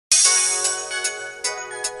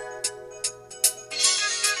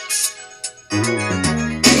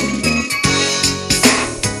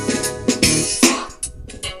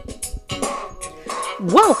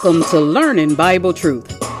Welcome to Learning Bible Truth.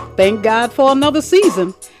 Thank God for another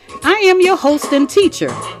season. I am your host and teacher,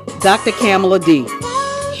 Dr. Kamala D.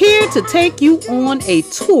 Here to take you on a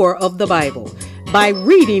tour of the Bible by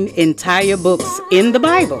reading entire books in the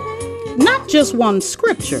Bible. Not just one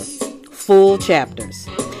scripture, full chapters.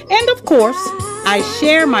 And of course, I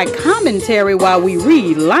share my commentary while we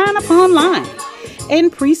read line upon line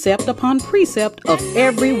and precept upon precept of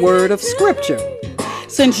every word of scripture.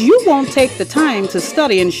 Since you won't take the time to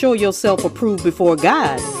study and show yourself approved before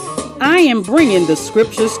God, I am bringing the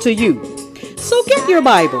scriptures to you. So get your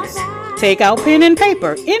Bibles, take out pen and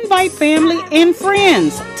paper, invite family and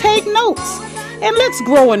friends, take notes, and let's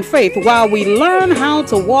grow in faith while we learn how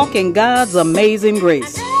to walk in God's amazing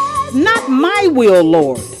grace. Not my will,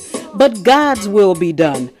 Lord, but God's will be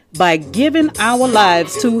done by giving our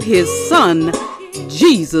lives to His Son,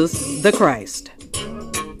 Jesus the Christ.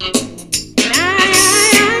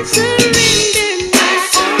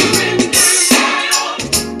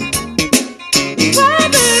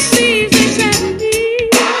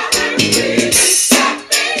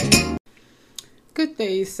 Good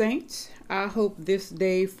day, saints. I hope this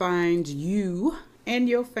day finds you and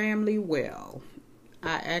your family well.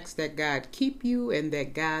 I ask that God keep you and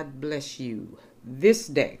that God bless you this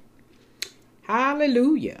day.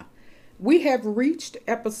 Hallelujah. We have reached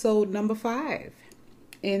episode number 5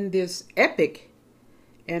 in this epic,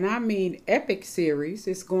 and I mean epic series.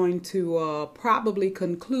 It's going to probably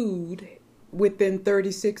conclude within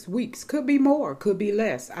 36 weeks. Could be more, could be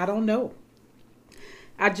less. I don't know.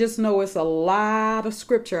 I just know it's a lot of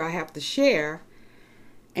scripture I have to share,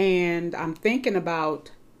 and I'm thinking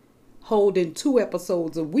about holding 2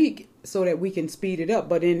 episodes a week so that we can speed it up.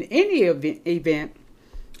 But in any event,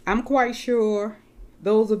 I'm quite sure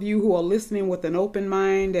those of you who are listening with an open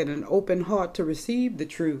mind and an open heart to receive the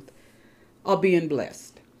truth are being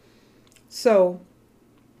blessed. So,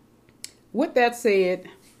 with that said,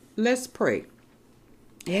 let's pray.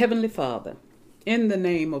 Heavenly Father, in the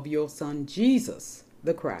name of your Son, Jesus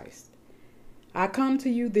the Christ, I come to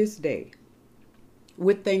you this day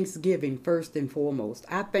with thanksgiving first and foremost.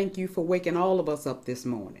 I thank you for waking all of us up this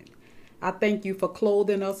morning. I thank you for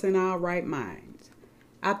clothing us in our right minds.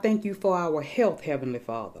 I thank you for our health, Heavenly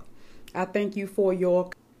Father. I thank you for your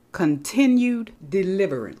continued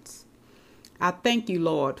deliverance. I thank you,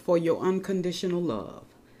 Lord, for your unconditional love,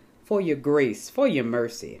 for your grace, for your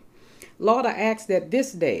mercy. Lord, I ask that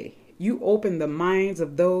this day you open the minds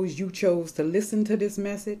of those you chose to listen to this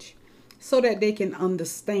message so that they can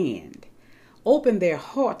understand. Open their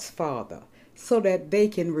hearts, Father, so that they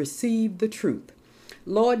can receive the truth.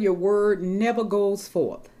 Lord, your word never goes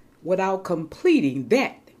forth without completing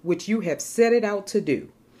that which you have set it out to do.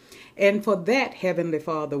 And for that, Heavenly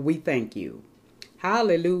Father, we thank you.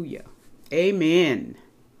 Hallelujah. Amen.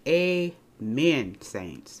 Amen,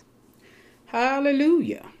 saints.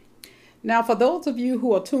 Hallelujah. Now, for those of you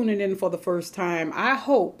who are tuning in for the first time, I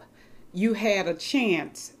hope you had a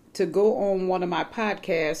chance to go on one of my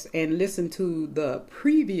podcasts and listen to the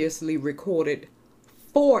previously recorded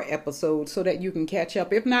 4 episodes so that you can catch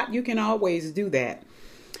up. If not, you can always do that.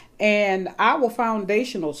 And our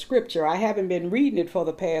foundational scripture, I haven't been reading it for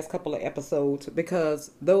the past couple of episodes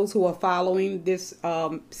because those who are following this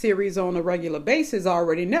series on a regular basis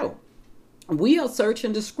already know. We are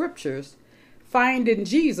searching the scriptures, finding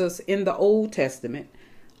Jesus in the Old Testament,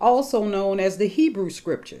 also known as the Hebrew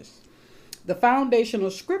Scriptures. The foundational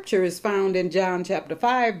scripture is found in John chapter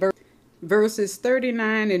 5, verses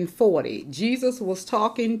 39 and 40. Jesus was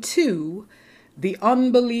talking to the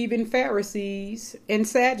unbelieving Pharisees and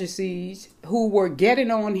Sadducees who were getting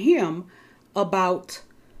on him about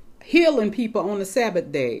healing people on the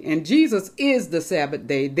Sabbath day. And Jesus is the Sabbath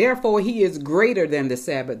day. Therefore, he is greater than the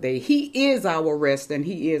Sabbath day. He is our rest and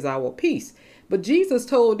he is our peace. But Jesus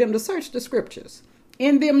told them to search the scriptures.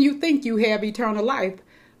 In them you think you have eternal life,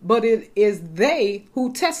 but it is they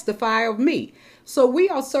who testify of me. So we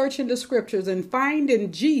are searching the scriptures and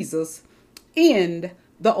finding Jesus in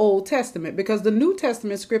the Old Testament because the New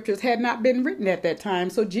Testament scriptures had not been written at that time.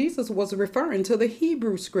 So Jesus was referring to the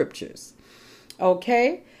Hebrew scriptures.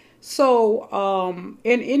 Okay. So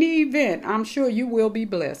in any event, I'm sure you will be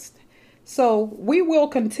blessed. So we will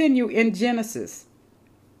continue in Genesis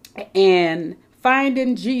and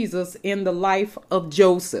finding Jesus in the life of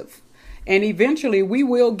Joseph. And eventually we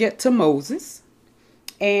will get to Moses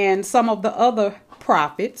and some of the other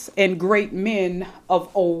prophets and great men of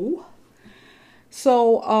old.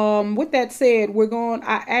 So with that said,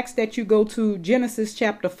 I ask that you go to Genesis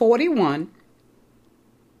chapter 41.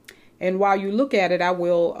 And while you look at it, I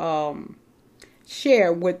will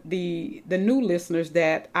share with the new listeners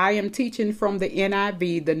that I am teaching from the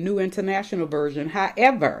NIV, the New International Version.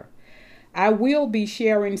 However, I will be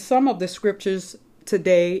sharing some of the scriptures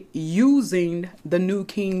today using the New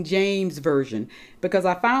King James Version, because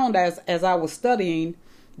I found as I was studying,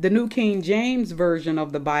 the New King James Version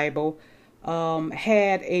of the Bible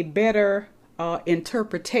had a better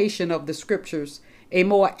interpretation of the scriptures, a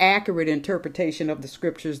more accurate interpretation of the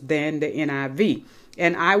scriptures than the NIV.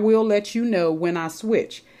 And I will let you know when I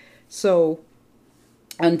switch. So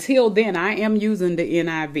until then, I am using the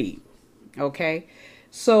NIV. Okay.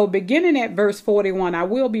 So beginning at verse 41, I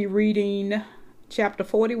will be reading chapter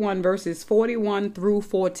 41, verses 41 through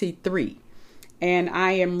 43. And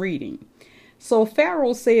I am reading. So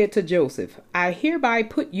Pharaoh said to Joseph, I hereby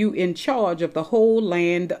put you in charge of the whole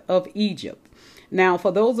land of Egypt. Now,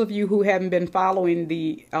 for those of you who haven't been following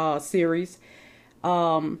the series,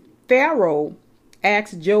 Pharaoh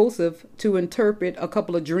asked Joseph to interpret a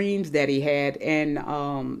couple of dreams that he had,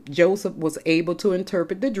 and Joseph was able to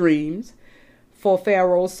interpret the dreams for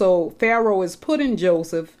Pharaoh. So Pharaoh is putting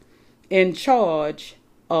Joseph in charge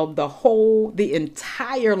of the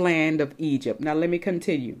entire land of Egypt. Now let me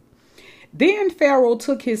continue. Then Pharaoh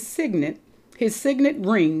took his signet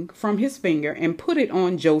ring from his finger and put it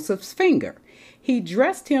on Joseph's finger. He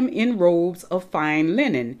dressed him in robes of fine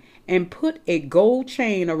linen and put a gold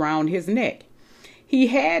chain around his neck. He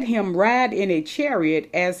had him ride in a chariot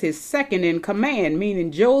as his second in command,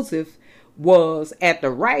 meaning Joseph was at the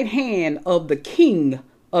right hand of the king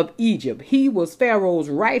of Egypt. He was Pharaoh's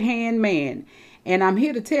right hand man. And I'm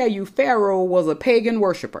here to tell you, Pharaoh was a pagan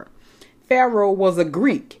worshiper. Pharaoh was a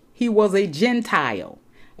Greek. He was a Gentile.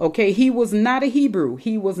 Okay, he was not a Hebrew.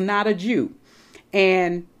 He was not a Jew.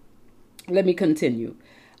 And let me continue.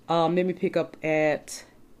 Let me pick up at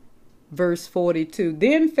verse 42.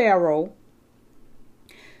 Then Pharaoh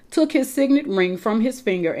took his signet ring from his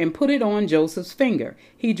finger and put it on Joseph's finger.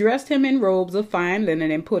 He dressed him in robes of fine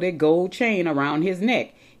linen and put a gold chain around his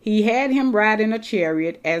neck. He had him ride in a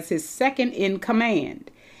chariot as his second in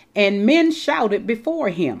command. And men shouted before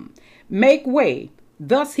him, make way.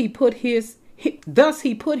 Thus he put him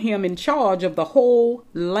in charge of the whole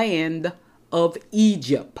land of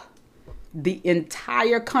Egypt. The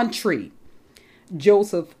entire country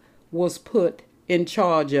Joseph was put in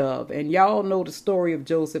charge of. And y'all know the story of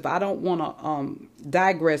Joseph. I don't want to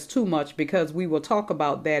digress too much, because we will talk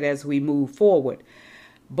about that as we move forward.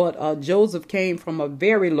 But Joseph came from a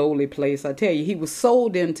very lowly place. I tell you, he was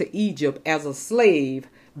sold into Egypt as a slave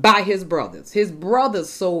by his brothers. His brothers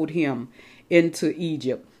sold him into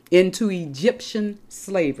Egypt, into Egyptian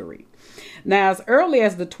slavery. Now, as early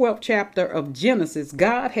as the 12th chapter of Genesis,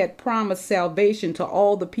 God had promised salvation to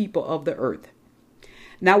all the people of the earth.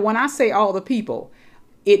 Now, when I say all the people,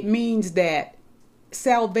 it means that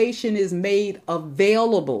salvation is made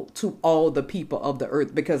available to all the people of the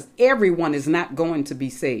earth, because everyone is not going to be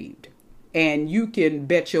saved. And you can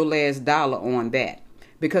bet your last dollar on that,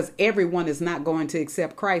 because everyone is not going to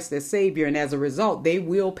accept Christ as Savior. And as a result, they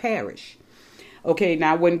will perish. Okay,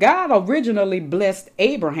 now when God originally blessed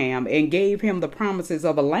Abraham and gave him the promises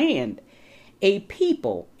of a land, a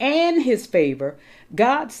people, and his favor,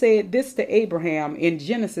 God said this to Abraham in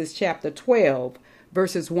Genesis chapter 12,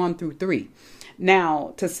 verses 1 through 3.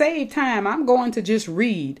 Now, to save time, I'm going to just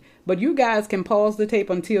read, but you guys can pause the tape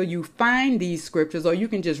until you find these scriptures, or you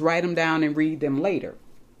can just write them down and read them later.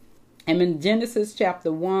 And in Genesis chapter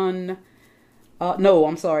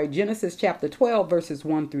Genesis chapter 12, verses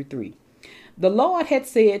 1 through 3. The Lord had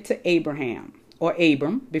said to Abraham, or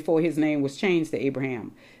Abram, before his name was changed to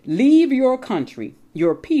Abraham, leave your country,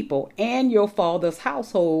 your people, and your father's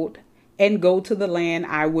household, and go to the land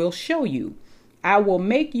I will show you. I will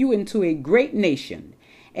make you into a great nation,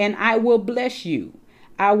 and I will bless you.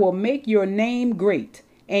 I will make your name great,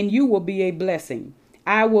 and you will be a blessing.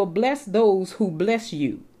 I will bless those who bless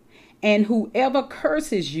you, and whoever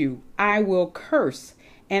curses you, I will curse.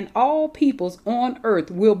 And all peoples on earth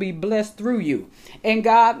will be blessed through you. And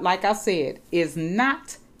God, like I said, is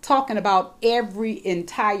not talking about every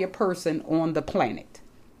entire person on the planet.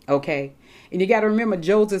 Okay. And you got to remember,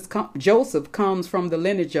 Joseph comes from the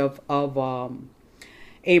lineage of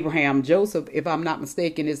Abraham. Joseph, if I'm not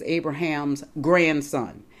mistaken, is Abraham's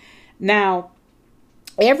grandson. Now,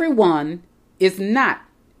 everyone is not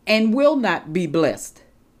and will not be blessed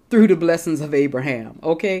through the blessings of Abraham.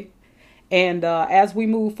 Okay. And as we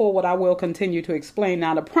move forward, I will continue to explain.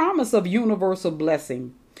 Now, the promise of universal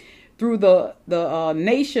blessing through the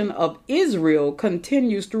nation of Israel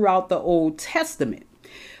continues throughout the Old Testament.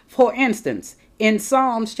 For instance, in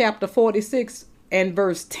Psalms chapter 46 and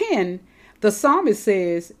verse 10, the psalmist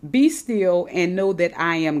says, be still and know that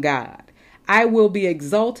I am God. I will be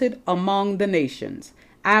exalted among the nations.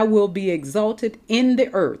 I will be exalted in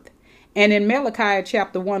the earth. And in Malachi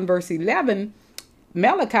chapter 1, verse 11,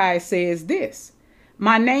 Malachi says this: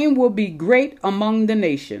 my name will be great among the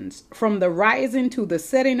nations, from the rising to the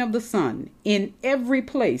setting of the sun. In every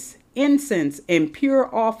place, incense and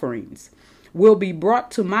pure offerings will be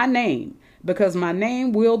brought to my name, because my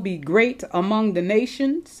name will be great among the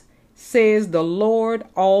nations, says the Lord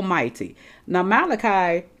Almighty. Now,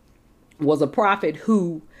 Malachi was a prophet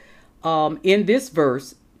who, in this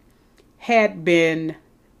verse, had been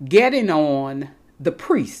getting on the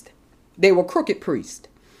priest. They were crooked priests.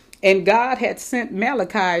 And God had sent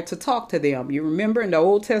Malachi to talk to them. You remember in the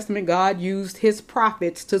Old Testament, God used his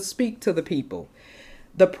prophets to speak to the people.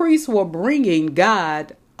 The priests were bringing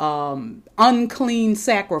God unclean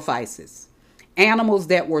sacrifices, animals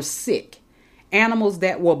that were sick, animals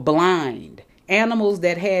that were blind, animals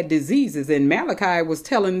that had diseases. And Malachi was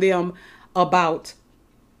telling them about,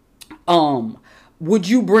 would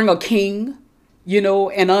you bring a king,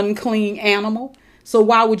 an unclean animal? So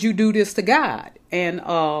why would you do this to God? And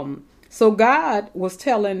so God was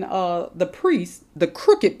telling the priest, the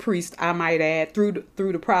crooked priest, I might add, through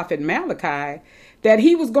the prophet Malachi, that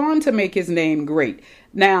he was going to make his name great.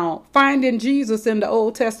 Now, finding Jesus in the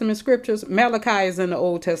Old Testament scriptures, Malachi is in the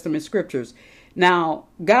Old Testament scriptures. Now,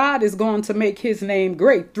 God is going to make his name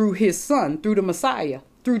great through his son, through the Messiah,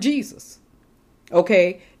 through Jesus.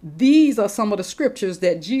 Okay, these are some of the scriptures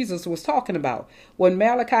that Jesus was talking about. When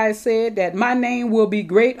Malachi said that my name will be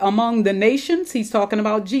great among the nations, he's talking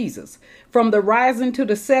about Jesus. From the rising to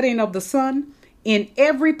the setting of the sun, in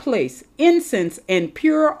every place, incense and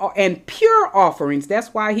pure offerings,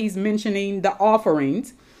 that's why he's mentioning the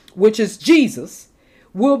offerings, which is Jesus,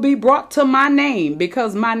 will be brought to my name,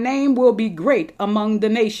 because my name will be great among the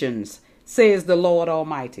nations, says the Lord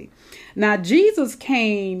Almighty. Now, Jesus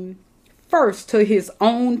came first to his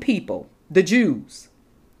own people, the Jews.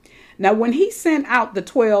 Now, when he sent out the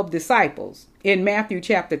 12 disciples in Matthew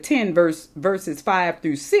chapter 10, verses 5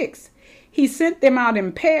 through 6, he sent them out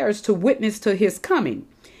in pairs to witness to his coming.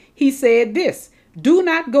 He said this: do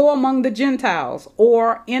not go among the Gentiles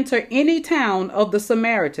or enter any town of the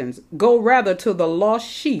Samaritans. Go rather to the lost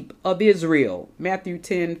sheep of Israel. Matthew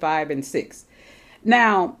 10, 5 and 6.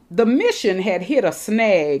 Now, the mission had hit a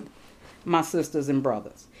snag, my sisters and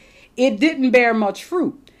brothers. It didn't bear much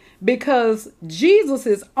fruit because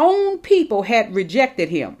Jesus' own people had rejected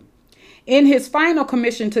him. In his final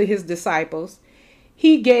commission to his disciples,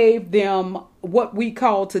 he gave them what we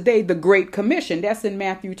call today the Great Commission. That's in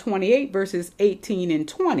Matthew 28, verses 18 and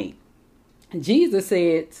 20. Jesus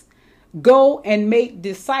says, go and make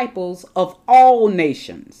disciples of all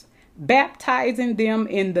nations, baptizing them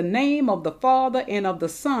in the name of the Father and of the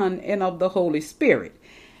Son and of the Holy Spirit.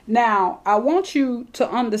 Now, I want you to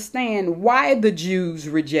understand why the Jews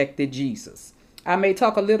rejected Jesus. I may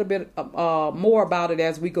talk a little bit more about it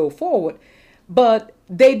as we go forward, but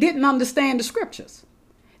they didn't understand the scriptures.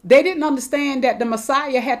 They didn't understand that the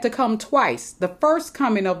Messiah had to come twice. The first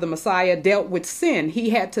coming of the Messiah dealt with sin. He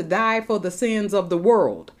had to die for the sins of the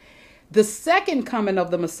world. The second coming of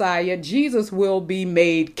the Messiah, Jesus will be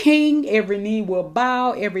made king. Every knee will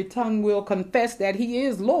bow. Every tongue will confess that he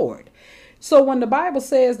is Lord. So when the Bible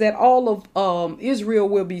says that all of Israel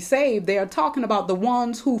will be saved, they are talking about the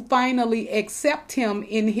ones who finally accept him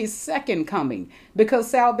in his second coming, because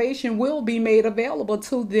salvation will be made available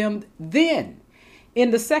to them then in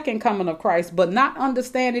the second coming of Christ. But not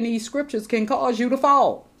understanding these scriptures can cause you to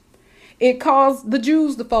fall. It caused the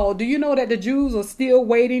Jews to fall. Do you know that the Jews are still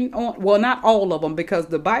waiting on, well, not all of them, because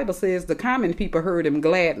the Bible says the common people heard him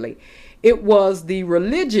gladly. It was the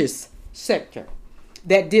religious sector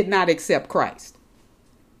that did not accept Christ.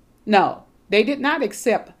 No, they did not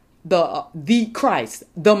accept the Christ,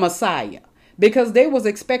 the Messiah, because they was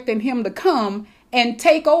expecting him to come and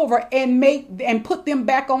take over and put them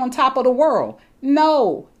back on top of the world.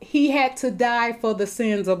 No, he had to die for the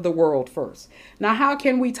sins of the world first. Now, how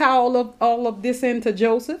can we tie all of this into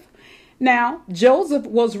Joseph? Now, Joseph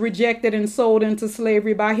was rejected and sold into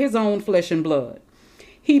slavery by his own flesh and blood.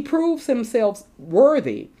 He proves himself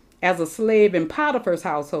worthy as a slave in Potiphar's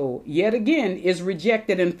household, yet again is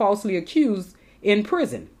rejected and falsely accused in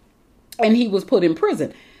prison. And he was put in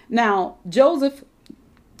prison. Now, Joseph,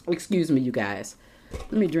 excuse me, you guys.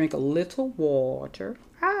 Let me drink a little water.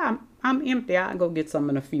 I'm empty. I'll go get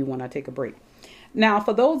some in a few when I take a break. Now,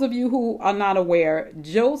 for those of you who are not aware,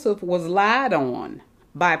 Joseph was lied on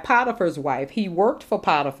by Potiphar's wife. He worked for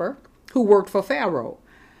Potiphar, who worked for Pharaoh.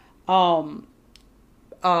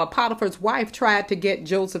 Potiphar's wife tried to get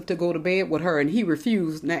Joseph to go to bed with her, and he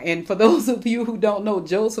refused. Now, and for those of you who don't know,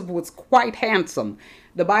 Joseph was quite handsome.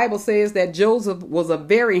 The Bible says that Joseph was a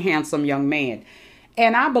very handsome young man.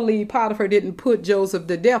 And I believe Potiphar didn't put Joseph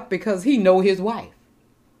to death because he know his wife.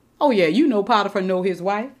 Oh yeah, you know Potiphar know his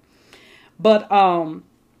wife. But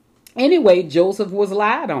anyway, Joseph was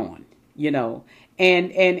lied on,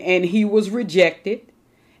 and he was rejected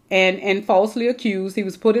and falsely accused. He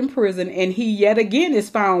was put in prison, and he yet again is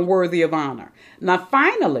found worthy of honor. Now,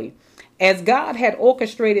 finally, as God had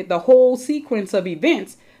orchestrated the whole sequence of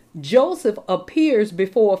events, Joseph appears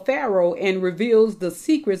before Pharaoh and reveals the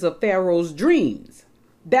secrets of Pharaoh's dreams.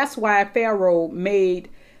 That's why Pharaoh made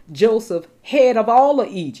Joseph head of all of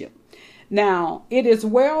Egypt. Now, it is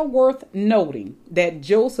well worth noting that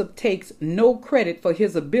Joseph takes no credit for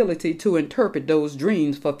his ability to interpret those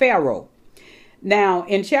dreams for Pharaoh. Now,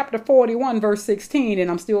 in chapter 41, verse 16,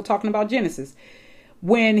 and I'm still talking about Genesis,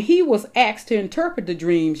 when he was asked to interpret the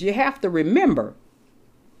dreams, you have to remember,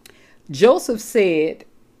 Joseph said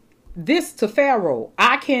this to Pharaoh,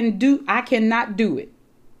 I cannot do it.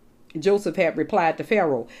 Joseph had replied to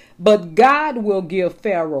Pharaoh, but God will give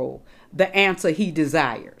Pharaoh the answer he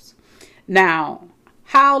desires. Now,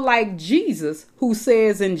 how like Jesus, who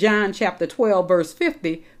says in John chapter 12, verse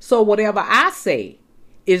 50, so whatever I say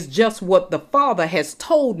is just what the Father has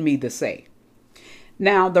told me to say.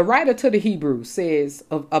 Now, the writer to the Hebrews says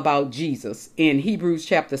about Jesus in Hebrews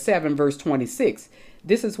chapter 7, verse 26.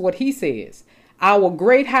 This is what he says. Our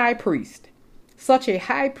great high priest, such a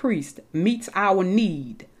high priest meets our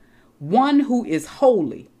need. One who is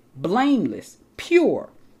holy, blameless, pure,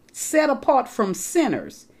 set apart from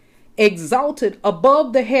sinners, exalted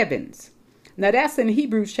above the heavens. Now that's in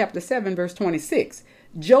Hebrews chapter 7, verse 26.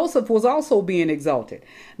 Joseph was also being exalted.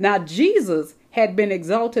 Now Jesus had been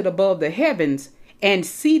exalted above the heavens and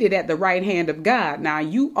seated at the right hand of God. Now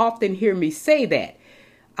you often hear me say that.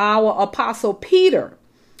 Our apostle Peter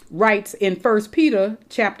writes in 1 Peter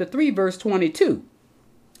chapter 3, verse 22.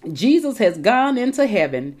 Jesus has gone into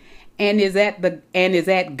heaven and is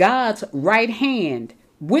at God's right hand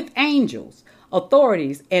with angels,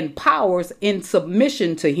 authorities, and powers in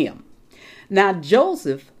submission to him. Now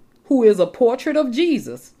Joseph, who is a portrait of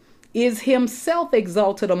Jesus, is himself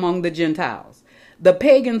exalted among the Gentiles, the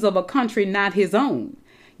pagans of a country not his own.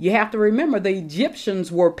 You have to remember the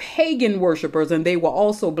Egyptians were pagan worshipers, and they were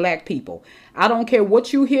also black people. I don't care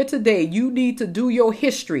what you hear today. You need to do your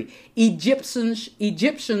history.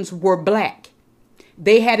 Egyptians were black.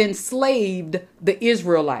 They had enslaved the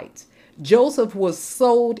Israelites. Joseph was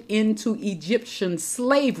sold into Egyptian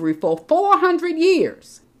slavery for 400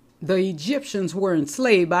 years. The Egyptians were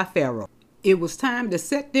enslaved by Pharaoh. It was time to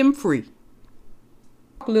set them free.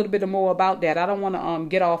 A little bit more about that. I don't want to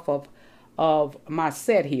get off of my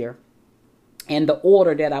set here and the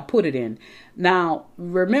order that I put it in. Now,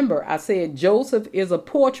 remember, I said Joseph is a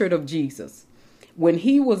portrait of Jesus when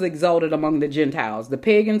he was exalted among the Gentiles, the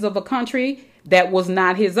pagans of a country that was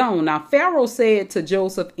not his own. Now, Pharaoh said to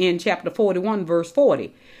Joseph in chapter 41, verse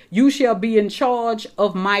 40, you shall be in charge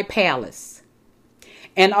of my palace,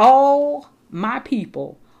 and all my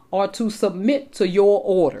people are to submit to your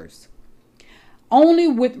orders. Only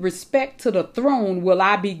with respect to the throne will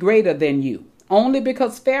I be greater than you. Only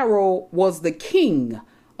because Pharaoh was the king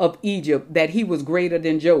of Egypt that he was greater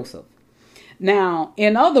than Joseph. Now,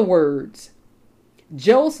 in other words,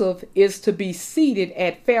 Joseph is to be seated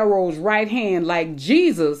at Pharaoh's right hand like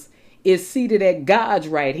Jesus is seated at God's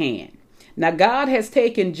right hand. Now, God has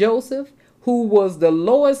taken Joseph, who was the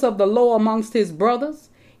lowest of the low amongst his brothers.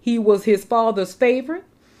 He was his father's favorite.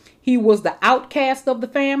 He was the outcast of the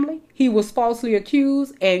family. He was falsely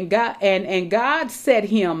accused, and God set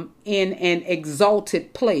him in an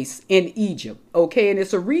exalted place in Egypt. Okay, and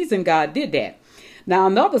it's a reason God did that. Now,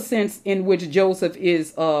 another sense in which Joseph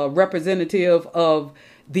is a representative of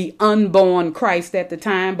the unborn Christ at the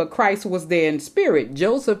time, but Christ was there in spirit.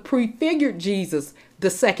 Joseph prefigured Jesus,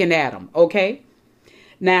 the second Adam. Okay,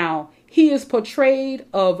 now he is portrayed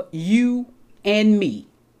of you and me.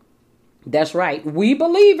 That's right. We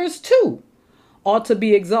believers too ought to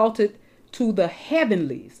be exalted to the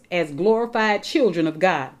heavenlies as glorified children of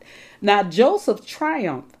God. Now, Joseph's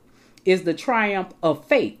triumph is the triumph of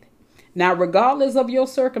faith. Now, regardless of your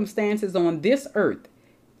circumstances on this earth,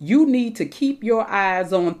 you need to keep your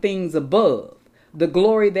eyes on things above, the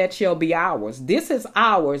glory that shall be ours. This is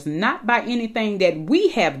ours, not by anything that we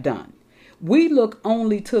have done. We look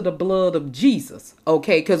only to the blood of Jesus,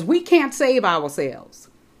 okay? Because we can't save ourselves.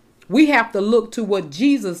 We have to look to what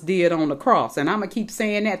Jesus did on the cross. And I'm going to keep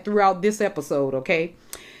saying that throughout this episode, okay?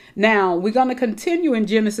 Now, we're going to continue in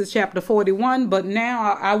Genesis chapter 41, but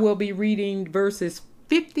now I will be reading verses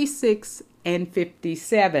 56 and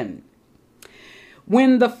 57.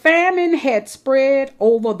 When the famine had spread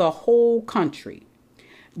over the whole country,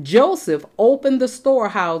 Joseph opened the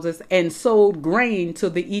storehouses and sold grain to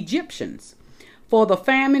the Egyptians, for the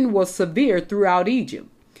famine was severe throughout Egypt.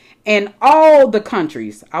 And all the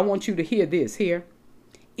countries, I want you to hear this here,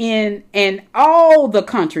 in all the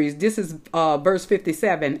countries, this is verse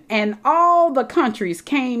 57, and all the countries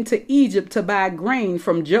came to Egypt to buy grain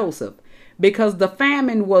from Joseph, because the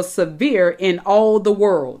famine was severe in all the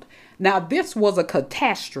world. Now, this was a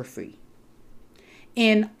catastrophe.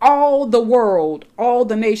 In all the world, all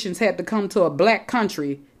the nations had to come to a black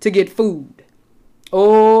country to get food.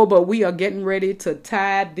 Oh, but we are getting ready to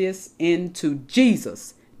tie this into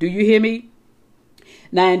Jesus. Do you hear me?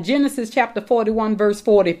 Now, in Genesis chapter 41, verse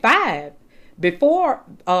 45, before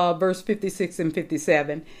verse 56 and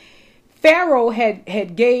 57, Pharaoh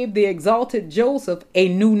had gave the exalted Joseph a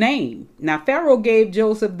new name. Now, Pharaoh gave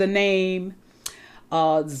Joseph the name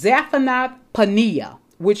Zaphenath-Paneah,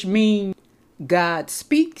 which means God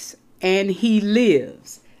speaks and he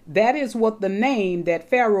lives. That is what the name that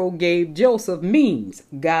Pharaoh gave Joseph means.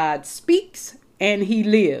 God speaks and he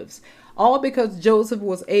lives. All because Joseph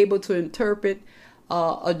was able to interpret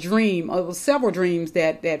a dream, several dreams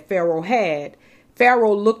that Pharaoh had.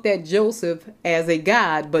 Pharaoh looked at Joseph as a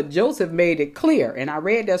god, but Joseph made it clear, and I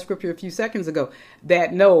read that scripture a few seconds ago,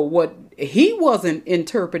 that no, what he wasn't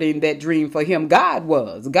interpreting that dream for him, God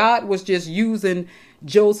was. God was just using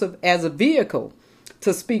Joseph as a vehicle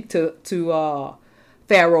to speak to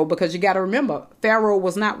Pharaoh, because you got to remember, Pharaoh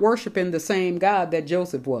was not worshiping the same God that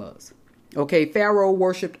Joseph was. Okay, Pharaoh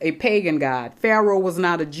worshipped a pagan god. Pharaoh was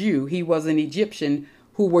not a Jew. He was an Egyptian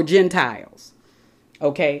who were Gentiles.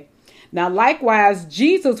 Okay. Now, likewise,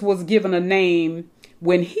 Jesus was given a name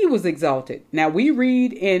when he was exalted. Now, we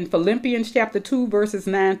read in Philippians chapter 2, verses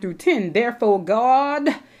 9 through 10, therefore God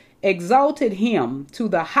exalted him to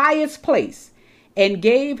the highest place and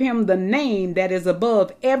gave him the name that is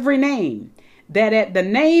above every name, that at the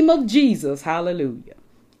name of Jesus, hallelujah,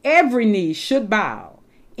 every knee should bow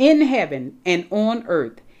in heaven and on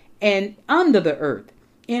earth and under the earth,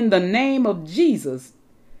 in the name of Jesus.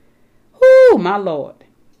 Whoo, my Lord.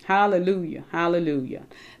 Hallelujah. Hallelujah.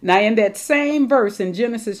 Now, in that same verse in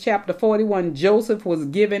Genesis chapter 41, Joseph was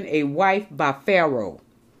given a wife by Pharaoh.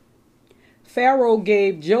 Pharaoh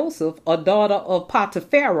gave Joseph a daughter of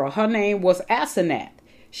Potiphar. Her name was Asenath.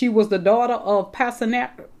 She was the daughter of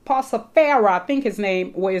Potiphar, I think his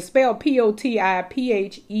name was spelled Potiphera,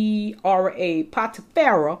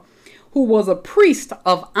 Potiphar, who was a priest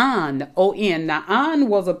of On, O-N. Now, On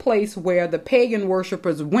was a place where the pagan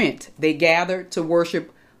worshipers went. They gathered to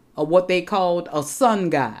worship what they called a sun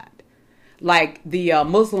god. Like the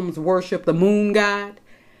Muslims worship the moon god.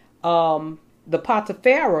 The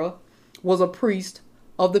Potiphar was a priest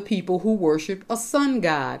of the people who worshiped a sun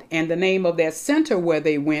god. And the name of that center where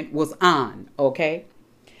they went was On. Okay.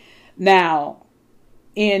 Now,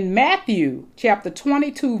 in Matthew chapter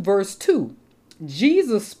 22, verse 2,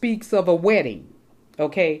 Jesus speaks of a wedding.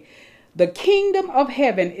 Okay. The kingdom of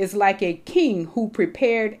heaven is like a king who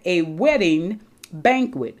prepared a wedding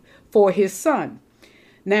banquet for his son.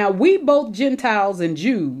 Now, we both Gentiles and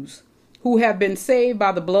Jews who have been saved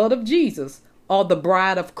by the blood of Jesus are the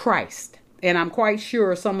bride of Christ. And I'm quite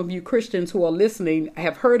sure some of you Christians who are listening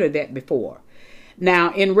have heard of that before.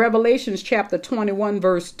 Now, in Revelations chapter 21,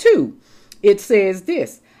 verse 2, it says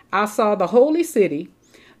this, I saw the holy city,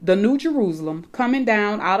 the new Jerusalem, coming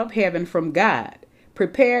down out of heaven from God,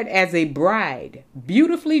 prepared as a bride,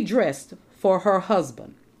 beautifully dressed for her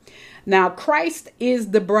husband. Now, Christ is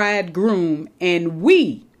the bridegroom, and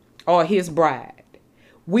we are his bride.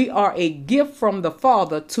 We are a gift from the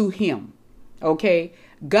Father to him. Okay?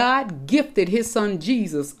 God gifted his son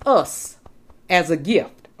Jesus, us, as a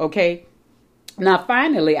gift. Okay? Now,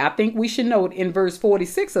 finally, I think we should note in verse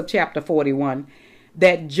 46 of chapter 41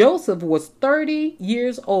 that Joseph was 30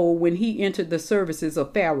 years old when he entered the services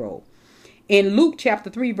of Pharaoh. In Luke chapter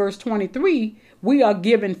 3, verse 23, we are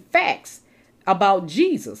given facts about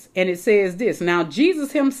Jesus. And it says this, now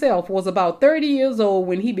Jesus himself was about 30 years old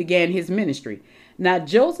when he began his ministry. Now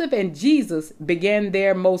Joseph and Jesus began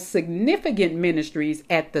their most significant ministries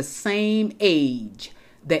at the same age,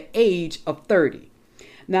 the age of 30.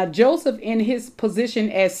 Now Joseph, in his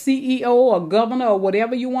position as CEO or governor or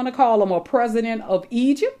whatever you want to call him, or president of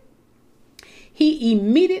Egypt, he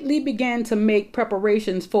immediately began to make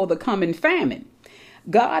preparations for the coming famine.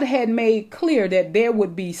 God had made clear that there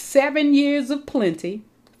would be 7 years of plenty,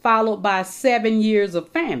 followed by 7 years of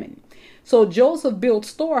famine. So Joseph built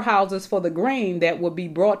storehouses for the grain that would be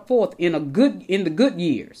brought forth in the good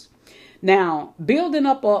years. Now, building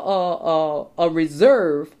up a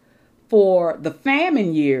reserve for the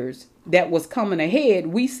famine years that was coming ahead,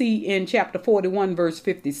 we see in chapter 41, verse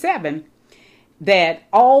 57, that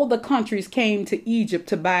all the countries came to Egypt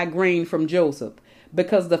to buy grain from Joseph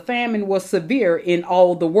because the famine was severe in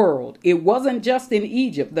all the world. It wasn't just in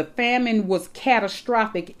Egypt. The famine was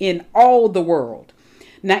catastrophic in all the world.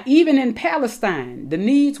 Now, even in Palestine, the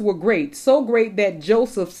needs were great, so great that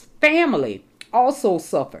Joseph's family also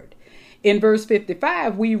suffered. In verse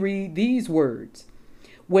 55, we read these words.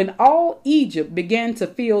 When all Egypt began to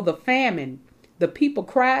feel the famine, the people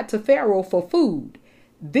cried to Pharaoh for food.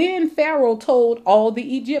 Then Pharaoh told all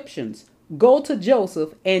the Egyptians, go to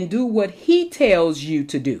Joseph and do what he tells you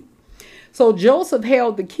to do. So Joseph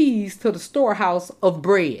held the keys to the storehouse of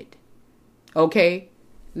bread. Okay,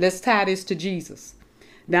 let's tie this to Jesus.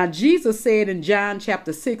 Now, Jesus said in John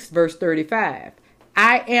chapter 6, verse 35,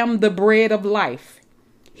 I am the bread of life.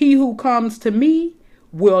 He who comes to me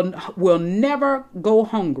will never go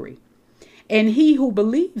hungry, and he who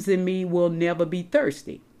believes in me will never be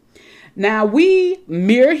thirsty. Now, we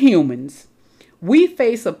mere humans, we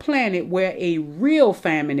face a planet where a real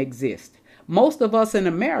famine exists. Most of us in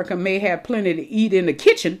America may have plenty to eat in the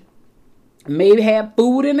kitchen, may have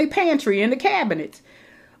food in the pantry, in the cabinets,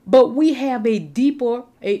 but we have a deeper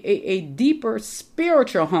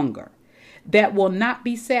spiritual hunger that will not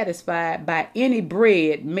be satisfied by any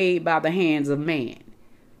bread made by the hands of man.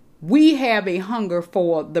 We have a hunger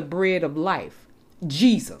for the bread of life,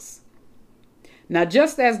 Jesus. Now,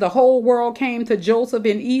 just as the whole world came to Joseph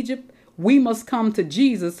in Egypt, we must come to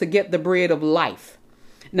Jesus to get the bread of life.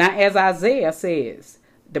 Now, as Isaiah says,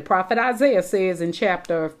 the prophet Isaiah says in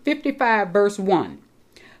chapter 55, verse 1,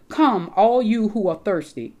 come, all you who are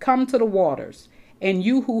thirsty, come to the waters, and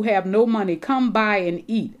you who have no money, come buy and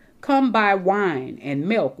eat. Come buy wine and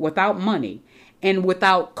milk without money and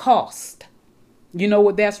without cost. You know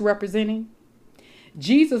what that's representing?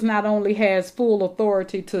 Jesus not only has full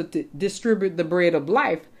authority to distribute the bread of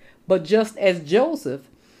life, but just as Joseph,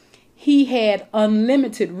 he had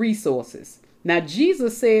unlimited resources. Now,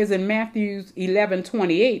 Jesus says in Matthew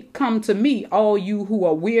 11:28, come to me, all you who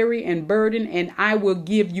are weary and burdened, and I will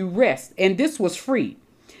give you rest. And this was free.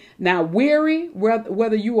 Now, weary,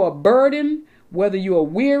 whether you are burdened, whether you are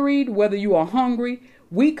wearied, whether you are hungry,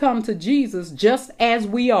 we come to Jesus just as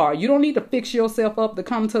we are. You don't need to fix yourself up to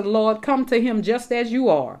come to the Lord. Come to him just as you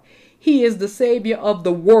are. He is the Savior of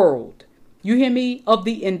the world. You hear me? Of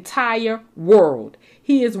the entire world.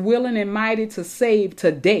 He is willing and mighty to save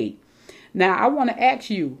today. Now, I want to ask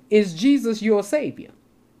you, is Jesus your Savior?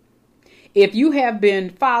 If you have been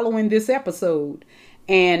following this episode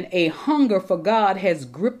and a hunger for God has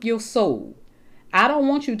gripped your soul, I don't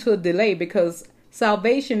want you to delay, because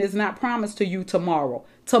salvation is not promised to you tomorrow.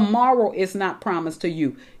 Tomorrow is not promised to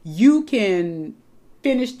you. You can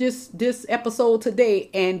finish this episode today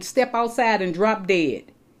and step outside and drop dead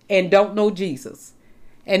and don't know Jesus.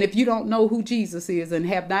 And if you don't know who Jesus is and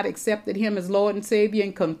have not accepted him as Lord and Savior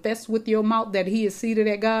and confess with your mouth that he is seated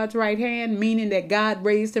at God's right hand, meaning that God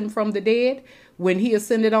raised him from the dead, when he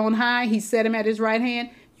ascended on high, he set him at his right hand,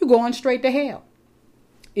 you're going straight to hell.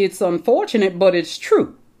 It's unfortunate, but it's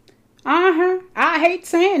true. I hate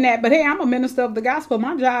saying that, but hey, I'm a minister of the gospel.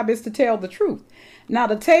 My job is to tell the truth. Now,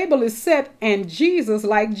 the table is set, and Jesus,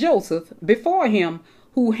 like Joseph, before him,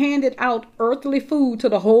 who handed out earthly food to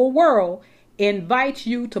the whole world, invites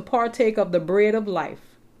you to partake of the bread of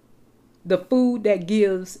life, the food that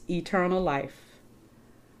gives eternal life.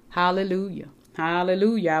 Hallelujah.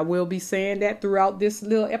 Hallelujah. I will be saying that throughout this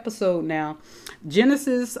little episode now.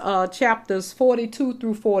 Genesis chapters 42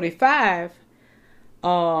 through 45.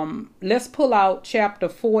 Let's pull out chapter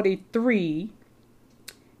 43.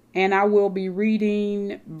 And I will be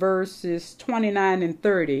reading verses 29 and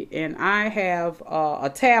 30. And I have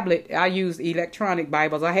a tablet. I use electronic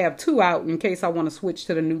Bibles. I have two out in case I want to switch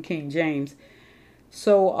to the New King James.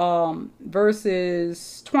 So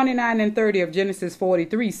verses 29 and 30 of Genesis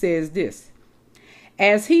 43 says this.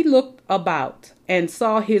 As he looked about and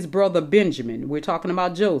saw his brother Benjamin, we're talking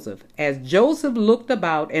about Joseph. As Joseph looked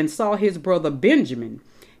about and saw his brother Benjamin,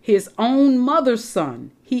 his own mother's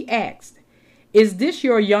son, he asked, is this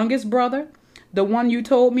your youngest brother, the one you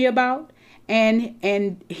told me about? And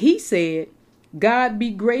he said, God be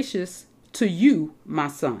gracious to you, my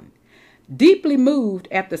son. Deeply moved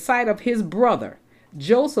at the sight of his brother,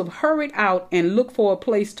 Joseph hurried out and looked for a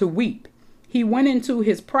place to weep. He went into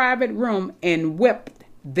his private room and wept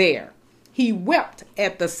there. He wept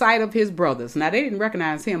at the sight of his brothers. Now, they didn't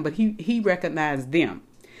recognize him, but he recognized them.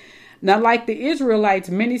 Now, like the Israelites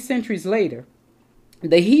many centuries later,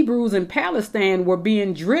 the Hebrews in Palestine were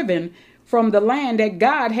being driven from the land that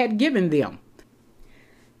God had given them.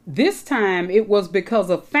 This time it was because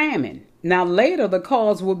of famine. Now later the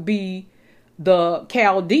cause would be the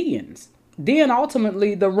Chaldeans, then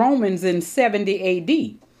ultimately the Romans in 70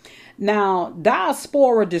 AD. Now,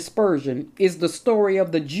 diaspora dispersion is the story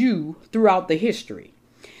of the Jew throughout the history.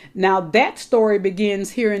 Now, that story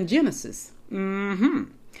begins here in Genesis.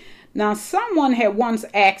 Now, someone had once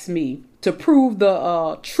asked me to prove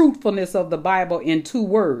the truthfulness of the Bible in 2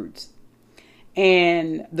 words.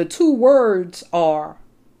 And the 2 words are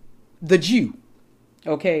the Jew.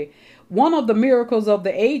 Okay. One of the miracles of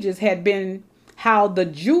the ages had been how the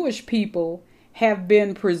Jewish people have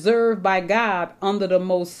been preserved by God under the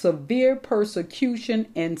most severe persecution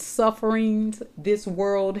and sufferings this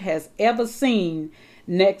world has ever seen,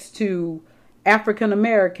 next to African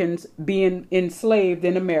Americans being enslaved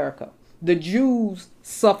in America. The Jews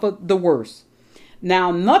suffered the worst.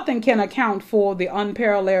 Now, nothing can account for the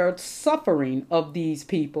unparalleled suffering of these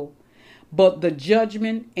people but the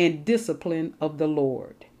judgment and discipline of the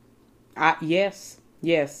Lord. Yes,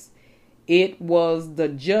 it was the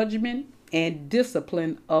judgment and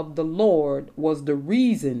discipline of the Lord was the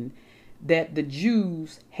reason that the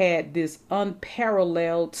Jews had this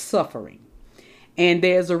unparalleled suffering. And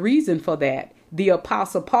there's a reason for that. The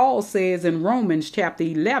Apostle Paul says in Romans chapter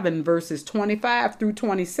 11, verses 25 through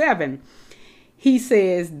 27, he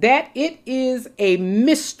says that it is a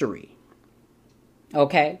mystery.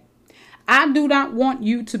 Okay. I do not want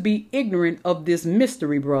you to be ignorant of this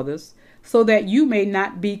mystery, brothers, so that you may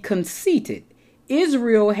not be conceited.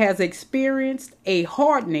 Israel has experienced a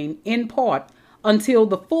hardening in part until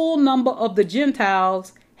the full number of the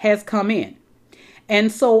Gentiles has come in.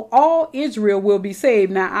 And so all Israel will be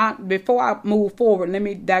saved. Now, before I move forward, let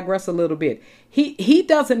me digress a little bit. He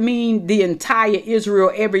doesn't mean the entire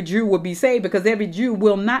Israel, every Jew will be saved, because every Jew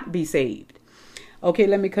will not be saved. Okay,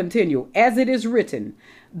 let me continue. As it is written,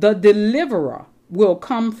 the deliverer will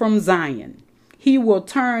come from Zion. He will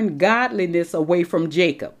turn godliness away from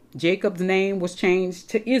Jacob. Jacob's name was changed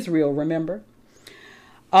to Israel, remember?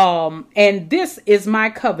 And this is my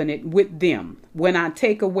covenant with them when I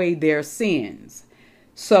take away their sins.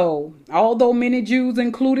 So, although many Jews,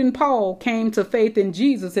 including Paul, came to faith in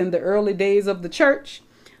Jesus in the early days of the church,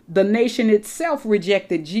 the nation itself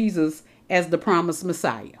rejected Jesus as the promised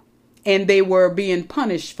Messiah. And they were being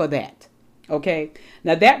punished for that. Okay.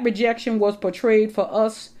 Now that rejection was portrayed for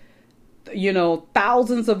us,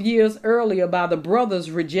 thousands of years earlier by the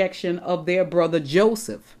brothers' rejection of their brother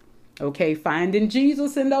Joseph. Okay. Finding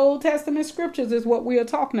Jesus in the Old Testament scriptures is what we are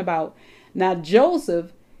talking about. Now,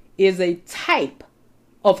 Joseph is a type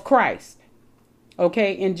of Christ.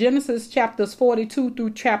 Okay. In Genesis chapters 42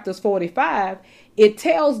 through chapters 45, it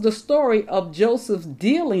tells the story of Joseph's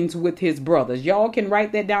dealings with his brothers. Y'all can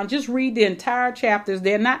write that down. Just read the entire chapters.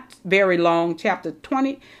 They're not very long. Chapter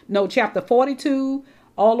 42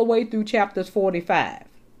 all the way through chapters 45.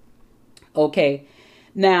 Okay.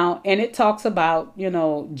 Now, and it talks about,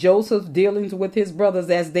 Joseph's dealings with his brothers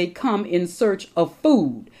as they come in search of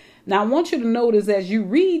food. Now, I want you to notice as you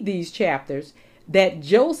read these chapters that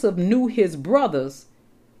Joseph knew his brothers,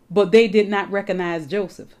 but they did not recognize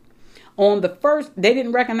Joseph. They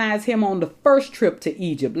didn't recognize him on the first trip to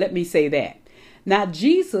Egypt. Let me say that. Now,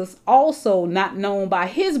 Jesus also not known by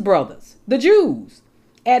his brothers, the Jews,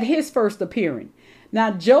 at his first appearing.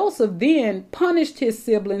 Now, Joseph then punished his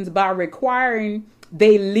siblings by requiring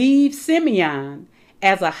they leave Simeon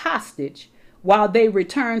as a hostage while they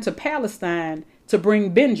returned to Palestine to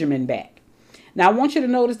bring Benjamin back. Now, I want you to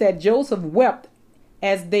notice that Joseph wept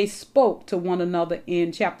as they spoke to one another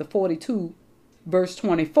in chapter 42, verse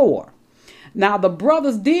 24. Now, the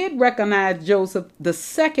brothers did recognize Joseph the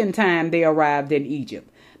second time they arrived in Egypt.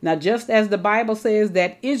 Now, just as the Bible says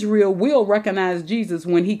that Israel will recognize Jesus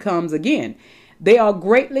when he comes again, they are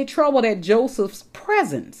greatly troubled at Joseph's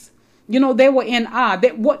presence. They were in awe.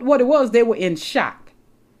 What it was, they were in shock.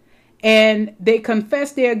 And they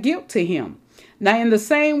confessed their guilt to him. Now, in the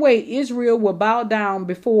same way, Israel will bow down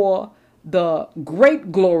before the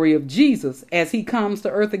great glory of Jesus as he comes to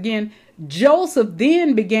earth again. Joseph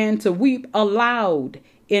then began to weep aloud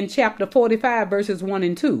in chapter 45, verses 1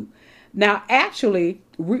 and 2. Now, actually,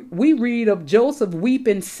 we read of Joseph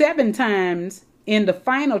weeping 7 times in the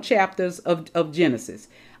final chapters of Genesis.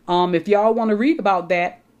 If y'all want to read about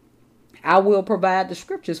that, I will provide the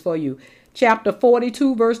scriptures for you. Chapter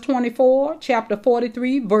 42, verse 24, chapter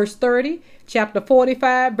 43, verse 30, chapter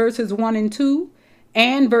 45, verses 1 and 2,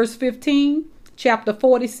 and verse 15, chapter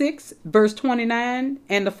 46, verse 29,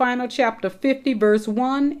 and the final chapter 50, verse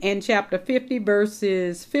 1, and chapter 50,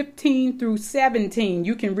 verses 15 through 17.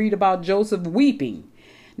 You can read about Joseph weeping.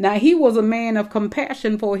 Now, he was a man of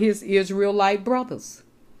compassion for his Israelite brothers.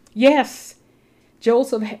 Yes,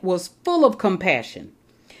 Joseph was full of compassion.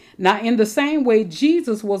 Now, in the same way,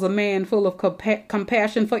 Jesus was a man full of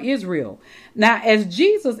compassion for Israel. Now, as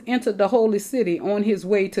Jesus entered the holy city on his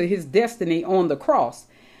way to his destiny on the cross,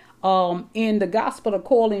 in the gospel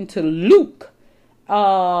according to Luke,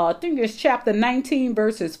 I think it's chapter 19,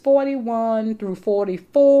 verses 41 through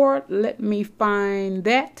 44. Let me find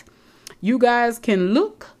that. You guys can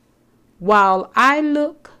look while I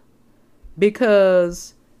look,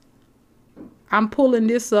 because I'm pulling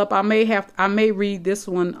this up. I may read this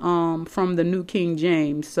one from the New King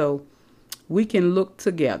James, so we can look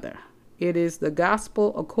together. It is the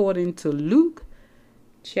gospel according to Luke,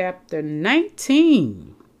 chapter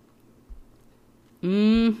 19.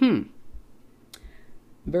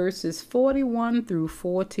 Verses 41 through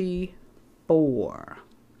 44.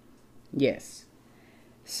 Yes.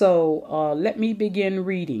 So let me begin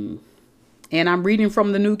reading. And I'm reading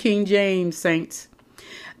from the New King James, saints.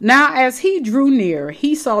 Now, as he drew near,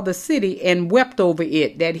 he saw the city and wept over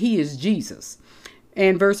it, that he is Jesus.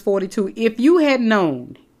 And verse 42, if you had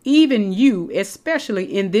known, even you, especially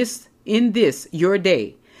in this your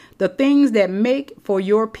day, the things that make for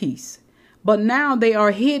your peace, but now they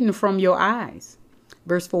are hidden from your eyes.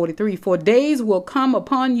 Verse 43, for days will come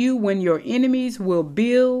upon you when your enemies will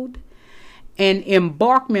build an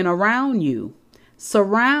embankment around you,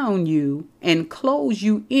 surround you, and close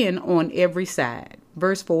you in on every side.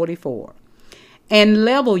 Verse 44, and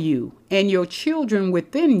level you and your children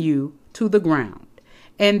within you to the ground,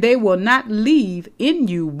 and they will not leave in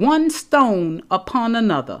you one stone upon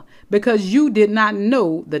another, because you did not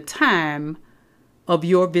know the time of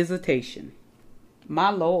your visitation. My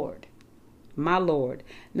Lord. My Lord.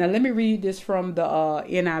 Now let me read this from the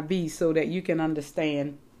NIV so that you can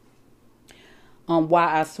understand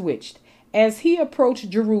why I switched. As he approached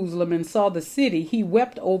Jerusalem and saw the city, he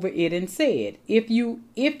wept over it and said, if you,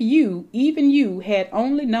 even you, had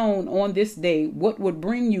only known on this day what would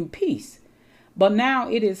bring you peace, but now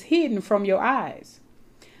it is hidden from your eyes.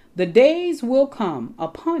 The days will come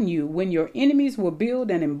upon you when your enemies will build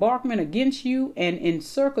an embankment against you and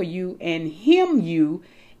encircle you and hem you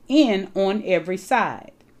in on every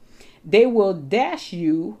side. They will dash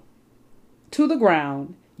you to the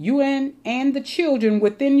ground, you and the children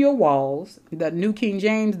within your walls. The New King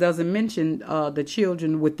James doesn't mention the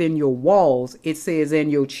children within your walls. It says,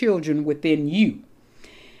 and your children within you.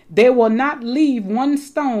 They will not leave one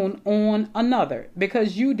stone on another,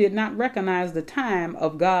 because you did not recognize the time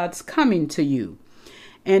of God's coming to you.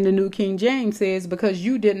 And the New King James says, because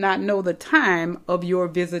you did not know the time of your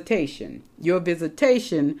visitation. Your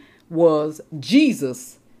visitation was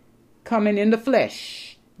Jesus coming in the flesh.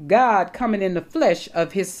 God coming in the flesh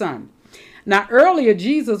of his son. Now, earlier,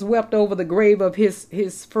 Jesus wept over the grave of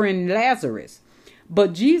his friend Lazarus.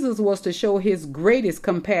 But Jesus was to show his greatest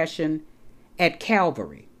compassion at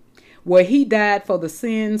Calvary, where he died for the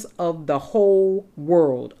sins of the whole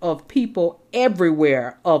world, of people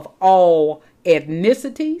everywhere, of all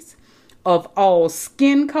ethnicities, of all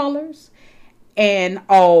skin colors, and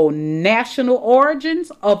all national origins,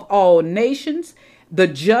 of all nations, the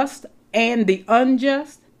just and the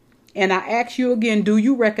unjust. And I ask you again, do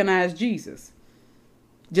you recognize Jesus?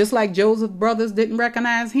 Just like Joseph's brothers didn't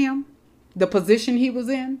recognize him, the position he was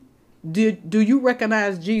in. Do you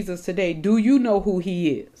recognize Jesus today? Do you know who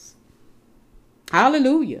he is?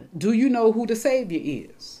 Hallelujah. Do you know who the Savior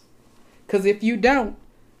is? Because if you don't,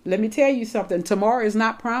 let me tell you something. Tomorrow is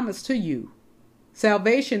not promised to you.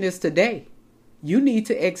 Salvation is today. You need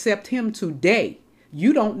to accept him today.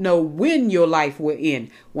 You don't know when your life will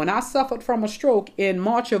end. When I suffered from a stroke in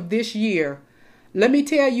March of this year, let me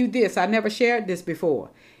tell you this. I never shared this before.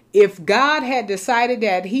 If God had decided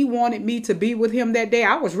that he wanted me to be with him that day,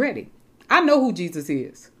 I was ready. I know who Jesus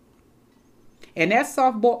is. And that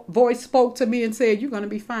soft voice spoke to me and said, you're going to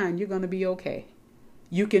be fine. You're going to be okay.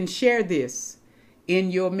 You can share this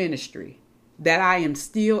in your ministry, that I am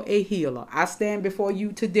still a healer. I stand before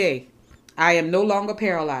you today. I am no longer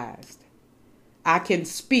paralyzed. I can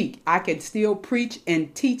speak. I can still preach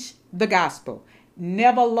and teach the gospel.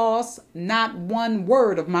 Never lost not one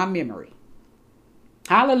word of my memory.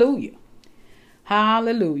 Hallelujah.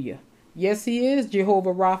 Hallelujah. Yes, he is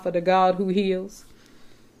Jehovah Rapha, the God who heals.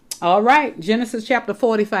 All right. Genesis chapter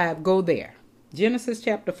 45. Go there. Genesis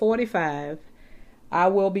chapter 45. I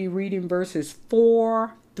will be reading verses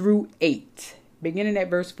 4 through 8. Beginning at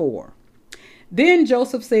verse 4. Then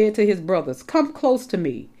Joseph said to his brothers, come close to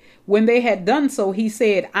me. When they had done so, he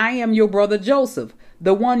said, I am your brother Joseph,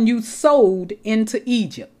 the one you sold into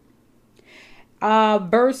Egypt.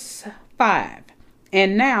 Verse 5.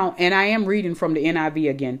 And now, and I am reading from the NIV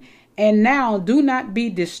again. And now do not be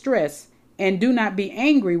distressed and do not be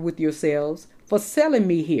angry with yourselves for selling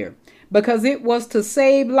me here, because it was to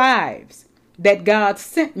save lives that God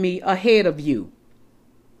sent me ahead of you.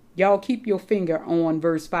 Y'all keep your finger on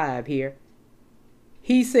verse 5 here.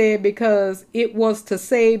 He said, because it was to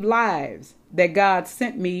save lives that God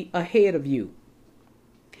sent me ahead of you.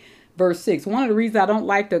 Verse 6. One of the reasons I don't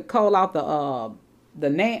like to call out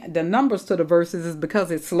the numbers to the verses is because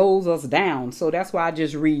it slows us down. So that's why I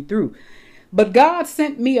just read through. But God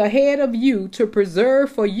sent me ahead of you to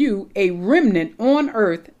preserve for you a remnant on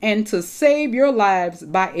earth and to save your lives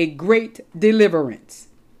by a great deliverance.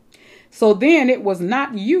 So then it was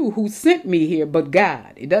not you who sent me here, but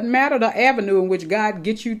God. It doesn't matter the avenue in which God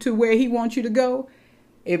gets you to where he wants you to go.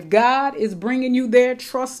 If God is bringing you there,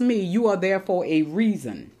 trust me, you are there for a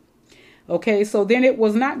reason. Okay, so then it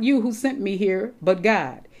was not you who sent me here, but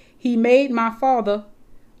God. He made me father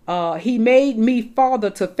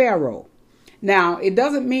to Pharaoh. Now, it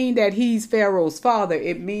doesn't mean that he's Pharaoh's father.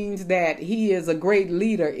 It means that he is a great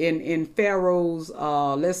leader in Pharaoh's,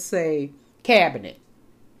 let's say, cabinet.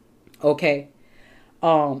 Okay.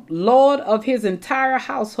 Lord of his entire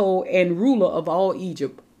household and ruler of all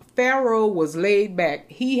Egypt. Pharaoh was laid back.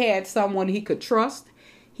 He had someone he could trust.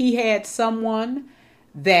 He had someone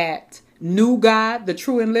that knew God, the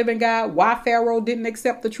true and living God. Why Pharaoh didn't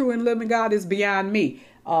accept the true and living God is beyond me.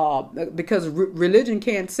 Because religion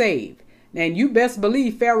can't save. And you best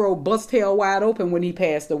believe Pharaoh bust hell wide open when he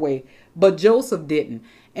passed away. But Joseph didn't.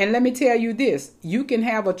 And let me tell you this. You can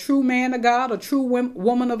have a true man of God, a true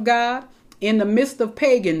woman of God in the midst of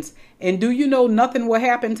pagans. And do you know nothing will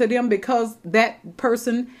happen to them because that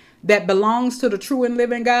person that belongs to the true and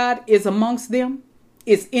living God is amongst them?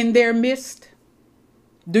 Is in their midst?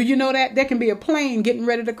 Do you know that? There can be a plane getting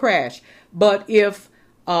ready to crash. But if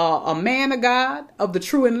a man of God, of the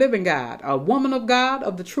true and living God, a woman of God,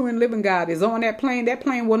 of the true and living God is on that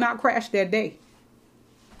plane will not crash that day.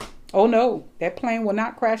 Oh no, that plane will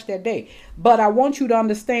not crash that day. But I want you to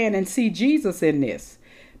understand and see Jesus in this.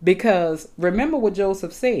 Because remember what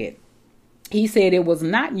Joseph said. He said, it was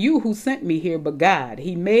not you who sent me here, but God.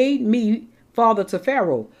 He made me father to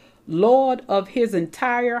Pharaoh, Lord of his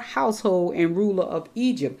entire household and ruler of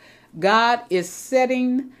Egypt. God is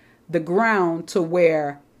setting the ground to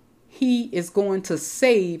where he is going to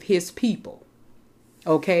save his people.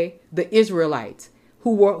 Okay, the Israelites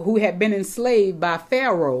who had been enslaved by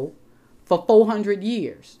Pharaoh for 400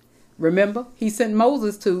 years. Remember, he sent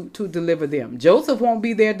Moses to deliver them. Joseph won't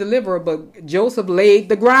be their deliverer, but Joseph laid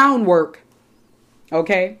the groundwork.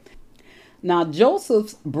 Okay. Now,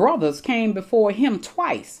 Joseph's brothers came before him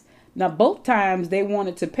twice. Now, both times they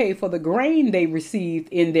wanted to pay for the grain they received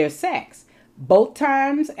in their sacks. Both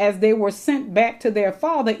times as they were sent back to their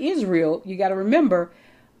father Israel. You got to remember,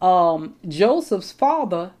 Joseph's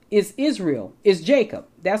father is Israel, is Jacob.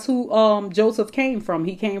 That's who Joseph came from.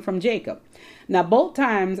 He came from Jacob. Now, both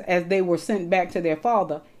times as they were sent back to their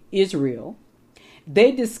father Israel,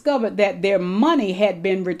 they discovered that their money had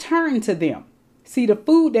been returned to them. See, the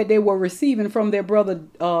food that they were receiving from their brother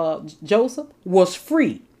Joseph was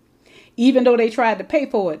free. Even though they tried to pay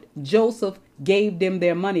for it, Joseph gave them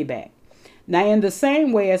their money back. Now, in the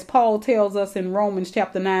same way as Paul tells us in Romans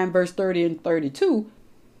chapter 9, verse 30 and 32,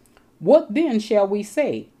 what then shall we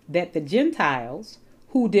say? That the Gentiles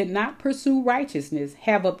who did not pursue righteousness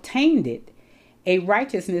have obtained it, a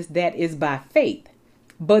righteousness that is by faith.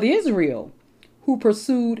 But Israel, who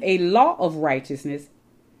pursued a law of righteousness,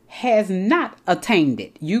 has not attained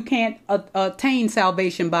it. You can't attain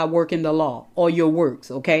salvation by working the law or your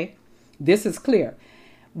works, okay? This is clear.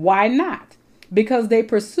 Why not? Because they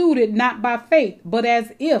pursued it not by faith, but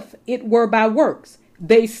as if it were by works.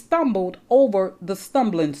 They stumbled over the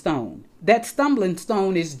stumbling stone. That stumbling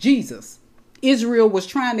stone is Jesus. Israel was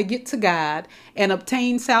trying to get to God and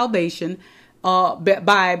obtain salvation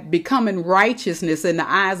by becoming righteousness in the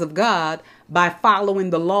eyes of God by following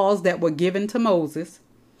the laws that were given to Moses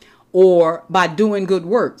or by doing good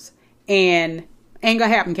works. And ain't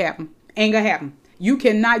gonna happen, Captain. Ain't gonna happen. You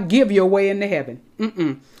cannot give your way into heaven.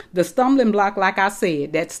 The stumbling block, like I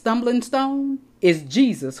said, that stumbling stone is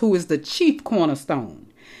Jesus, who is the chief cornerstone.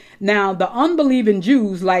 Now, the unbelieving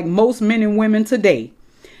Jews, like most men and women today,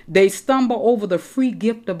 they stumble over the free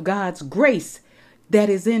gift of God's grace that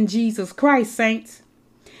is in Jesus Christ, saints.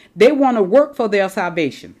 They want to work for their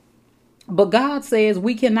salvation. But God says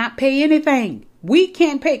we cannot pay anything. We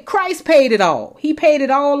can't pay. Christ paid it all. He paid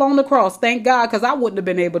it all on the cross. Thank God, because I wouldn't have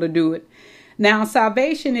been able to do it. Now,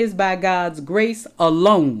 salvation is by God's grace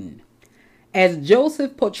alone. As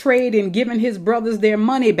Joseph portrayed in giving his brothers their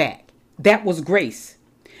money back, that was grace.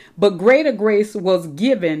 But greater grace was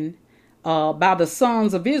given by the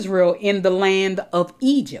sons of Israel in the land of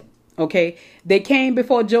Egypt. Okay, they came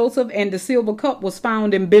before Joseph, and the silver cup was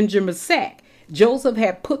found in Benjamin's sack. Joseph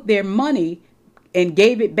had put their money and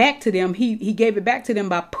gave it back to them. He gave it back to them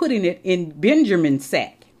by putting it in Benjamin's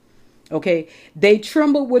sack. Okay, they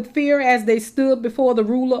trembled with fear as they stood before the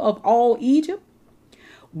ruler of all Egypt,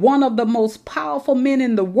 one of the most powerful men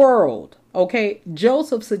in the world. Okay,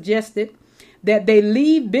 Joseph suggested that they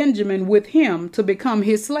leave Benjamin with him to become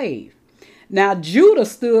his slave. Now, Judah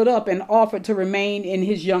stood up and offered to remain in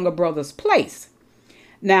his younger brother's place.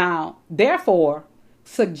 Now, therefore,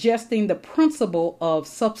 suggesting the principle of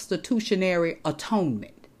substitutionary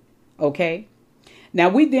atonement. Okay. Now,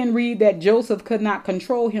 we then read that Joseph could not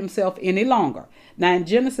control himself any longer. Now, in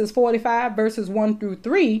Genesis 45, verses 1 through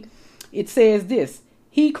 3, it says this.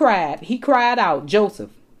 He cried out,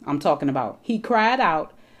 Joseph, I'm talking about. He cried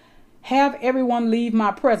out, have everyone leave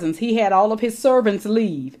my presence. He had all of his servants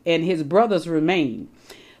leave, and his brothers remain.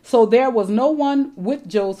 So there was no one with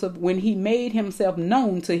Joseph when he made himself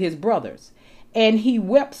known to his brothers. And he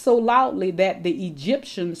wept so loudly that the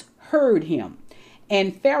Egyptians heard him,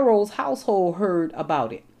 and Pharaoh's household heard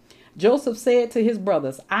about it. Joseph said to his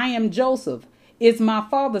brothers, I am Joseph. Is my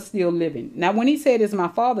father still living? Now, when he said, is my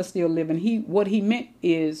father still living, what he meant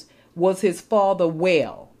was his father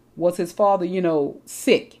well? Was his father,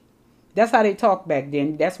 sick? That's how they talked back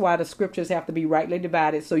then. That's why the scriptures have to be rightly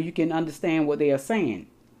divided so you can understand what they are saying.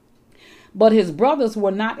 But his brothers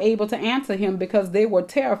were not able to answer him because they were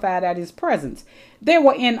terrified at his presence. They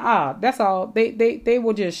were in awe. That's all. They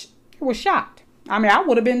were shocked. I mean, I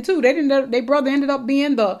would have been too. Their brother ended up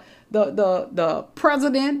being the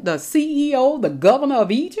president, the CEO, the governor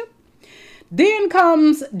of Egypt. Then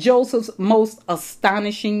comes Joseph's most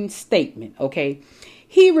astonishing statement. Okay,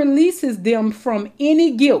 he releases them from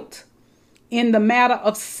any guilt in the matter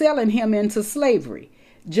of selling him into slavery.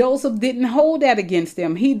 Joseph didn't hold that against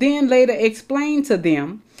them. He then later explained to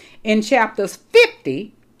them in chapters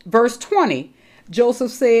 50, verse 20,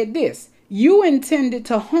 Joseph said this, you intended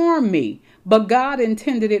to harm me, but God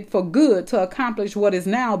intended it for good to accomplish what is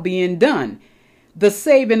now being done, the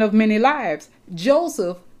saving of many lives.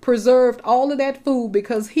 Joseph preserved all of that food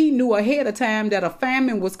because he knew ahead of time that a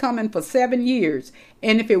famine was coming for 7 years.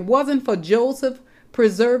 And if it wasn't for Joseph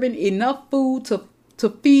preserving enough food to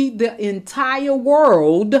feed the entire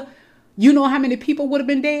world, you know how many people would have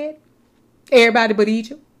been dead? Everybody but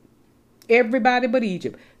Egypt. Everybody but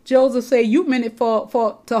Egypt. Joseph said, you meant it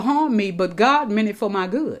to harm me, but God meant it for my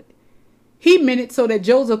good. He meant it so that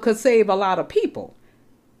Joseph could save a lot of people.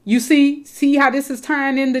 You see how this is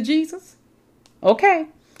tying into Jesus? Okay.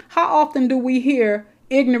 How often do we hear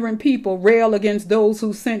ignorant people rail against those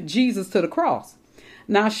who sent Jesus to the cross?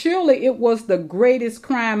 Now, surely it was the greatest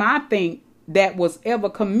crime, I think, that was ever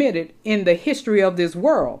committed in the history of this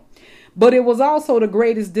world. But it was also the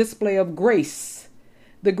greatest display of grace,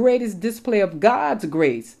 the greatest display of God's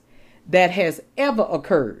grace that has ever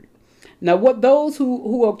occurred. Now, what those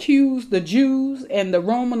who accuse the Jews and the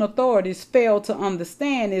Roman authorities fail to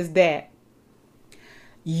understand is that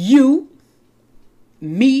you,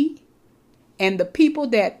 me, and the people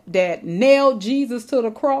that nailed Jesus to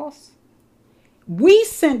the cross, we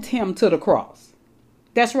sent him to the cross.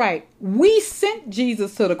 That's right. We sent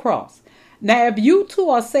Jesus to the cross. Now, if you too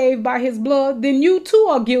are saved by his blood, then you too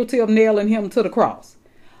are guilty of nailing him to the cross.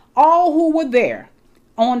 All who were there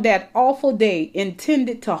on that awful day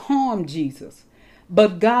intended to harm Jesus,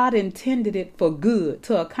 but God intended it for good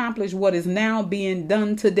to accomplish what is now being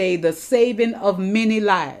done today, the saving of many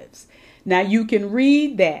lives. Now, you can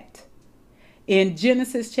read that in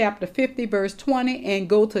Genesis chapter 50, verse 20, and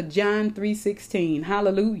go to John 3:16.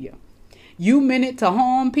 Hallelujah. You meant it to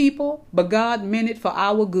harm people, but God meant it for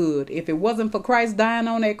our good. If it wasn't for Christ dying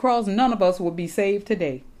on that cross, none of us would be saved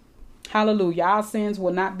today. Hallelujah. Our sins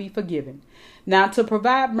will not be forgiven. Now, to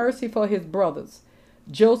provide mercy for his brothers,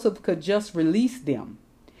 Joseph could just release them.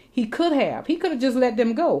 He could have just let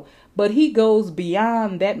them go, but he goes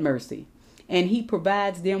beyond that mercy, and he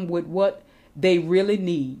provides them with what they really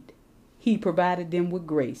need. He provided them with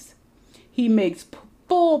grace. He makes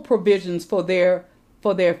full provisions for their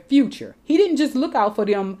future. He didn't just look out for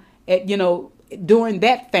them during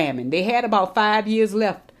that famine. They had about 5 years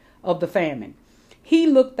left of the famine. He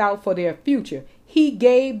looked out for their future. He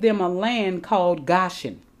gave them a land called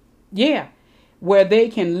Goshen. Yeah, where they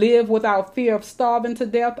can live without fear of starving to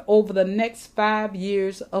death over the next 5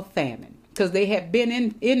 years of famine. Because they had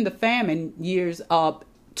been in the famine years,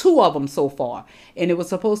 2 of them so far. And it was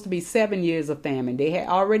supposed to be 7 years of famine. They had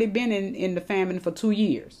already been in the famine for 2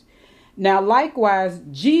 years. Now, likewise,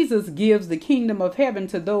 Jesus gives the kingdom of heaven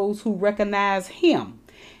to those who recognize him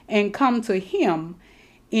and come to him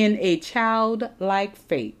in a childlike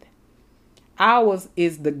faith. Ours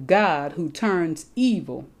is the God who turns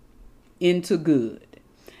evil into good.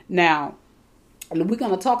 Now, we're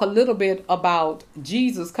going to talk a little bit about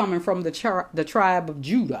Jesus coming from the tribe of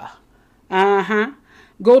Judah.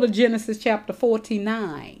 Go to Genesis chapter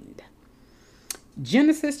 49.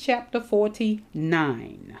 Genesis chapter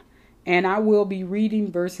 49. And I will be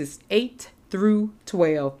reading verses 8 through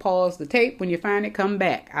 12. Pause the tape. When you find it, come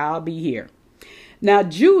back. I'll be here. Now,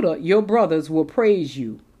 Judah, your brothers will praise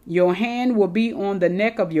you. Your hand will be on the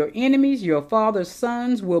neck of your enemies. Your father's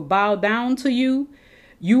sons will bow down to you.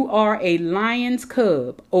 You are a lion's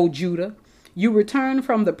cub, O Judah. You return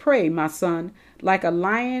from the prey, my son. Like a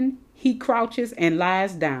lion, he crouches and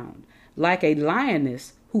lies down. Like a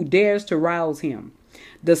lioness who dares to rouse him.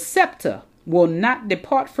 The scepter will not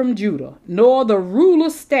depart from Judah, nor the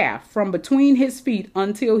ruler's staff from between his feet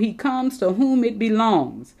until he comes to whom it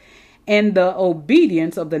belongs. And the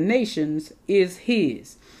obedience of the nations is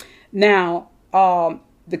his. Now,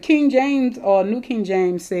 the King James or New King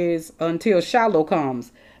James says until Shiloh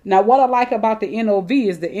comes. Now, what I like about the NOV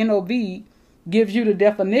is the NOV gives you the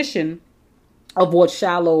definition of what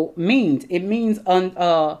Shiloh means. It means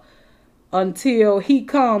until he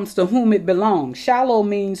comes to whom it belongs. Shiloh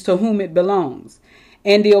means to whom it belongs.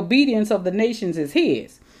 And the obedience of the nations is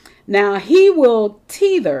his. Now, he will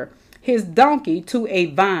tether his donkey to a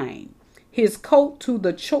vine, his coat to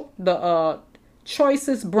the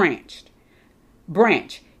choicest branch.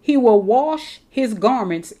 He will wash his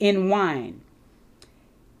garments in wine,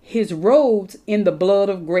 his robes in the blood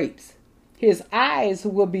of grapes. His eyes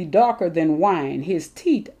will be darker than wine, his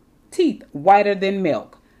teeth whiter than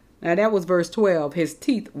milk. Now that was verse 12, his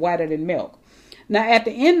teeth whiter than milk. Now at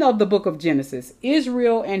the end of the book of Genesis,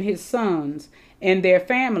 Israel and his sons and their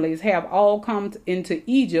families have all come into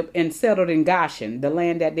Egypt and settled in Goshen, the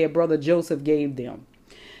land that their brother Joseph gave them.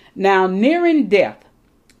 Now nearing death,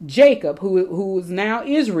 Jacob, who is now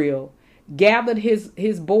Israel, gathered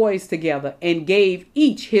his boys together and gave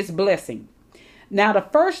each his blessing. Now the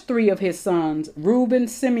first three of his sons, Reuben,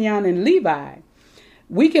 Simeon, and Levi,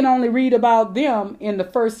 we can only read about them in the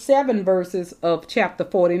first 7 verses of chapter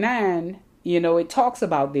 49. It talks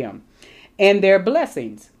about them and their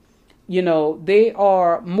blessings. They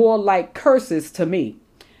are more like curses to me.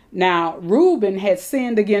 Now, Reuben had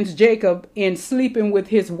sinned against Jacob in sleeping with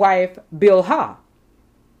his wife Bilhah,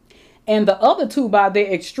 and the other two by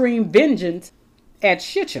their extreme vengeance at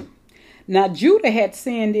Shechem. Now, Judah had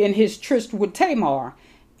sinned in his tryst with Tamar,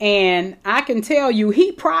 and I can tell you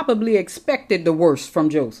he probably expected the worst from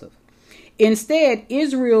Joseph. Instead,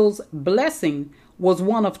 Israel's blessing was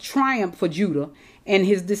one of triumph for Judah and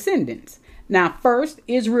his descendants. Now, first,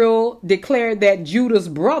 Israel declared that Judah's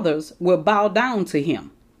brothers will bow down to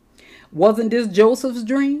him. Wasn't this Joseph's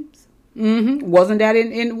dreams? Wasn't that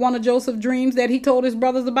in one of Joseph's dreams that he told his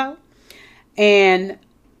brothers about?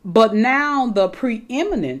 But now the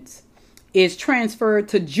preeminence is transferred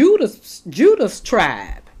to Judah's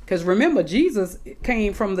tribe. Because remember, Jesus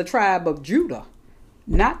came from the tribe of Judah,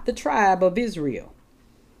 not the tribe of Israel.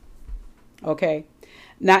 Okay.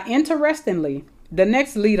 Now, interestingly, the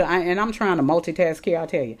next leader, and I'm trying to multitask here, I'll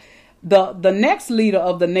tell you. The next leader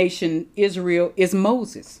of the nation Israel is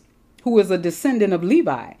Moses, who is a descendant of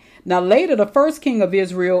Levi. Now, later, the first king of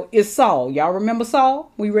Israel is Saul. Y'all remember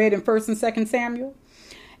Saul? We read in 1 and 2 Samuel.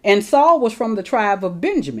 And Saul was from the tribe of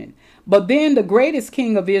Benjamin. But then the greatest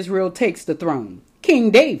king of Israel takes the throne, King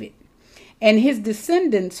David. And his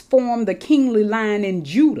descendants form the kingly line in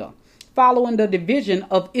Judah, following the division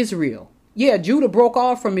of Israel. Yeah, Judah broke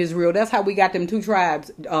off from Israel. That's how we got them two tribes,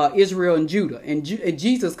 Israel and Judah. And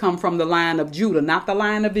Jesus come from the line of Judah, not the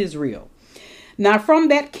line of Israel. Now, from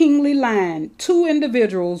that kingly line, 2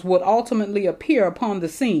 individuals would ultimately appear upon the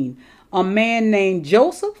scene. A man named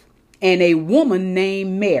Joseph and a woman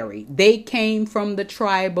named Mary. They came from the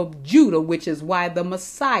tribe of Judah, which is why the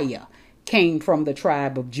Messiah came from the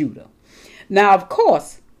tribe of Judah. Now, of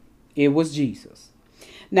course, it was Jesus.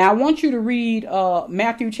 Now, I want you to read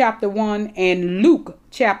Matthew chapter 1 and Luke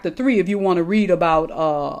chapter 3 if you want to read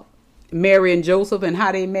about Mary and Joseph and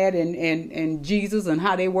how they met and Jesus and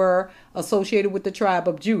how they were associated with the tribe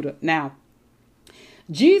of Judah. Now,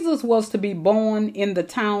 Jesus was to be born in the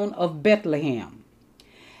town of Bethlehem.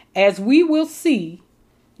 As we will see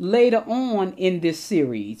later on in this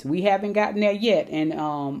series, we haven't gotten there yet. And,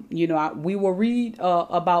 we will read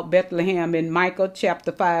about Bethlehem in Micah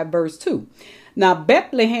chapter 5, verse 2. Now,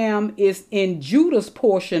 Bethlehem is in Judah's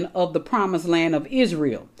portion of the promised land of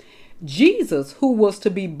Israel. Jesus, who was to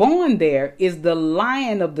be born there, is the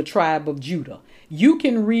Lion of the tribe of Judah. You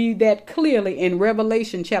can read that clearly in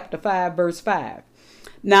Revelation chapter 5, verse 5.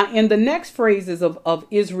 Now, in the next phrases of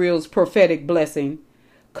Israel's prophetic blessing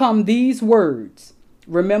come these words.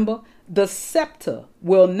 Remember, the scepter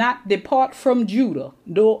will not depart from Judah,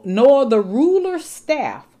 nor the ruler's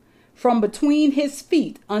staff from between his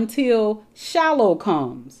feet until Shiloh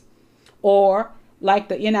comes. Or, like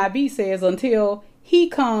the NIV says, until he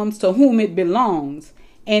comes to whom it belongs,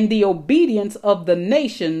 and the obedience of the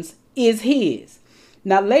nations is his.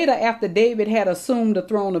 Now later, after David had assumed the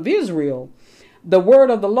throne of Israel, the word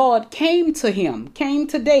of the Lord came to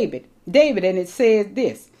David, and it says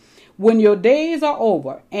this: when your days are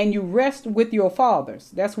over and you rest with your fathers,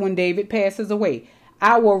 that's when David passes away,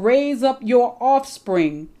 I will raise up your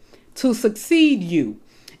offspring to succeed you.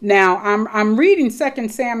 Now, I'm reading 2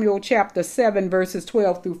 Samuel chapter 7, verses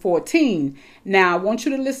 12 through 14. Now, I want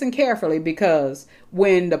you to listen carefully, because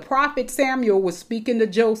when the prophet Samuel was speaking to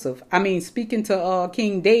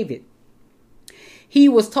King David, he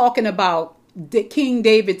was talking about King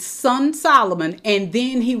David's son Solomon, and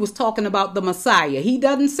then he was talking about the Messiah. He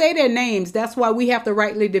doesn't say their names. That's why we have to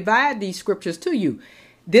rightly divide these scriptures to you.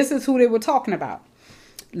 This is who they were talking about.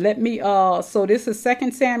 So this is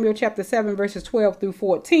 2 Samuel chapter 7, verses 12 through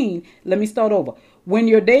 14. Let me start over. When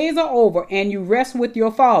your days are over and you rest with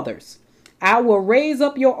your fathers, I will raise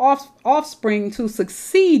up your offspring to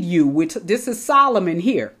succeed you, which this is Solomon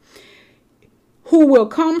here, who will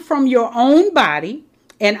come from your own body,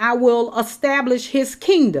 and I will establish his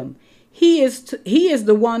kingdom. He is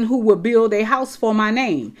the one who will build a house for my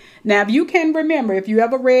name. Now, if you can remember, if you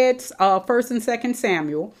ever read 1st and 2nd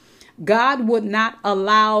Samuel, God would not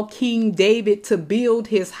allow King David to build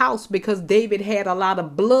his house because David had a lot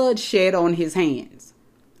of bloodshed on his hands.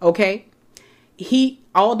 Okay?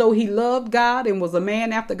 Although he loved God and was a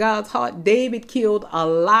man after God's heart, David killed a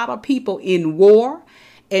lot of people in war,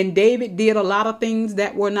 and David did a lot of things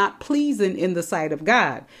that were not pleasing in the sight of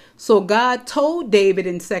God. So God told David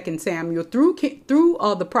in 2 Samuel through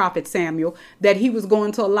the prophet Samuel that he was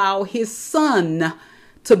going to allow his son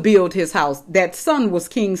to build his house. That son was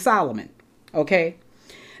King Solomon. Okay.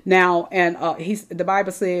 Now, and the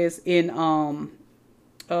Bible says in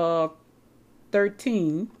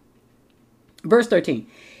 13, verse 13,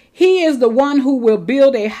 he is the one who will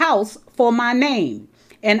build a house for my name,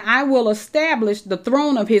 and I will establish the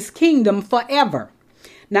throne of his kingdom forever.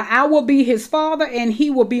 Now, I will be his father and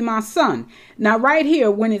he will be my son. Now, right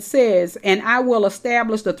here, when it says, and I will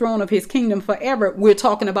establish the throne of his kingdom forever, we're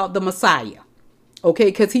talking about the Messiah. Okay,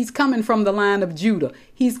 because he's coming from the line of Judah.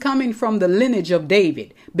 He's coming from the lineage of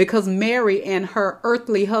David, because Mary and her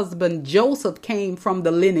earthly husband Joseph came from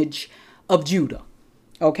the lineage of Judah.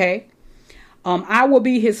 Okay, I will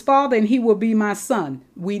be his father and he will be my son.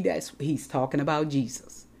 He's talking about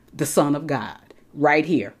Jesus, the Son of God, right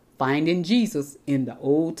here, finding Jesus in the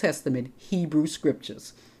Old Testament Hebrew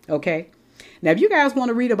scriptures. Okay. Now, if you guys want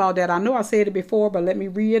to read about that, I know I said it before, but let me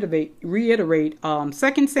reiterate.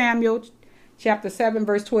 2 Samuel chapter 7,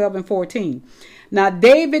 verse 12 and 14. Now,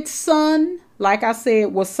 David's son, like I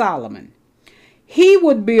said, was Solomon. He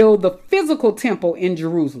would build the physical temple in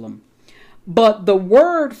Jerusalem. But the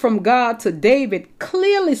word from God to David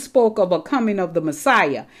clearly spoke of a coming of the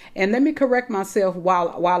Messiah. And let me correct myself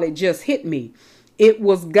while it just hit me. It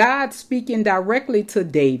was God speaking directly to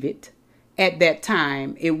David at that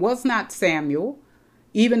time. It was not Samuel.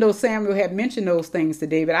 Even though Samuel had mentioned those things to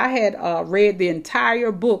David, I had read the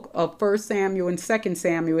entire book of 1 Samuel and 2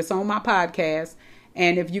 Samuel. It's on my podcast.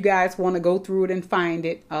 And if you guys want to go through it and find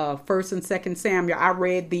it, 1 and 2 Samuel, I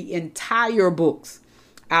read the entire books.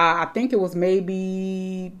 I think it was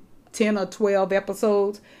maybe 10 or 12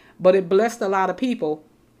 episodes, but it blessed a lot of people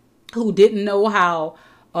who didn't know how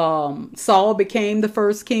Saul became the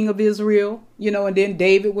first king of Israel, and then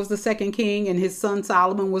David was the second king and his son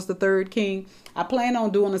Solomon was the third king. I plan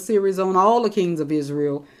on doing a series on all the kings of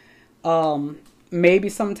Israel, maybe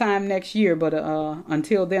sometime next year, but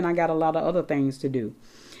until then, I got a lot of other things to do.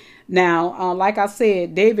 Now, like I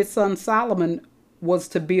said, David's son Solomon was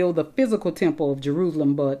to build the physical temple of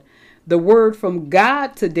Jerusalem, but the word from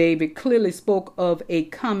God to David clearly spoke of a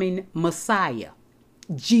coming Messiah,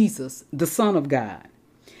 Jesus, the Son of God.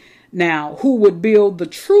 Now, who would build the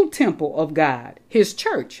true temple of God, his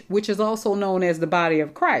church, which is also known as the body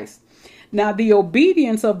of Christ. Now, the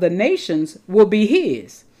obedience of the nations will be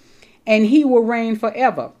his, and he will reign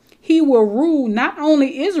forever. He will rule not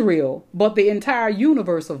only Israel, but the entire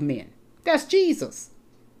universe of men. That's Jesus.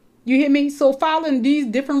 You hear me? So following these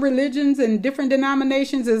different religions and different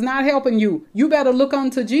denominations is not helping you. You better look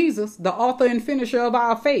unto Jesus, the author and finisher of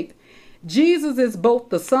our faith. Jesus is both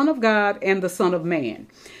the Son of God and the Son of Man.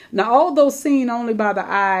 Now, although seen only by the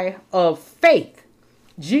eye of faith,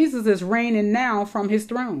 Jesus is reigning now from his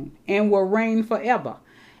throne and will reign forever.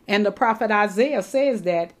 And the prophet Isaiah says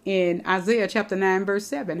that in Isaiah chapter 9, verse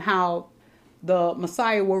 7, how the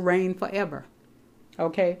Messiah will reign forever.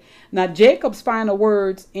 Okay. Now, Jacob's final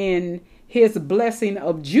words in his blessing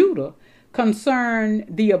of Judah concern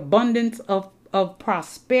the abundance of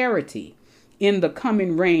prosperity in the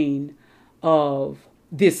coming reign of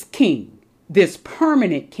this king, this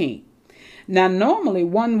permanent king. Now, normally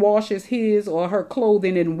one washes his or her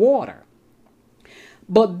clothing in water,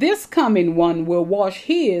 but this coming one will wash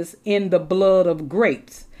his in the blood of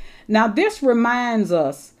grapes. Now, this reminds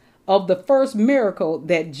us of the first miracle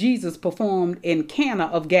that Jesus performed in Cana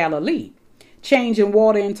of Galilee, changing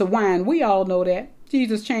water into wine. We all know that.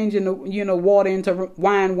 Jesus changing the water into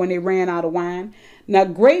wine when they ran out of wine. Now,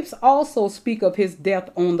 grapes also speak of his death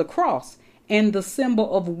on the cross and the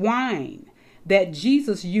symbol of wine that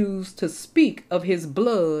Jesus used to speak of his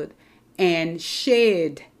blood and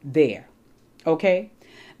shed there. Okay.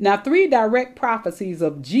 Now, 3 direct prophecies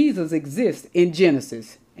of Jesus exist in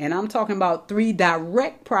Genesis. And I'm talking about 3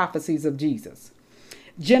 direct prophecies of Jesus.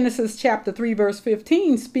 Genesis chapter 3, verse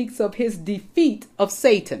 15 speaks of his defeat of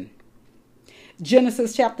Satan.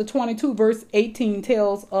 Genesis chapter 22, verse 18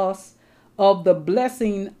 tells us of the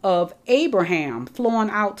blessing of Abraham flowing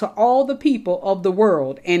out to all the people of the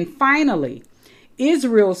world. And finally,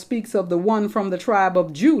 Israel speaks of the one from the tribe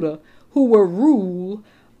of Judah who will rule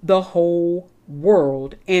the whole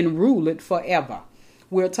world and rule it forever.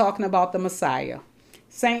 We're talking about the Messiah.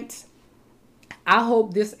 Saints, I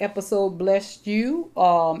hope this episode blessed you.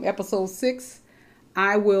 Episode 6,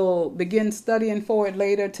 I will begin studying for it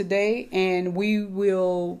later today, and we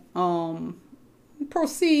will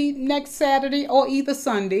proceed next Saturday or either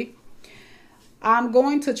Sunday. I'm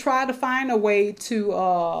going to try to find a way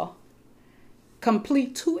to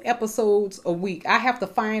complete 2 episodes a week. I have to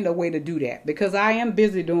find a way to do that because I am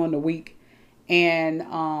busy during the week and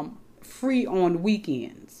free on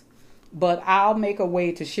weekends. But I'll make a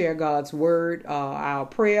way to share God's word. I'll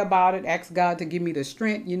pray about it, ask God to give me the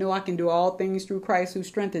strength. You know, I can do all things through Christ who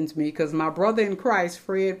strengthens me, because my brother in Christ,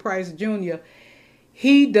 Fred Price Jr.,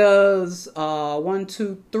 he does 1,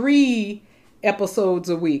 2, 3 episodes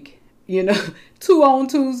a week. You know, 2 on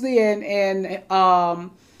Tuesday and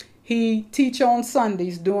he teach on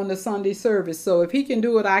Sundays during the Sunday service. So if he can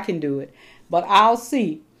do it, I can do it. But I'll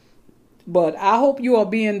see. But I hope you are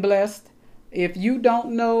being blessed. If you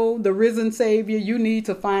don't know the risen Savior, you need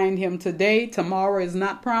to find him today. Tomorrow is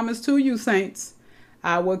not promised to you, saints.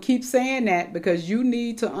 I will keep saying that because you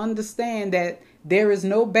need to understand that there is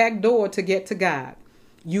no back door to get to God.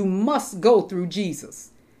 You must go through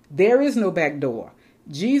Jesus. There is no back door.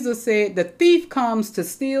 Jesus said, the thief comes to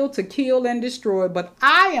steal, to kill, and destroy, but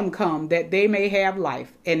I am come that they may have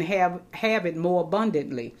life and have it more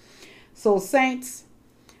abundantly. So, saints,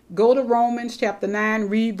 go to Romans chapter 9,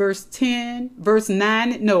 read verse 9.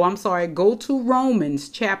 Go to Romans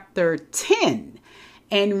chapter 10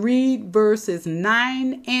 and read verses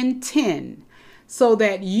 9 and 10 so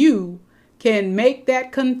that you can make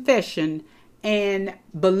that confession and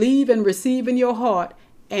believe and receive in your heart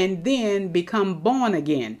and then become born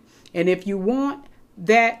again. And if you want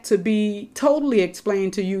that to be totally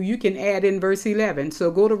explained to you, you can add in verse 11. So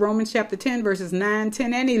go to Romans chapter 10, verses 9,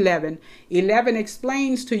 10, and 11. 11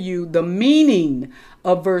 explains to you the meaning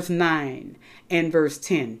of verse 9 and verse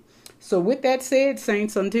 10. So with that said,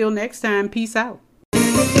 saints, until next time, peace out.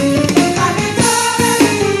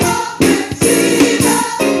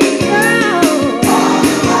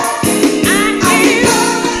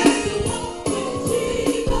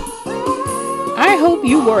 I hope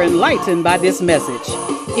you were enlightened by this message.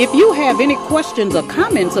 If you have any questions or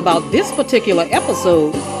comments about this particular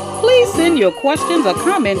episode, please send your questions or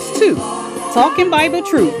comments to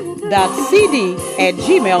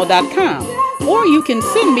talkingbibletruth.cd@gmail.com, or you can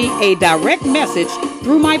send me a direct message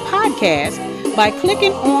through my podcast by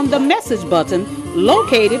clicking on the message button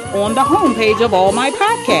located on the homepage of all my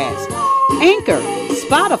podcasts: Anchor,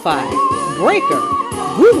 Spotify, Breaker,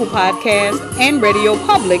 Google Podcasts, and Radio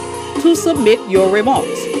Public, to submit your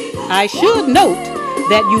remarks. I should note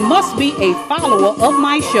that you must be a follower of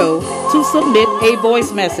my show to submit a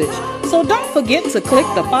voice message, so don't forget to click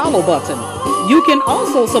the follow button. You can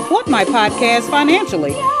also support my podcast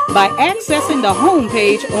financially by accessing the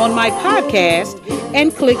homepage on my podcast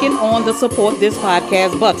and clicking on the Support This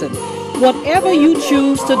Podcast button. Whatever you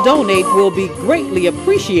choose to donate will be greatly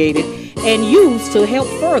appreciated and used to help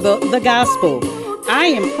further the gospel. I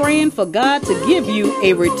am praying for God to give you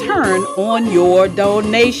a return on your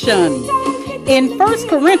donation. In 1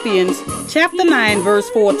 Corinthians chapter 9, verse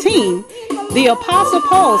 14, the Apostle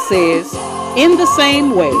Paul says, in the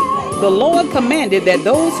same way, the Lord commanded that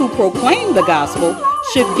those who proclaim the gospel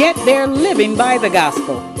should get their living by the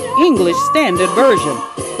gospel. English Standard Version.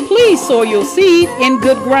 Please sow your seed in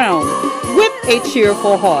good ground with a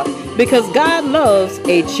cheerful heart, because God loves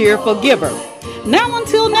a cheerful giver. Now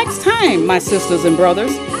until next time, my sisters and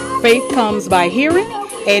brothers, faith comes by hearing,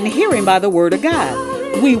 and hearing by the word of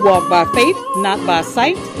God. We walk by faith, not by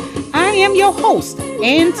sight. I am your host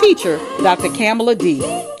and teacher, Dr. Kamala D.,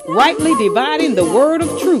 rightly dividing the word of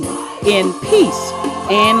truth in peace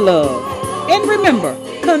and love. And remember,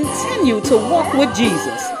 continue to walk with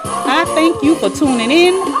Jesus. I thank you for tuning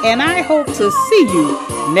in, and I hope to see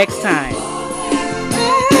you next time.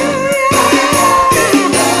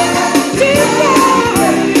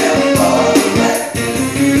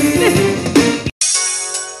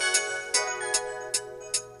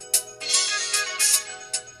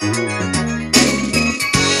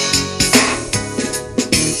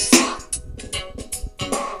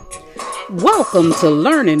 Welcome to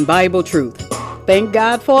Learning Bible Truth. Thank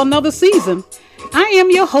God for another season. I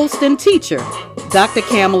am your host and teacher, Dr.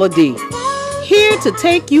 Kamala D., here to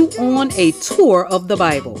take you on a tour of the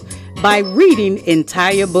Bible by reading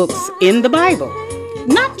entire books in the Bible,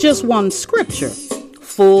 not just one scripture,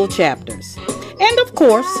 full chapters. And of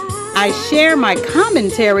course, I share my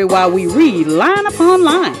commentary while we read line upon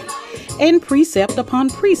line and precept upon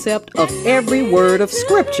precept of every word of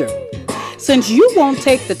scripture. Since you won't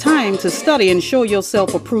take the time to study and show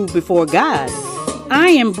yourself approved before God, I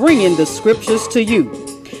am bringing the scriptures to you.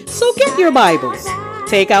 So get your Bibles,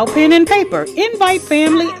 take out pen and paper, invite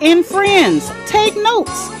family and friends, take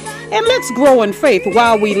notes, and let's grow in faith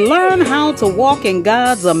while we learn how to walk in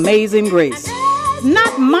God's amazing grace.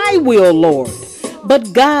 Not my will, Lord,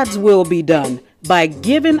 but God's will be done by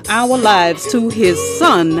giving our lives to His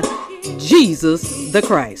Son, Jesus the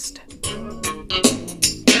Christ.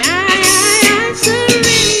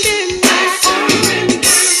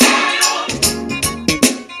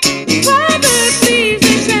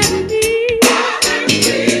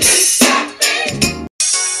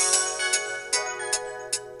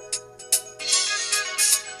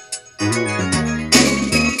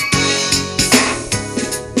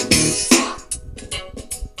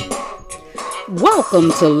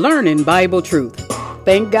 Welcome to Learning Bible Truth.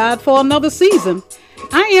 Thank God for another season.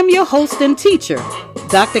 I am your host and teacher,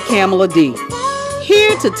 Dr. Kamala D.,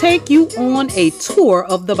 here to take you on a tour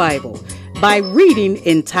of the Bible by reading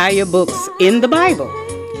entire books in the Bible,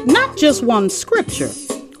 not just one scripture,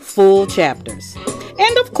 full chapters.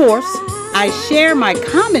 And of course, I share my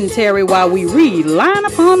commentary while we read line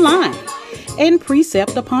upon line and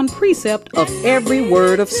precept upon precept of every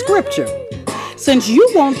word of scripture. Since you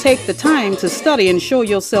won't take the time to study and show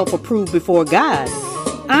yourself approved before God,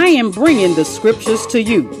 I am bringing the scriptures to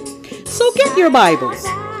you. So get your Bibles,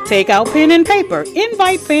 take out pen and paper,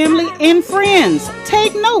 invite family and friends,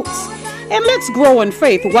 take notes, and let's grow in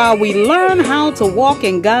faith while we learn how to walk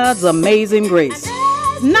in God's amazing grace.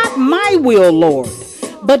 Not my will, Lord,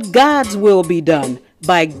 but God's will be done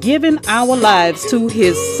by giving our lives to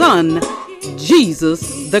His Son,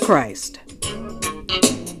 Jesus the Christ.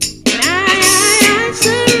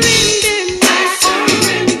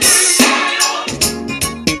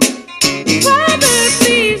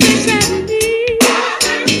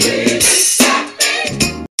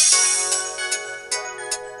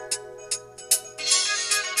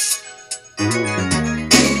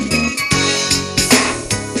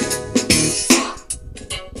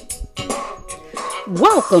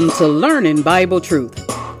 Welcome to Learning Bible Truth.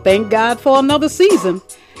 Thank God for another season.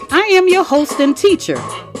 I am your host and teacher,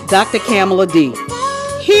 Dr. Kamala D.,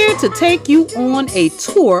 here to take you on a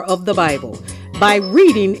tour of the Bible by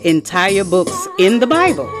reading entire books in the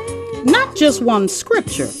Bible, not just one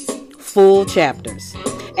scripture, full chapters.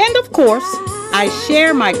 And of course, I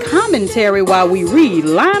share my commentary while we read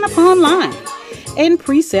line upon line and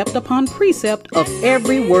precept upon precept of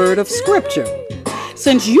every word of scripture.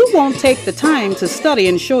 Since you won't take the time to study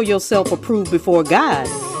and show yourself approved before God,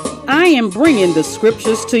 I am bringing the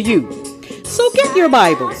scriptures to you. So get your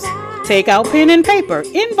Bibles, take out pen and paper,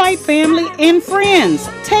 invite family and friends,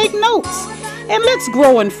 take notes, and let's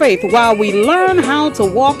grow in faith while we learn how to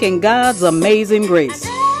walk in God's amazing grace.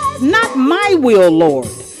 Not my will, Lord,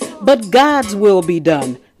 but God's will be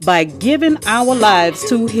done by giving our lives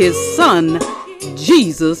to His Son,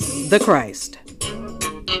 Jesus the Christ.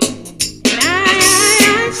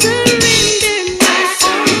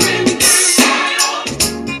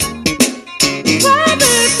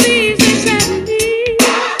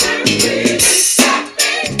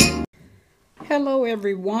 Hello,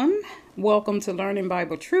 everyone. Welcome to Learning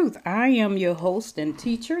Bible Truth. I am your host and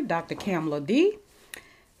teacher, Dr. Kamala D.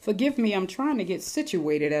 Forgive me, I'm trying to get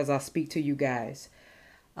situated as I speak to you guys.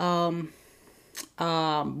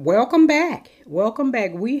 Welcome back. Welcome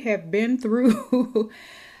back. We have been through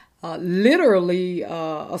literally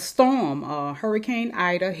a storm. Hurricane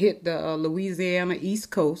Ida hit the Louisiana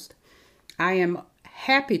East Coast. I am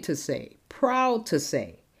happy to say, proud to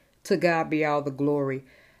say, to God be all the glory,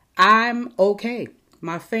 I'm okay.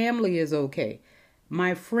 My family is okay.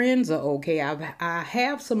 My friends are okay. I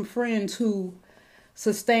have some friends who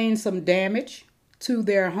sustained some damage to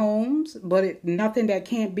their homes, but nothing that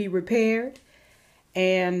can't be repaired.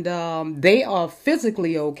 And they are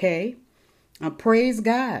physically okay. Praise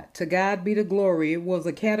God. To God be the glory. It was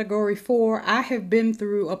a Category 4. I have been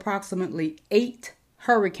through approximately 8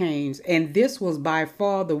 hurricanes, and this was by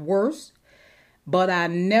far the worst. But I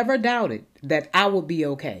never doubted that I would be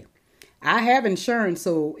okay. I have insurance,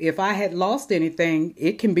 so if I had lost anything,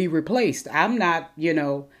 it can be replaced. I'm not,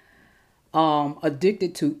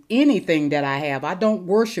 addicted to anything that I have. I don't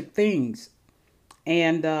worship things.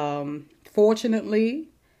 And fortunately,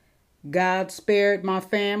 God spared my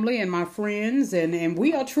family and my friends, and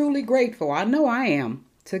we are truly grateful. I know I am.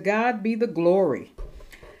 To God be the glory.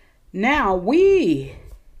 Now we,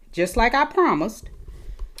 just like I promised,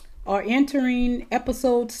 are entering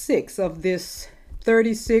episode 6 of this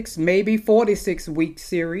 36, maybe 46 week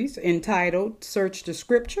series entitled Search the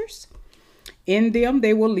Scriptures. In them,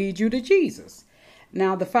 they will lead you to Jesus.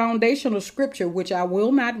 Now, the foundational scripture, which I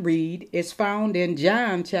will not read, is found in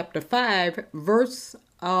John chapter 5, verse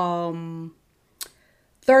 39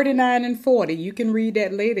 and 40. You can read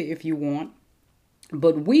that later if you want.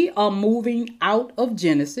 But we are moving out of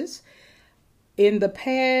Genesis. In the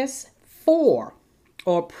past 4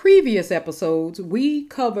 or previous episodes, we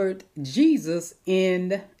covered Jesus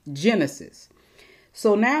in Genesis.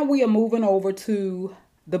 So now we are moving over to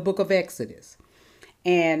the book of Exodus.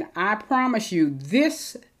 And I promise you,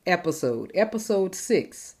 this episode, episode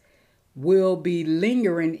 6, will be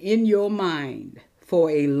lingering in your mind for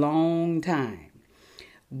a long time.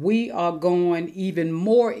 We are going even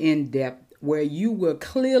more in depth, where you will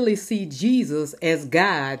clearly see Jesus as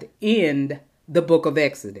God in the book of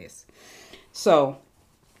Exodus. So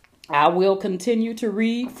I will continue to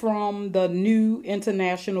read from the New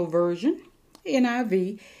International Version,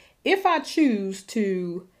 NIV. If I choose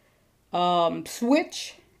to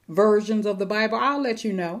switch versions of the Bible, I'll let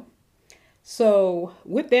you know. So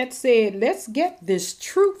with that said, let's get this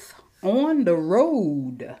truth on the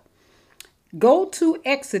road. Go to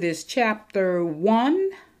Exodus chapter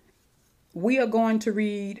 1. We are going to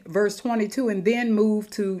read verse 22 and then move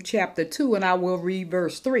to chapter 2, and I will read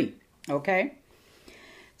verse 3. Okay?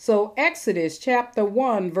 So Exodus chapter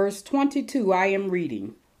 1, verse 22, I am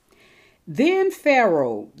reading. Then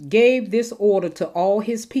Pharaoh gave this order to all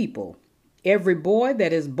his people. Every boy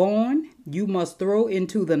that is born you must throw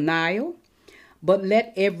into the Nile, but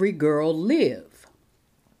let every girl live.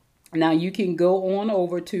 Now you can go on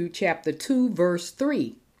over to chapter 2, verse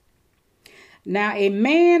 3. Now a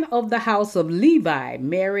man of the house of Levi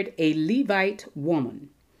married a Levite woman,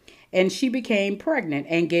 and she became pregnant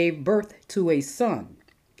and gave birth to a son.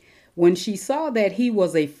 When she saw that he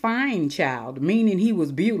was a fine child, meaning he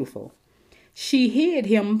was beautiful, she hid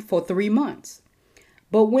him for 3 months.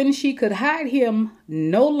 But when she could hide him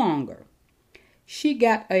no longer, she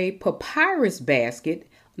got a papyrus basket.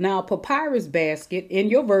 Now, a papyrus basket, in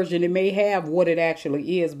your version, it may have what it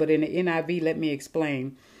actually is, but in the NIV, let me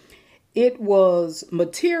explain. It was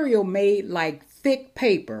material made like thick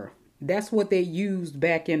paper. That's what they used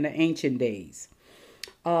back in the ancient days.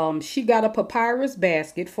 She got a papyrus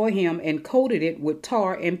basket for him and coated it with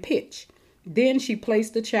tar and pitch. Then she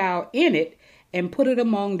placed the child in it and put it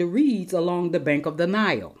among the reeds along the bank of the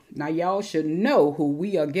Nile. Now, y'all should know who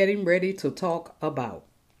we are getting ready to talk about.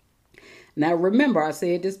 Now, remember, I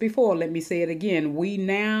said this before. Let me say it again. We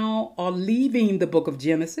now are leaving the book of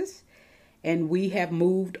Genesis, and we have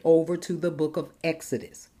moved over to the book of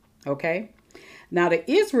Exodus. Okay? Now, the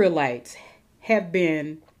Israelites had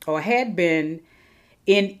been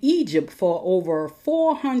in Egypt for over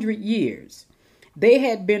 400 years. They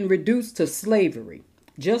had been reduced to slavery,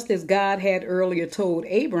 just as God had earlier told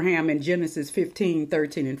Abraham in Genesis 15,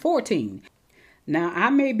 13, and 14. Now, I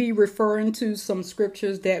may be referring to some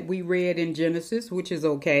scriptures that we read in Genesis, which is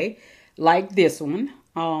okay, like this one.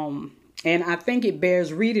 And I think it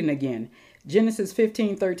bears reading again. Genesis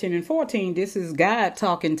 15, 13, and 14, this is God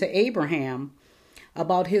talking to Abraham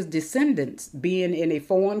about his descendants being in a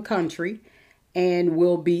foreign country and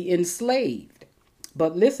will be enslaved.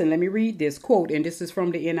 But listen, let me read this quote, and this is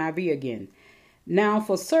from the NIV again. Now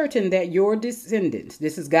for certain that your descendants,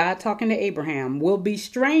 this is God talking to Abraham, will be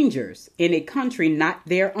strangers in a country not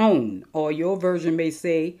their own, or your version may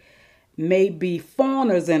say, may be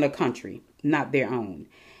foreigners in a country not their own.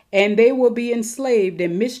 and they will be enslaved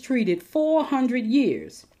and mistreated 400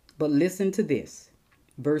 years. But listen to this,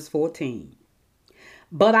 verse 14.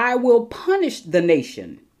 But I will punish the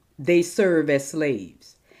nation they serve as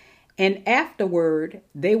slaves, and afterward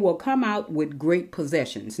they will come out with great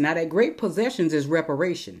possessions. Now that great possessions is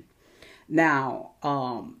reparation. Now,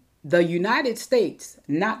 the United States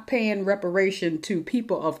not paying reparation to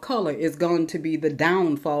people of color is going to be the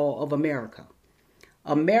downfall of America.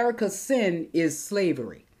 America's sin is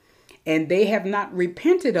slavery, and they have not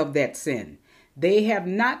repented of that sin. They have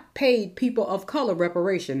not paid people of color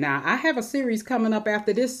reparation. Now, I have a series coming up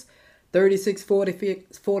after this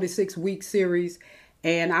 46 week series,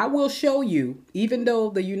 and I will show you, even though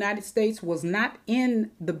the United States was not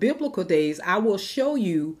in the biblical days, I will show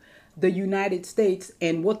you the United States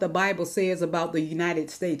and what the Bible says about the United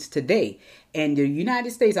States today. And the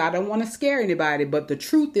United States, I don't want to scare anybody, but the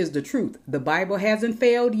truth is the truth. The Bible hasn't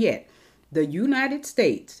failed yet. The United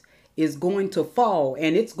States is going to fall,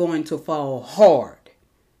 and it's going to fall hard.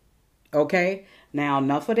 Okay? Now,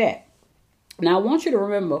 enough of that. Now, I want you to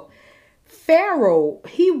remember, Pharaoh,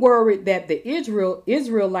 he worried that the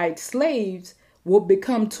Israelite slaves would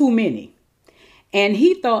become too many. And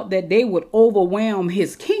he thought that they would overwhelm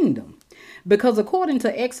his kingdom. Because according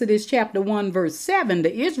to Exodus chapter 1, verse 7,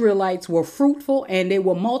 the Israelites were fruitful and they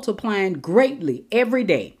were multiplying greatly every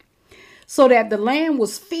day, so that the land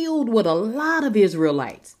was filled with a lot of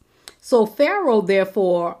Israelites. So Pharaoh,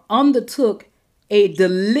 therefore, undertook a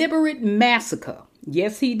deliberate massacre.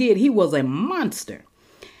 Yes, he did. He was a monster.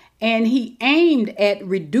 And he aimed at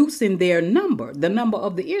reducing their number, the number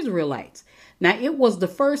of the Israelites. Now, it was the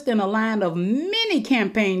first in a line of many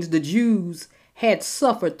campaigns the Jews had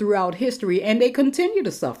suffered throughout history, and they continue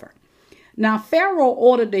to suffer. Now, Pharaoh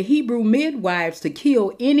ordered the Hebrew midwives to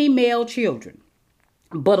kill any male children,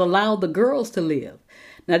 but allowed the girls to live.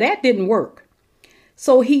 Now, that didn't work.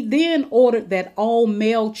 So he then ordered that all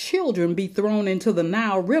male children be thrown into the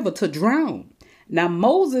Nile River to drown. Now,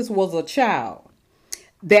 Moses was a child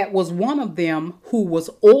that was one of them who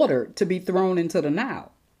was ordered to be thrown into the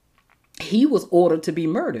Nile. He was ordered to be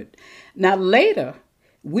murdered. Now, later,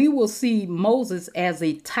 we will see Moses as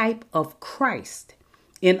a type of Christ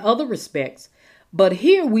in other respects. But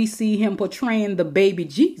here we see him portraying the baby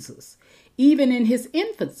Jesus, even in his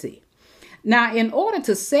infancy. Now, in order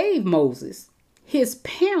to save Moses, his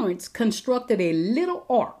parents constructed a little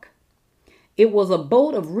ark. It was a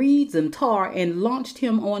boat of reeds and tar and launched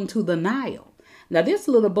him onto the Nile. Now, this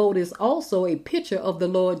little boat is also a picture of the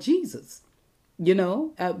Lord Jesus. You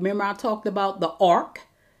know, remember I talked about the ark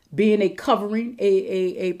being a covering,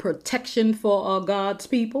 a protection for God's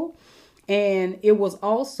people. And it was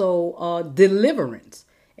also deliverance.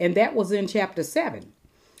 And that was in chapter 7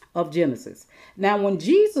 of Genesis. Now, when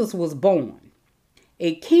Jesus was born,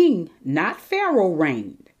 a king, not Pharaoh,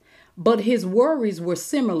 reigned, but his worries were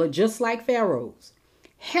similar, just like Pharaoh's.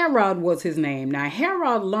 Herod was his name. Now,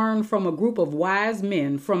 Herod learned from a group of wise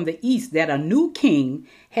men from the east that a new king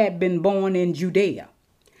had been born in Judea.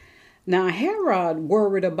 Now, Herod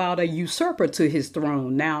worried about a usurper to his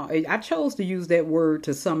throne. Now, I chose to use that word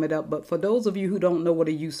to sum it up, but for those of you who don't know what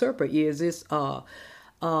a usurper is, it's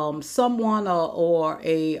someone or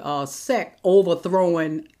a sect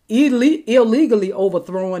overthrowing, illegally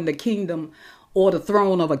overthrowing the kingdom or the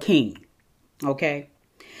throne of a king. Okay?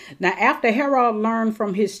 Now, after Herod learned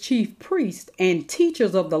from his chief priests and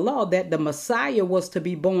teachers of the law that the Messiah was to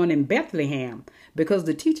be born in Bethlehem, because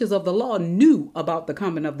the teachers of the law knew about the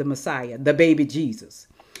coming of the Messiah, the baby Jesus.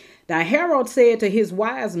 Now, Herod said to his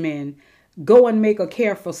wise men, "Go and make a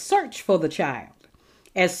careful search for the child.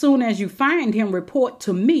 As soon as you find him, report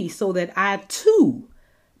to me so that I too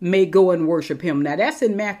may go and worship him." Now, that's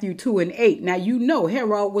in Matthew 2 and 8. Now, you know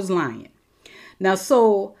Herod was lying. Now,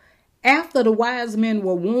 so after the wise men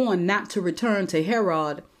were warned not to return to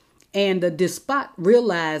Herod, and the despot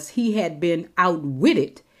realized he had been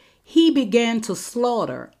outwitted, he began to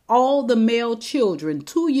slaughter all the male children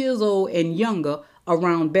 2 years old and younger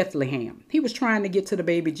around Bethlehem. He was trying to get to the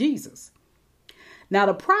baby Jesus. Now,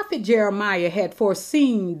 the prophet Jeremiah had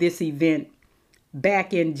foreseen this event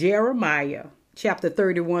back in Jeremiah chapter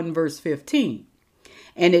 31, verse 15.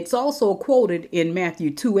 And it's also quoted in Matthew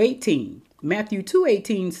 2:18. Matthew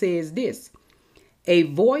 2:18 says this: "A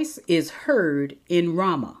voice is heard in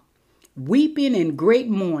Ramah, weeping in great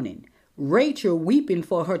mourning, Rachel weeping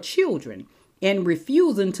for her children and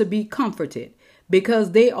refusing to be comforted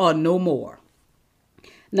because they are no more."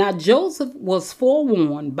 Now, Joseph was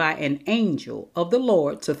forewarned by an angel of the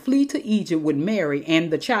Lord to flee to Egypt with Mary and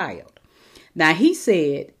the child. Now, he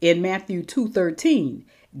said in Matthew 2:13,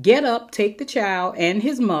 "Get up, take the child and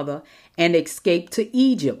his mother and escape to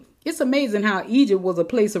Egypt. It's amazing how Egypt was a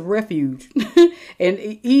place of refuge.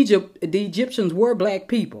 And Egypt, the Egyptians were black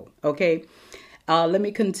people. Okay. Let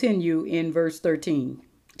me continue in verse 13,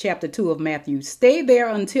 chapter 2 of Matthew. Stay there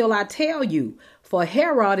until I tell you, for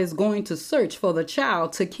Herod is going to search for the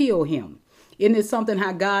child to kill him. Isn't it something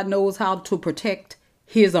how God knows how to protect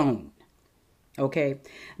his own? Okay.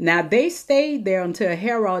 Now they stayed there until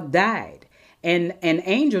Herod died, and an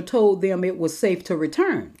angel told them it was safe to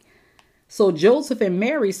return. So Joseph and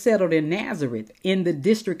Mary settled in Nazareth in the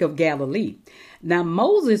district of Galilee. Now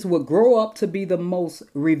Moses would grow up to be the most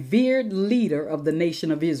revered leader of the nation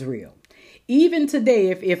of Israel. Even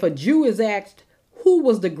today, if a Jew is asked who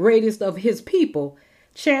was the greatest of his people,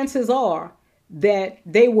 chances are that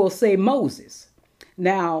they will say Moses.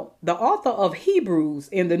 Now, the author of Hebrews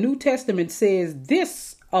in the New Testament says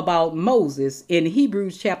this about Moses in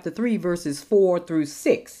Hebrews chapter 3, verses 4 through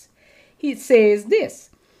 6. He says this: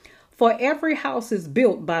 for every house is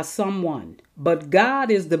built by someone, but God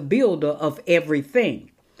is the builder of everything.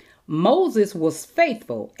 Moses was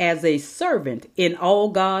faithful as a servant in all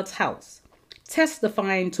God's house,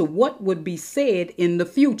 testifying to what would be said in the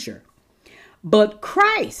future. But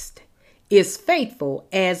Christ is faithful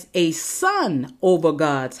as a son over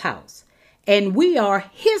God's house, and we are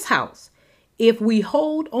his house if we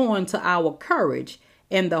hold on to our courage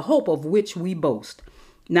and the hope of which we boast.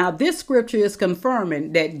 Now, this scripture is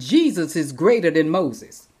confirming that Jesus is greater than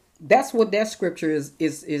Moses. That's what that scripture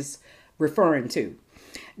is referring to.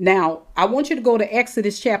 Now, I want you to go to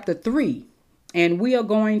Exodus chapter 3, and we are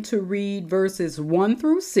going to read verses 1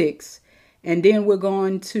 through 6, and then we're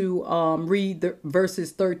going to read the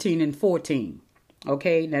verses 13 and 14.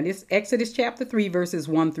 Okay, now this Exodus chapter 3, verses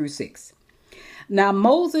 1 through 6. Now,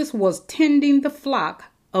 Moses was tending the flock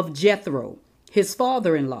of Jethro, his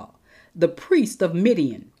father-in-law, the priest of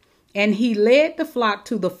Midian, and he led the flock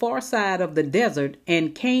to the far side of the desert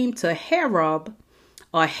and came to Horeb,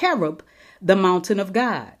 the mountain of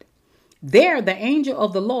God. There the angel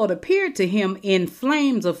of the Lord appeared to him in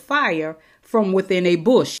flames of fire from within a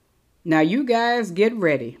bush. Now you guys get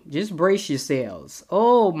ready. Just brace yourselves.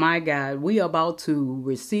 Oh my God, we are about to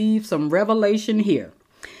receive some revelation here.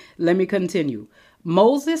 Let me continue.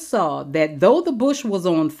 Moses saw that though the bush was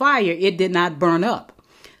on fire, it did not burn up.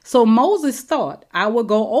 So Moses thought, I will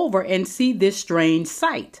go over and see this strange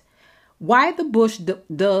sight. Why the bush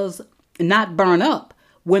does not burn up?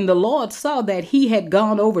 When the Lord saw that he had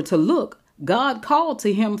gone over to look, God called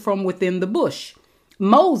to him from within the bush,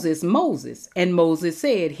 Moses, Moses. And Moses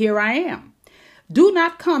said, here I am. Do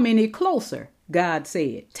not come any closer, God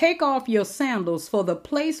said. Take off your sandals, for the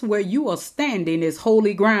place where you are standing is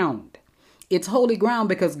holy ground. It's holy ground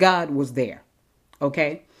because God was there.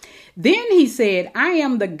 Okay. Then he said, I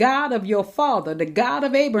am the God of your father, the God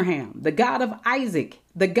of Abraham, the God of Isaac,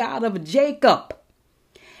 the God of Jacob.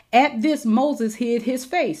 At this, Moses hid his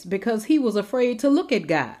face because he was afraid to look at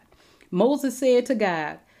God. Moses said to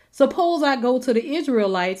God, suppose I go to the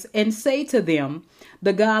Israelites and say to them,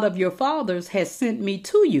 the God of your fathers has sent me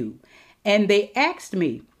to you. And they asked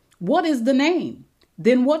me, what is the name?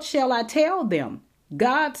 Then what shall I tell them?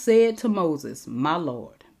 God said to Moses, my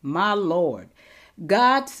Lord, my Lord.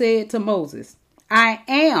 God said to Moses, I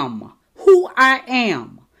am who I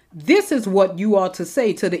am. This is what you are to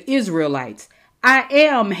say to the Israelites. I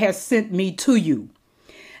am has sent me to you.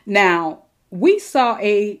 Now, we saw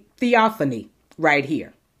a theophany right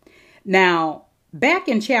here. Now, back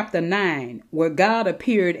in chapter 9, where God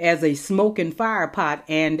appeared as a smoking fire pot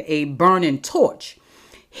and a burning torch,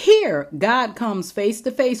 here God comes face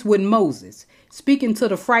to face with Moses, speaking to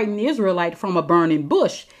the frightened Israelite from a burning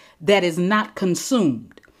bush that is not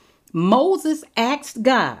consumed. Moses asked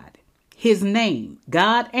God his name.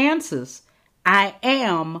 God answers, I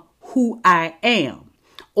am who I am,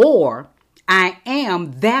 or I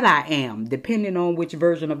am that I am, depending on which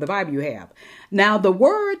version of the Bible you have. Now, the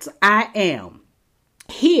words I am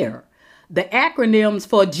here, the acronyms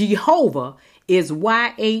for Jehovah is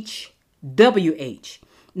YHWH.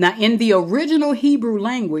 Now, in the original Hebrew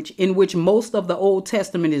language in which most of the Old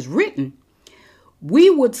Testament is written,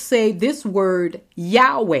 we would say this word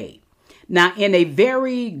Yahweh. Now, in a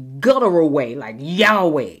very guttural way, like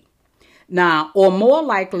Yahweh. Now, or more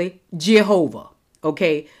likely, Jehovah.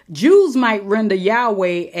 Okay, Jews might render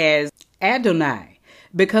Yahweh as Adonai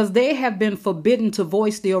because they have been forbidden to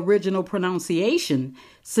voice the original pronunciation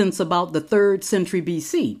since about the 3rd century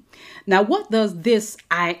BC. Now, what does this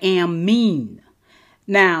I am mean?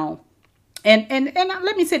 Now, and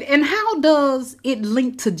let me say, and how does it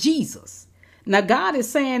link to Jesus? Now, God is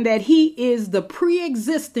saying that he is the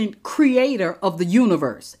pre-existent creator of the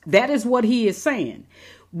universe. That is what he is saying,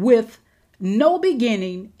 with no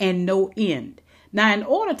beginning and no end. Now, in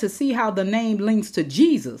order to see how the name links to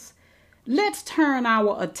Jesus, let's turn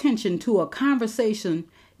our attention to a conversation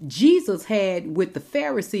Jesus had with the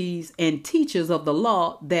Pharisees and teachers of the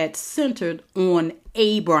law that centered on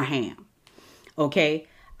Abraham. Okay,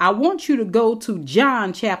 I want you to go to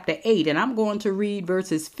John chapter 8, and I'm going to read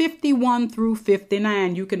verses 51 through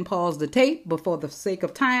 59. You can pause the tape, but for the sake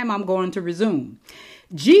of time, I'm going to resume.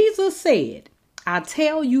 Jesus said, I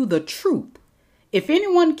tell you the truth. If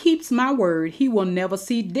anyone keeps my word, he will never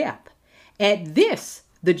see death. At this,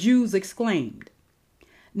 the Jews exclaimed,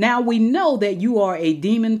 now we know that you are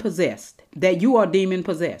demon possessed.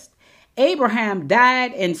 Abraham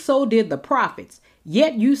died, and so did the prophets.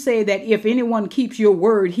 Yet you say that if anyone keeps your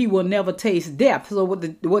word, he will never taste death. So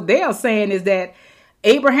what they are saying is that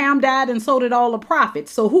Abraham died and so did all the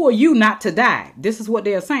prophets. So who are you not to die? This is what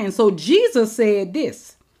they are saying. So Jesus said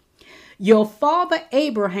this, your father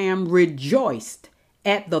Abraham rejoiced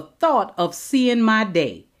at the thought of seeing my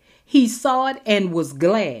day. He saw it and was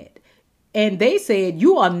glad. And they said,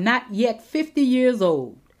 you are not yet 50 years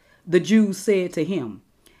old. The Jews said to him,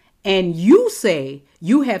 and you say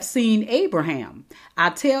you have seen Abraham.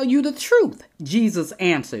 I tell you the truth, Jesus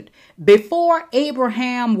answered. Before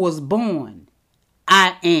Abraham was born,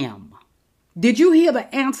 I am. Did you hear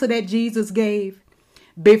the answer that Jesus gave?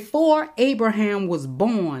 Before Abraham was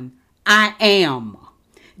born, I am.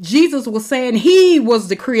 Jesus was saying he was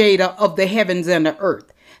the creator of the heavens and the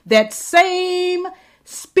earth. That same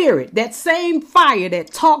spirit, that same fire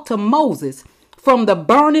that talked to Moses from the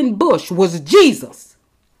burning bush was Jesus.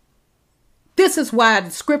 This is why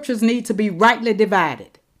the scriptures need to be rightly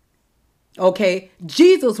divided. Okay,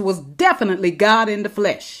 Jesus was definitely God in the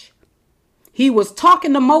flesh. He was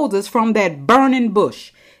talking to Moses from that burning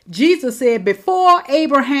bush. Jesus said, before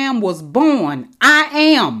Abraham was born, I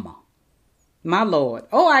am. My Lord.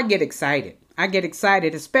 Oh, I get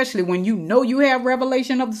excited. Especially when you know you have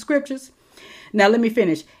revelation of the scriptures. Now, let me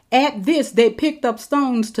finish. At this, they picked up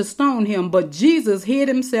stones to stone him, but Jesus hid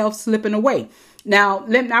himself, slipping away. Now,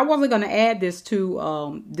 I wasn't going to add this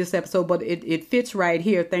to this episode, but it fits right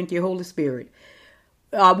here. Thank you, Holy Spirit.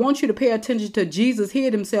 I want you to pay attention to Jesus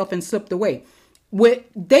hid himself and slipped away.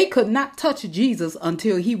 They could not touch Jesus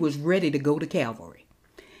until he was ready to go to Calvary.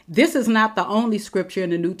 This is not the only scripture in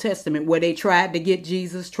the New Testament where they tried to get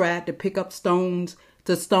Jesus, tried to pick up stones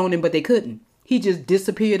to stone him, but they couldn't. He just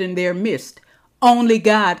disappeared in their midst. Only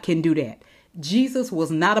God can do that. Jesus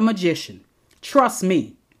was not a magician. Trust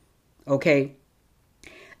me. Okay.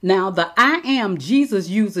 Now, the I am Jesus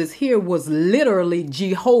uses here was literally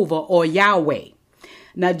Jehovah or Yahweh.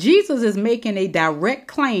 Now, Jesus is making a direct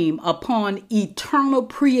claim upon eternal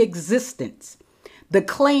pre-existence, the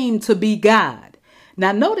claim to be God.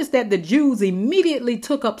 Now, notice that the Jews immediately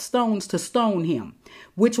took up stones to stone him,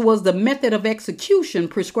 which was the method of execution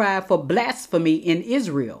prescribed for blasphemy in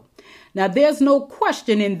Israel. Now, there's no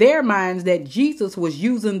question in their minds that Jesus was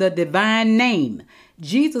using the divine name.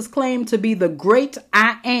 Jesus claimed to be the great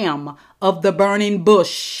I am of the burning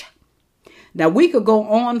bush. Now, we could go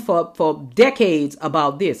on for decades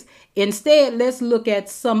about this. Instead, let's look at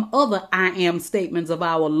some other I am statements of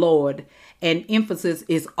our Lord. And emphasis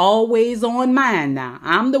is always on mine now.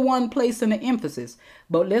 I'm the one placing the emphasis.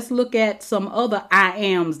 But let's look at some other I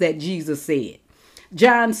ams that Jesus said.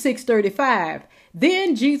 John 6:35.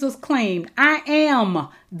 Then Jesus claimed, I am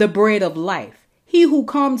the bread of life. He who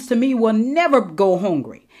comes to me will never go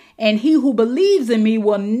hungry, and he who believes in me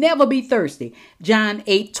will never be thirsty. John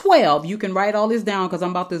 8:12. You can write all this down because I'm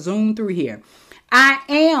about to zoom through here. I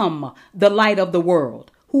am the light of the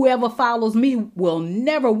world. Whoever follows me will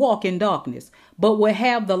never walk in darkness, but will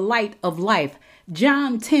have the light of life.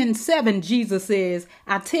 John 10:7, Jesus says,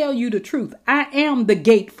 I tell you the truth. I am the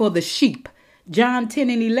gate for the sheep. John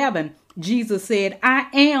 10:11, Jesus said, I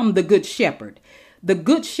am the good shepherd. The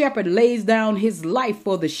good shepherd lays down his life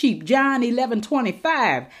for the sheep. John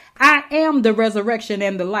 11:25, I am the resurrection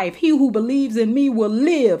and the life. He who believes in me will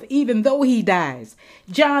live even though he dies.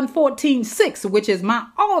 John 14:6, which is my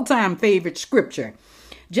all-time favorite scripture.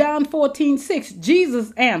 John 14:6,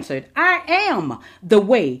 Jesus answered, I am the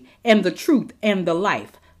way and the truth and the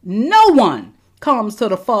life. No one comes to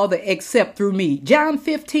the Father except through me. John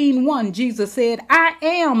 15:1, Jesus said, I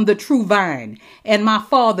am the true vine and my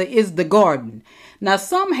Father is the garden. Now,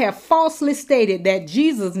 some have falsely stated that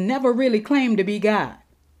Jesus never really claimed to be God.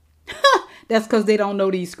 That's because they don't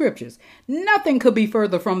know these scriptures. Nothing could be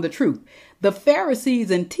further from the truth. The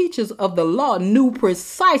Pharisees and teachers of the law knew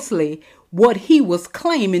precisely what he was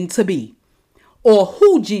claiming to be, or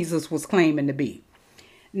who Jesus was claiming to be.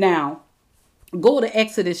 Now, go to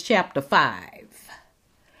Exodus chapter 5.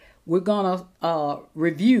 We're going to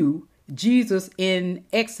review Jesus in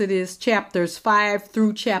Exodus chapters 5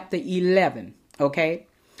 through chapter 11. Okay.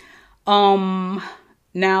 Now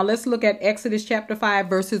let's look at Exodus chapter 5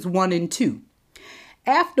 verses 1 and 2.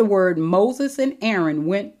 Afterward, Moses and Aaron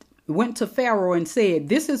went to Pharaoh and said,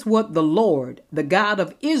 "This is what the Lord, the God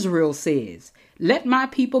of Israel, says. Let my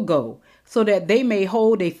people go, so that they may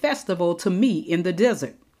hold a festival to me in the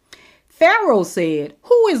desert." Pharaoh said,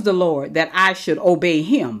 "Who is the Lord that I should obey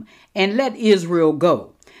him and let Israel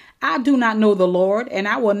go? I do not know the Lord, and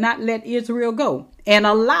I will not let Israel go." And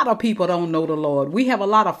a lot of people don't know the Lord. We have a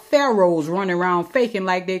lot of pharaohs running around faking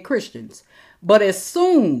like they're Christians. But as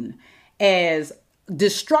soon as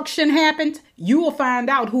destruction happens, you will find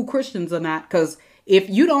out who Christians are not. Because if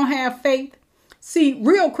you don't have faith, see,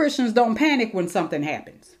 real Christians don't panic when something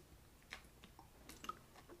happens.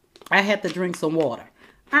 I had to drink some water.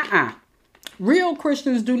 Real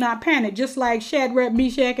Christians do not panic, just like Shadrach,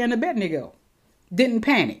 Meshach, and Abednego didn't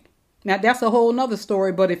panic. Now, that's a whole nother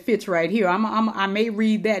story, but it fits right here. I may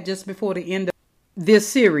read that just before the end of this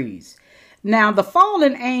series. Now, the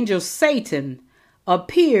fallen angel Satan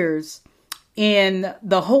appears in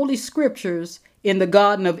the Holy Scriptures in the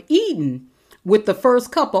Garden of Eden with the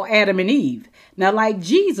first couple, Adam and Eve. Now, like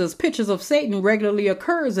Jesus, pictures of Satan regularly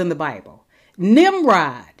occurs in the Bible.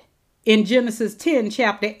 Nimrod in Genesis 10,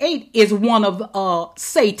 chapter 8, is one of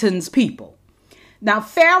Satan's people. Now,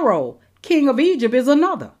 Pharaoh, king of Egypt, is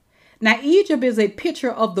another. Now, Egypt is a picture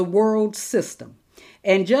of the world system.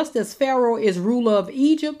 And just as Pharaoh is ruler of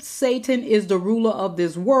Egypt, Satan is the ruler of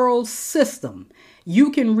this world system. You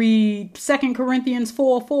can read 2 Corinthians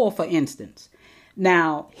 4:4, for instance.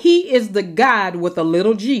 Now, he is the God with a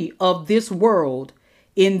little g of this world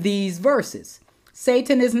in these verses.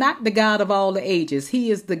 Satan is not the God of all the ages. He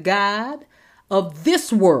is the God of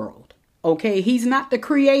this world. Okay, he's not the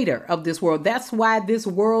creator of this world. That's why this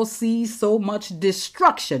world sees so much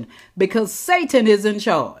destruction, because Satan is in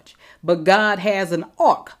charge. But God has an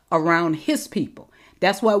ark around his people.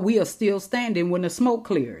 That's why we are still standing when the smoke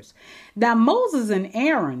clears. Now, Moses and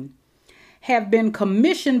Aaron have been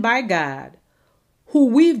commissioned by God, who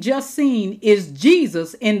we've just seen is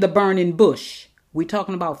Jesus in the burning bush. We're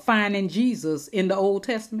talking about finding Jesus in the Old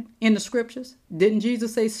Testament, in the scriptures. Didn't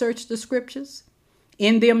Jesus say, "Search the scriptures?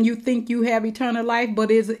 In them you think you have eternal life, but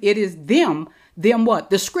it is them what?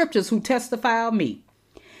 The scriptures who testify of me."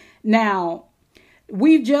 Now,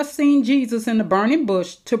 we've just seen Jesus in the burning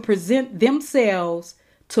bush to present themselves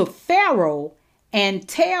to Pharaoh and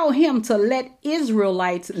tell him to let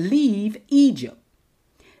Israelites leave Egypt.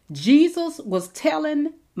 Jesus was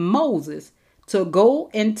telling Moses to go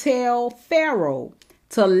and tell Pharaoh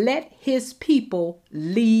to let his people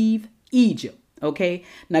leave Egypt. Okay.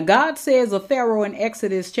 Now, God says of Pharaoh in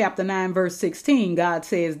Exodus chapter 9, verse 16, God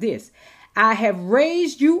says this: "I have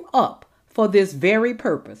raised you up for this very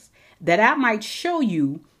purpose, that I might show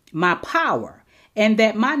you my power, and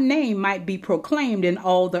that my name might be proclaimed in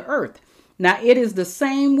all the earth." Now, it is the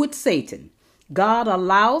same with Satan. God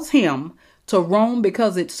allows him to roam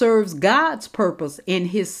because it serves God's purpose in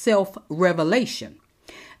his self-revelation.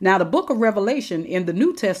 Now, the book of Revelation in the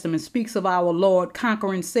New Testament speaks of our Lord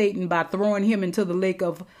conquering Satan by throwing him into the lake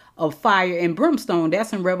of fire and brimstone.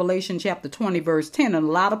 That's in Revelation chapter 20, verse 10. And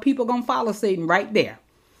a lot of people going to follow Satan right there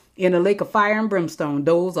in the lake of fire and brimstone,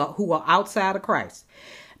 those who are outside of Christ.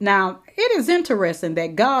 Now, it is interesting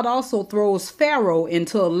that God also throws Pharaoh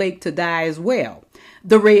into a lake to die as well,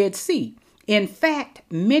 the Red Sea. In fact,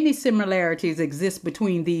 many similarities exist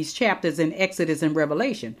between these chapters in Exodus and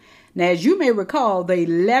Revelation. Now, as you may recall, the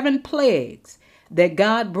 11 plagues that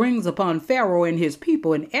God brings upon Pharaoh and his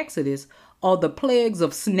people in Exodus are the plagues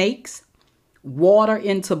of snakes, water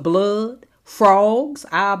into blood, frogs.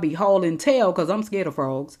 I'll be hauling tail because I'm scared of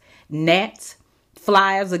frogs. Gnats,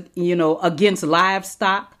 flies, against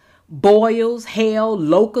livestock, boils, hail,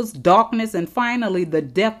 locusts, darkness, and finally the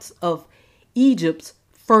deaths of Egypt's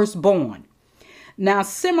firstborn. Now,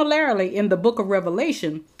 similarly, in the book of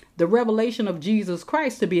Revelation, the revelation of Jesus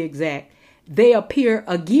Christ, to be exact, they appear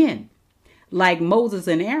again. Like Moses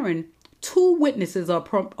and Aaron, 2 witnesses are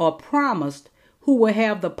promised who will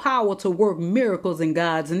have the power to work miracles in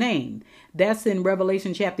God's name. That's in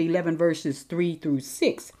Revelation chapter 11, verses 3 through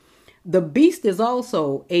 6. The beast is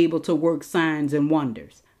also able to work signs and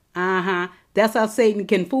wonders. That's how Satan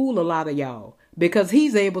can fool a lot of y'all, because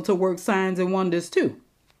he's able to work signs and wonders too.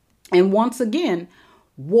 And once again,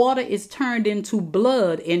 water is turned into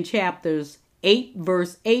blood in chapters 8,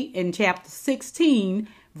 verse 8, and chapter 16,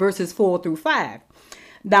 verses 4 through 5.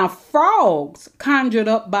 Now, frogs conjured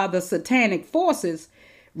up by the satanic forces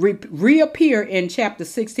reappear in chapter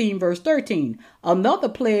 16, verse 13. Another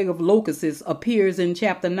plague of locusts appears in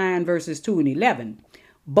chapter 9, verses 2 and 11.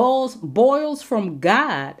 Boils from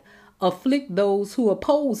God afflict those who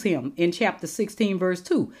oppose him in chapter 16, verse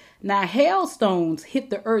 2. Now, hailstones hit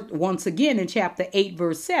the earth once again in chapter 8,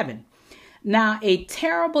 verse 7. Now, a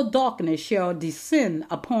terrible darkness shall descend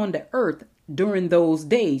upon the earth during those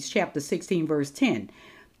days, chapter 16, verse 10.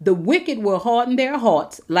 The wicked will harden their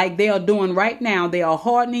hearts like they are doing right now. They are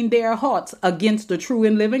hardening their hearts against the true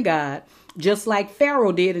and living God, just like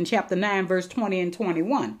Pharaoh did in chapter 9, verse 20 and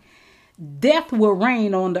 21. Death will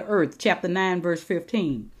reign on the earth, chapter 9, verse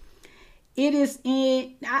 15.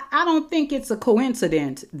 I don't think it's a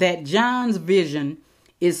coincidence that John's vision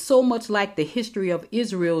is so much like the history of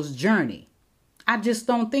Israel's journey. I just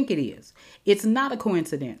don't think it is. It's not a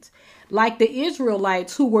coincidence. Like the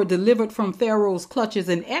Israelites who were delivered from Pharaoh's clutches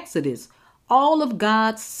in Exodus, all of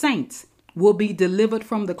God's saints will be delivered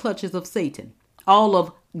from the clutches of Satan. All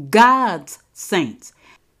of God's saints.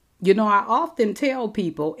 You know, I often tell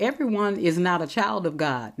people everyone is not a child of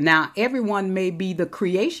God. Now, everyone may be the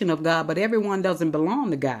creation of God, but everyone doesn't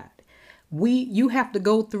belong to God. You have to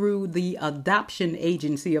go through the adoption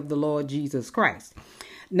agency of the Lord Jesus Christ.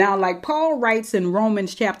 Now, like Paul writes in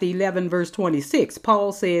Romans chapter 11, verse 26,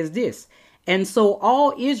 Paul says this, and so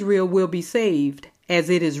all Israel will be saved, as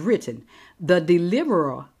it is written, the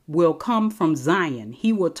deliverer will come from Zion.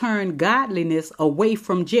 He will turn godliness away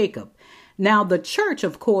from Jacob. Now, the church,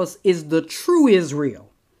 of course, is the true Israel,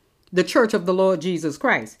 the church of the Lord Jesus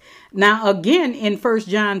Christ. Now, again, in 1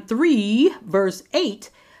 John 3, verse 8,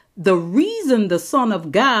 the reason the Son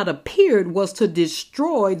of God appeared was to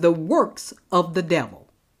destroy the works of the devil.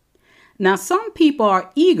 Now, some people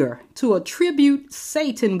are eager to attribute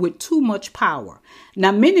Satan with too much power.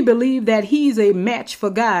 Now, many believe that he's a match for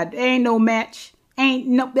God. Ain't no match.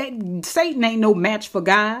 Satan ain't no match for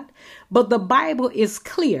God. But the Bible is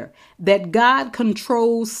clear that God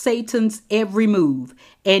controls Satan's every move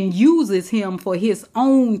and uses him for his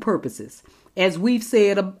own purposes. As we've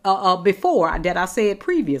said before, that I said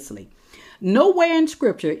previously. Nowhere in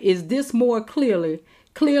Scripture is this more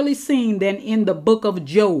clearly seen than in the book of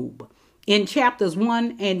Job. In chapters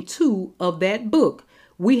 1 and 2 of that book,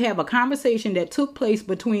 we have a conversation that took place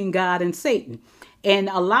between God and Satan. And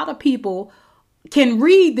a lot of people can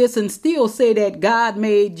read this and still say that God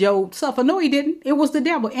made Job suffer. No, he didn't. It was the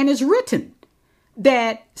devil. And it's written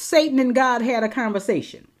that Satan and God had a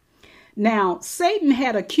conversation. Now, Satan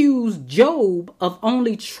had accused Job of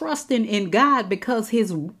only trusting in God because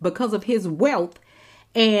of his wealth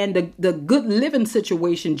and the good living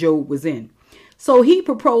situation Job was in. So he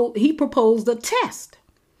proposed a test.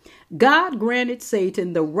 God granted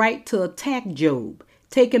Satan the right to attack Job,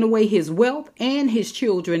 taking away his wealth and his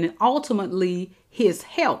children and ultimately his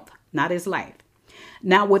health, not his life.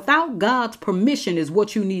 Now, without God's permission is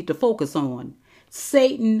what you need to focus on.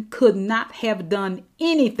 Satan could not have done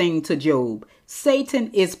anything to Job. Satan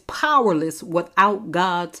is powerless without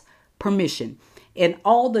God's permission. And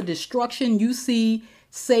all the destruction you see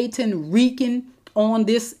Satan wreaking on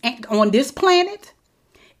this planet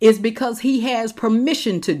is because he has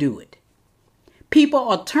permission to do it. People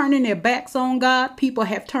are turning their backs on God. People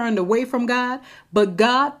have turned away from God, but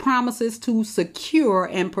God promises to secure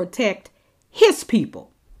and protect his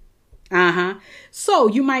people. So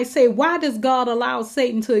you might say, why does God allow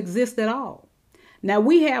Satan to exist at all? Now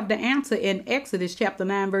we have the answer in Exodus chapter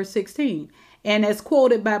 9, verse 16, and as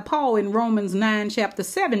quoted by Paul in Romans 9, chapter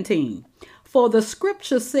 17. For the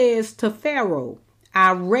scripture says to Pharaoh,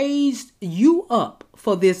 I raised you up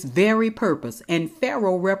for this very purpose. And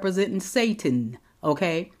Pharaoh representing Satan.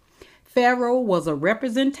 Okay. Pharaoh was a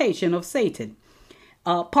representation of Satan.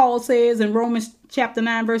 Paul says in Romans chapter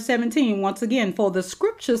 9, verse 17, once again, for the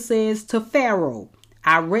scripture says to Pharaoh,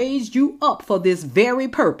 I raised you up for this very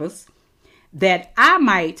purpose, that I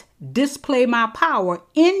might display my power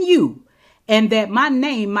in you, and that my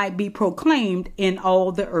name might be proclaimed in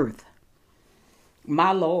all the earth.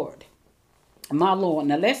 My Lord. My Lord.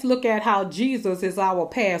 Now let's look at how Jesus is our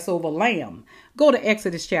Passover lamb. Go to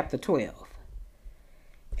Exodus chapter 12.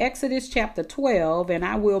 Exodus chapter 12, and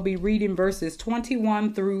I will be reading verses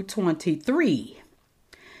 21 through 23.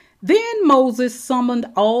 Then Moses summoned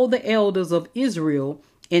all the elders of Israel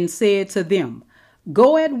and said to them,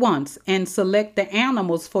 go at once and select the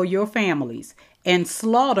animals for your families and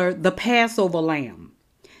slaughter the Passover lamb.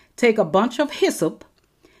 Take a bunch of hyssop,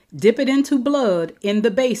 dip it into blood in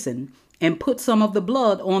the basin, and put some of the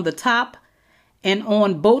blood on the top and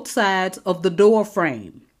on both sides of the door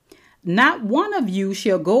frame. Not one of you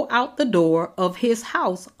shall go out the door of his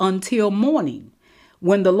house until morning.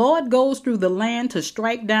 When the Lord goes through the land to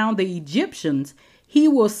strike down the Egyptians, he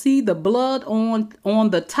will see the blood on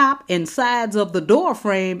the top and sides of the door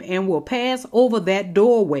frame and will pass over that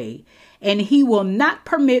doorway. And he will not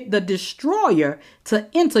permit the destroyer to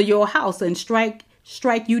enter your house and strike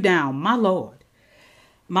you down. My Lord,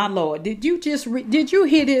 my Lord, did you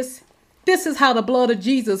hear this? This is how the blood of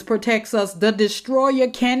Jesus protects us. The destroyer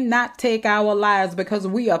cannot take our lives because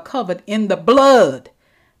we are covered in the blood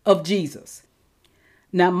of Jesus.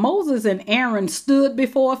 Now, Moses and Aaron stood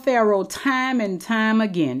before Pharaoh time and time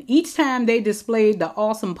again. Each time they displayed the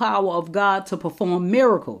awesome power of God to perform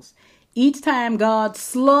miracles. Each time God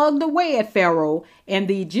slugged away at Pharaoh and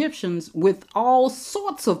the Egyptians with all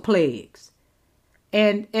sorts of plagues.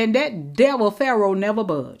 And that devil Pharaoh never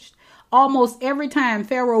budged. Almost every time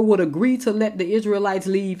Pharaoh would agree to let the Israelites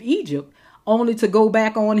leave Egypt, only to go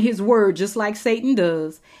back on his word just like Satan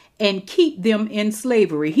does and keep them in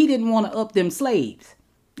slavery. He didn't want to up them slaves.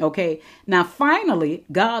 Okay. Now, finally,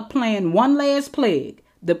 God planned one last plague,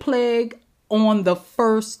 the plague on the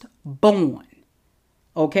firstborn.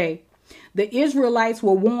 Okay. The Israelites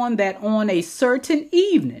were warned that on a certain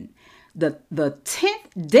evening, the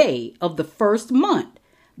 10th day of the first month,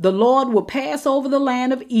 the Lord will pass over the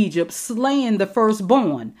land of Egypt, slaying the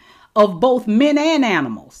firstborn of both men and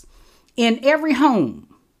animals in every home.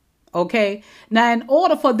 Okay. Now, in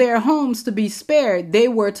order for their homes to be spared, they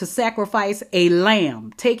were to sacrifice a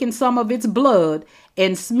lamb, taking some of its blood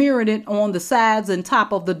and smearing it on the sides and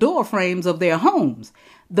top of the door frames of their homes.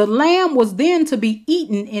 The lamb was then to be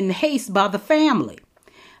eaten in haste by the family.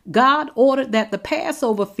 God ordered that the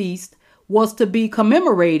Passover feast was to be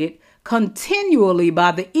commemorated continually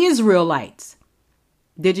by the Israelites.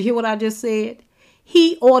 Did you hear what I just said?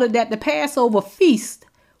 He ordered that the Passover feast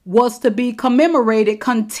was to be commemorated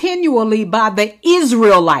continually by the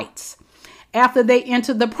Israelites after they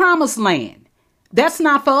entered the promised land. That's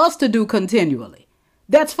not for us to do continually.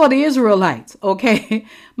 That's for the Israelites. Okay.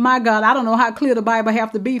 My God, I don't know how clear the Bible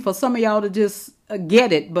have to be for some of y'all to just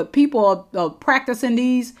get it. But people are practicing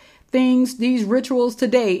these things, these rituals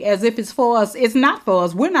today as if it's for us. It's not for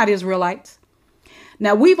us. We're not Israelites.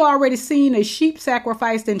 Now, we've already seen a sheep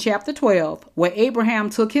sacrificed in chapter 12, where Abraham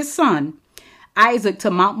took his son, Isaac,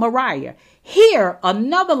 to Mount Moriah. Here,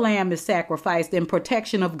 another lamb is sacrificed in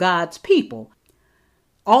protection of God's people.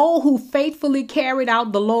 All who faithfully carried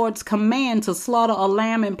out the Lord's command to slaughter a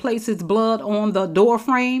lamb and place its blood on the door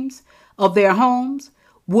frames of their homes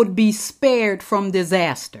would be spared from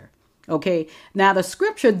disaster. Okay. Now, the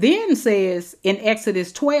scripture then says in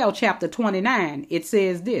Exodus 12, chapter 29, it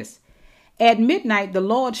says this: at midnight, the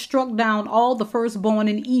Lord struck down all the firstborn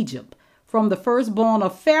in Egypt, from the firstborn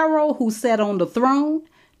of Pharaoh who sat on the throne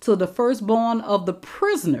to the firstborn of the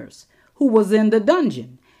prisoners who was in the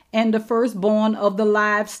dungeon, and the firstborn of the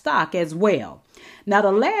livestock as well. Now,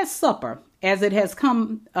 the Last Supper, as it has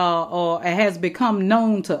come or has become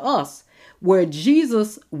known to us, where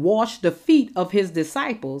Jesus washed the feet of his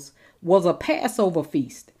disciples, was a Passover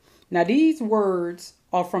feast. Now, these words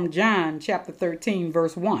are from John chapter 13,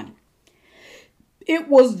 verse 1. It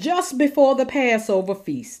was just before the Passover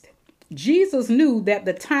feast. Jesus knew that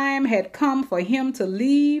the time had come for him to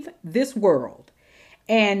leave this world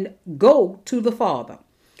and go to the Father.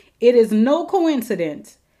 It is no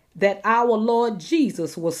coincidence that our Lord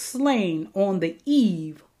Jesus was slain on the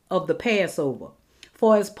eve of the Passover.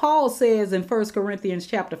 For as Paul says in 1 Corinthians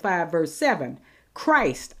chapter 5, verse 7,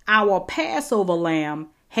 Christ, our Passover lamb,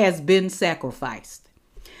 has been sacrificed.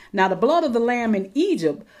 Now, the blood of the lamb in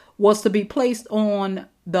Egypt was to be placed on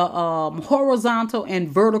the horizontal and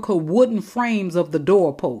vertical wooden frames of the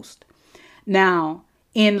doorpost. Now,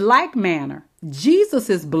 in like manner,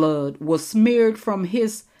 Jesus's blood was smeared from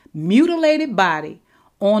his mutilated body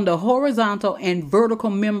on the horizontal and vertical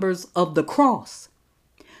members of the cross.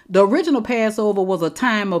 The original Passover was a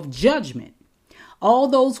time of judgment. All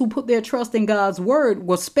those who put their trust in God's word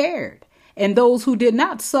were spared, and those who did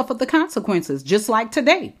not suffered the consequences, just like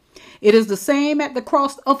today. It is the same at the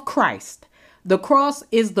cross of Christ. The cross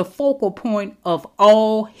is the focal point of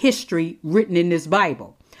all history written in this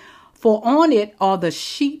Bible. For on it are the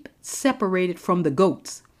sheep separated from the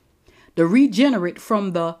goats, the regenerate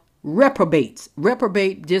from the reprobates.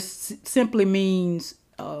 Reprobate just simply means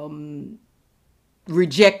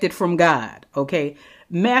rejected from God. Okay.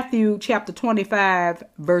 Matthew chapter 25,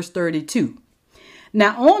 verse 32.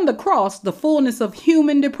 Now on the cross, the fullness of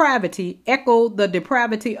human depravity echoed the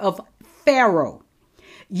depravity of Pharaoh.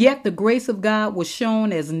 Yet the grace of God was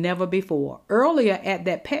shown as never before. Earlier at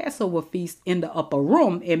that Passover feast in the upper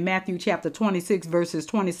room in Matthew chapter 26, verses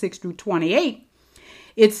 26 through 28,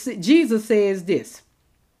 Jesus says this: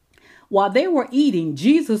 while they were eating,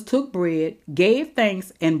 Jesus took bread, gave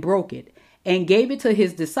thanks, and broke it, and gave it to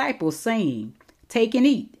his disciples, saying, Take and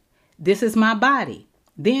eat. This is my body.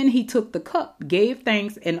 Then he took the cup, gave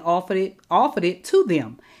thanks, and offered it to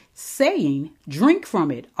them, saying, drink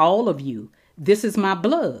from it, all of you. This is my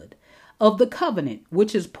blood of the covenant,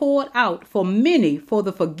 which is poured out for many for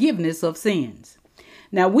the forgiveness of sins.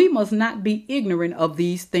 Now, we must not be ignorant of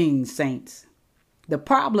these things, saints. The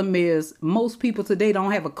problem is most people today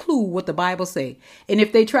don't have a clue what the Bible say. And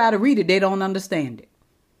if they try to read it, they don't understand it.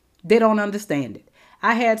 They don't understand it.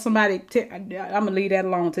 I had somebody, I'm going to leave that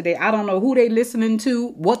alone today. I don't know who they listening to,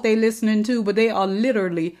 what they listening to, but they are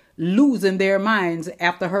literally losing their minds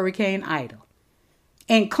after Hurricane Ida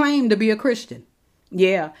and claim to be a Christian.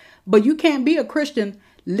 Yeah, but you can't be a Christian,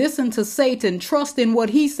 listen to Satan, trust in what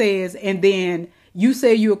he says, and then you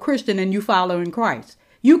say you're a Christian and you following Christ.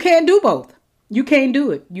 You can't do both. You can't do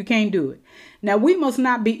it. You can't do it. Now, we must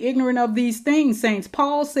not be ignorant of these things, saints.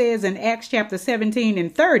 Paul says in Acts chapter 17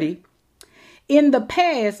 and 30, in the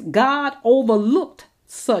past, God overlooked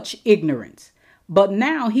such ignorance, but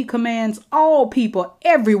now he commands all people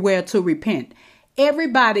everywhere to repent.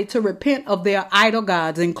 Everybody to repent of their idol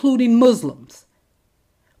gods, including Muslims.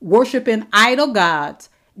 Worshiping idol gods,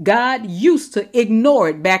 God used to ignore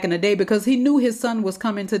it back in the day because he knew his son was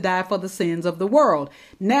coming to die for the sins of the world.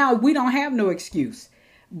 Now we don't have no excuse.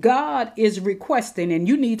 God is requesting, and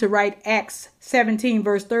you need to write Acts 17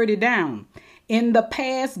 verse 30 down. In the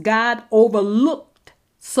past, God overlooked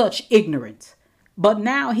such ignorance, but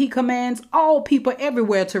now he commands all people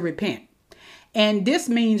everywhere to repent. And this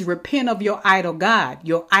means repent of your idol God,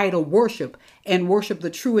 your idol worship, and worship the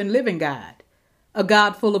true and living God, a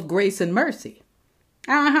God full of grace and mercy.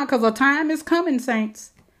 Because a time is coming,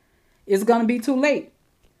 saints. It's going to be too late.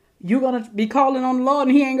 You're going to be calling on the Lord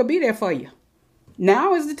and he ain't going to be there for you.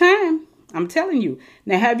 Now is the time. I'm telling you.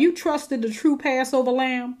 Now, have you trusted the true Passover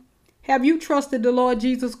lamb? Have you trusted the Lord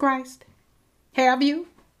Jesus Christ? Have you?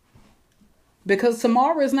 Because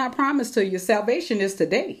tomorrow is not promised to you. Salvation is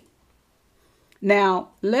today. Now,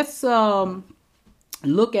 let's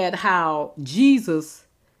look at how Jesus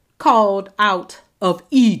called out of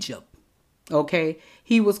Egypt. Okay,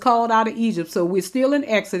 he was called out of Egypt. So we're still in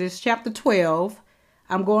Exodus chapter 12.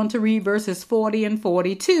 I'm going to read verses 40 and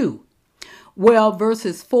 42. Well,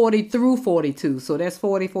 verses 40 through 42. So that's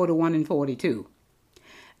 40, 41, and 42.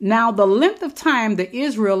 Now, the length of time the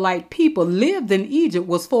Israelite people lived in Egypt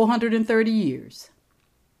was 430 years.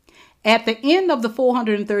 At the end of the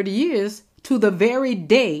 430 years, to the very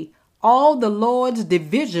day, all the Lord's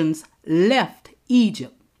divisions left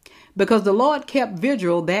Egypt, because the Lord kept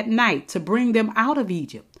vigil that night to bring them out of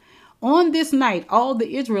Egypt. On this night, all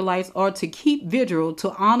the Israelites are to keep vigil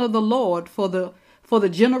to honor the Lord for the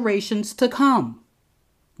generations to come.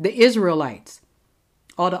 The Israelites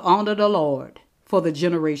are to honor the Lord for the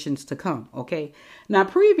generations to come. Okay. Now,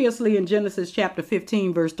 previously in Genesis chapter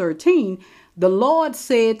 15, verse 13, the Lord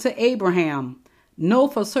said to Abraham, know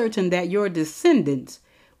for certain that your descendants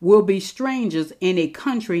will be strangers in a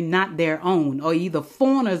country not their own, or either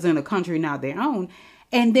foreigners in a country not their own,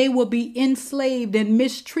 and they will be enslaved and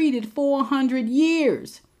mistreated 400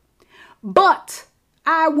 years. But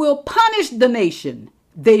I will punish the nation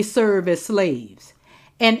they serve as slaves,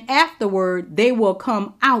 and afterward they will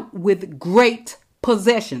come out with great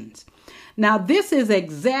possessions. Now, this is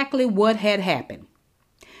exactly what had happened.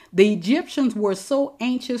 The Egyptians were so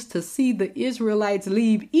anxious to see the Israelites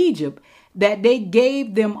leave Egypt that they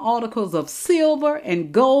gave them articles of silver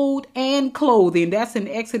and gold and clothing. That's in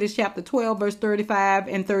Exodus chapter 12, verse 35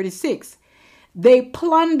 and 36. They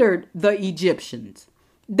plundered the Egyptians.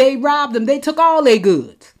 They robbed them. They took all their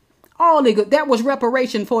goods. All their goods. That was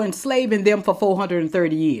reparation for enslaving them for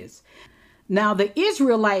 430 years. Now, the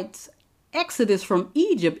Israelites' exodus from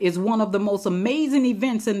Egypt is one of the most amazing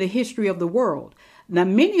events in the history of the world. Now,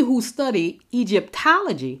 many who study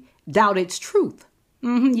Egyptology doubt its truth.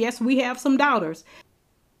 Yes, we have some doubters.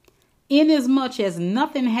 Inasmuch as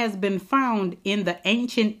nothing has been found in the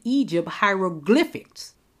ancient Egypt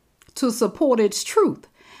hieroglyphics to support its truth.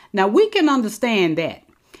 Now, we can understand that,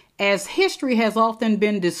 as history has often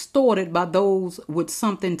been distorted by those with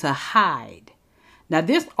something to hide. Now,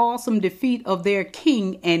 this awesome defeat of their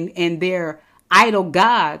king and their idol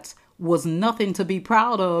gods was nothing to be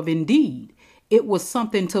proud of indeed. It was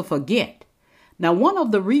something to forget. Now, one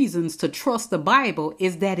of the reasons to trust the Bible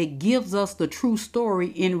is that it gives us the true story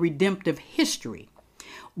in redemptive history,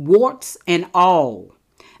 warts and all.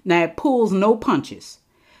 Now, it pulls no punches.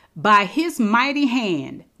 By his mighty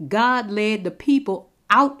hand, God led the people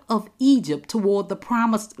out of Egypt toward the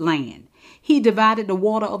promised land. He divided the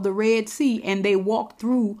water of the Red Sea and they walked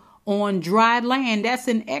through on dry land. That's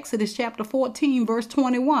in Exodus chapter 14, verse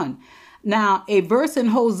 21. Now, a verse in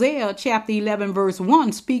Hosea chapter 11, verse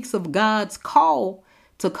 1 speaks of God's call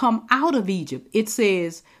to come out of Egypt. It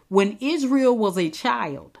says, when Israel was a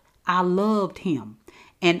child, I loved him,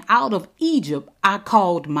 and out of Egypt I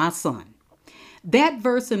called my son. That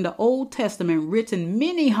verse in the Old Testament, written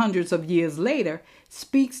many hundreds of years later,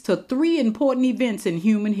 speaks to three important events in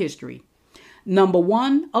human history. Number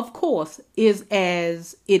one, of course, is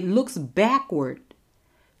as it looks backward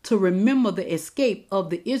to remember the escape of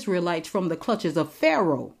the Israelites from the clutches of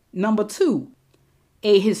Pharaoh. Number two,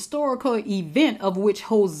 a historical event of which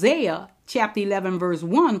Hosea chapter 11 verse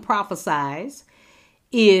 1 prophesies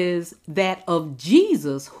is that of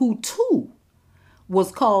Jesus, who too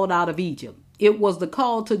was called out of Egypt. It was the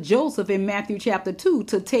call to Joseph in Matthew chapter 2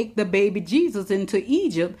 to take the baby Jesus into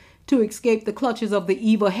Egypt to escape the clutches of the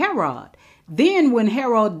evil Herod. Then when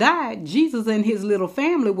Herod died, Jesus and his little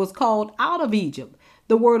family was called out of Egypt.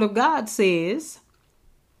 The word of God says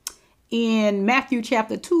in Matthew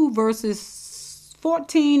chapter 2 verses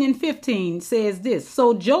 14 and 15 says this,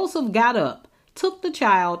 so Joseph got up, took the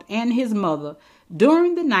child and his mother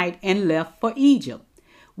during the night and left for Egypt,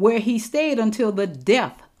 where he stayed until the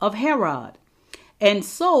death of Herod. And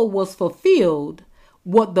so was fulfilled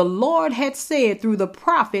what the Lord had said through the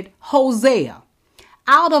prophet Hosea.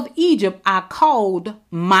 Out of Egypt I called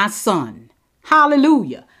my son.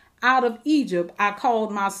 Hallelujah. Out of Egypt I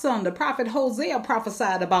called my son. The prophet Hosea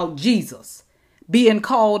prophesied about Jesus being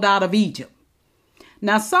called out of Egypt.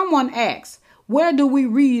 Now someone asks, where do we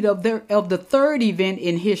read of the third event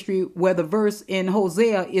in history where the verse in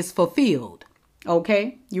Hosea is fulfilled?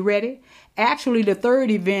 Okay, you ready? Actually, the third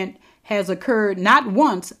event has occurred not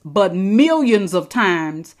once, but millions of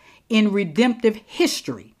times in redemptive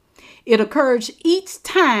history. It occurs each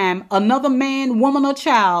time another man, woman, or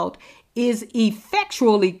child is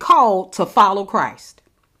effectually called to follow Christ.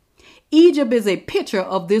 Egypt is a picture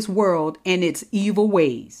of this world and its evil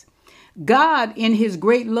ways. God, in his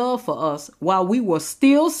great love for us, while we were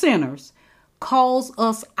still sinners, calls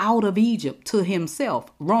us out of Egypt to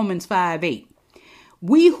himself. Romans 5:8.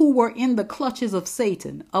 We who were in the clutches of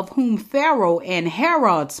Satan, of whom Pharaoh and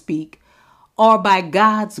Herod speak, are by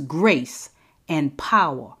God's grace and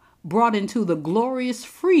power brought into the glorious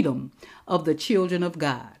freedom of the children of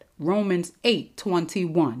God. Romans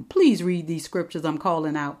 8:21. Please read these scriptures I'm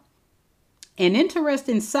calling out. An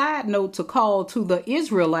interesting side note to call to the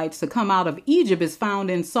Israelites to come out of Egypt is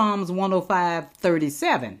found in Psalms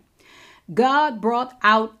 105:37. God brought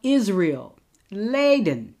out Israel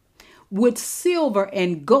laden with silver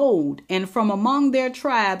and gold, and from among their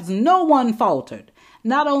tribes no one faltered.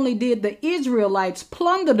 Not only did the Israelites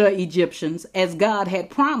plunder the Egyptians as God had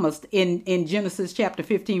promised in Genesis chapter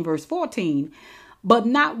 15 verse 14, but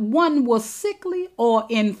not one was sickly or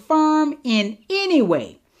infirm in any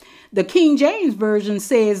way. The King James Version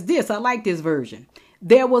says this, I like this version.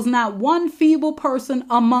 There was not one feeble person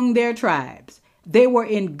among their tribes. They were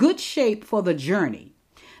in good shape for the journey.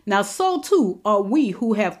 Now so too are we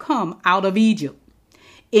who have come out of Egypt,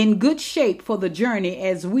 in good shape for the journey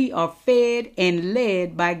as we are fed and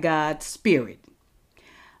led by God's Spirit.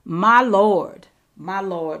 My Lord.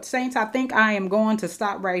 Saints, I think I am going to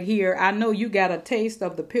stop right here. I know you got a taste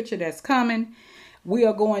of the picture that's coming. We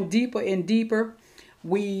are going deeper and deeper.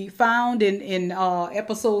 We found in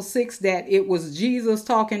episode 6 that it was Jesus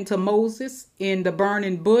talking to Moses in the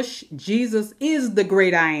burning bush. Jesus is the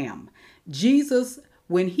great I am. Jesus,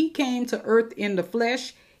 when he came to earth in the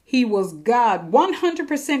flesh, he was God,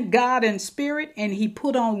 100% God in spirit, and he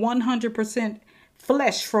put on 100%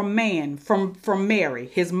 flesh from man, from Mary,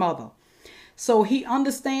 his mother. So he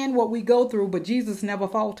understand what we go through, but Jesus never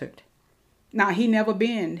faltered. Now, he never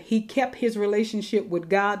been. He kept his relationship with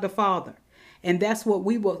God the Father. And that's what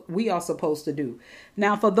we are supposed to do.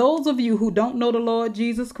 Now, for those of you who don't know the Lord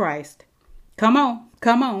Jesus Christ, come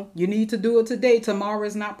on. You need to do it today. Tomorrow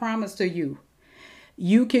is not promised to you.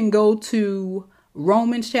 You can go to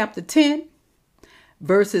Romans chapter 10,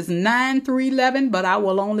 verses 9 through 11, but I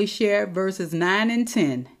will only share verses 9 and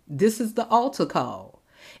 10. This is the altar call.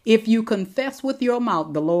 If you confess with your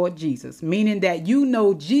mouth the Lord Jesus, meaning that you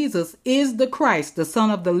know Jesus is the Christ, the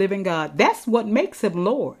Son of the living God, that's what makes him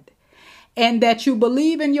Lord. And that you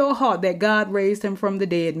believe in your heart that God raised him from the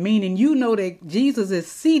dead, meaning you know that Jesus is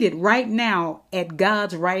seated right now at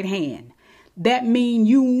God's right hand. That means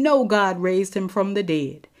you know God raised him from the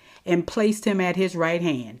dead and placed him at his right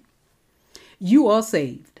hand. You are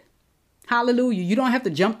saved. Hallelujah. You don't have to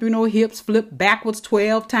jump through no hips, flip backwards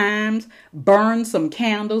 12 times, burn some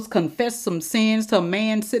candles, confess some sins to a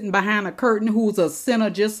man sitting behind a curtain who's a sinner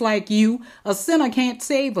just like you. A sinner can't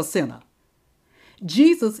save a sinner.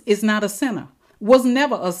 Jesus is not a sinner. was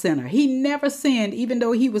never a sinner. He never sinned, even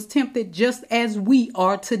though he was tempted just as we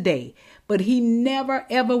are today. But he never,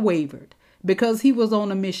 ever wavered because he was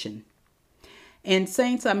on a mission. And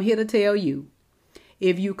saints, I'm here to tell you,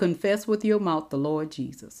 if you confess with your mouth the Lord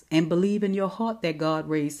Jesus and believe in your heart that God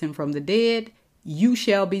raised him from the dead, you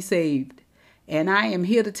shall be saved. And I am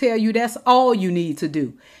here to tell you that's all you need to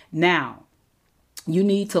do. Now, you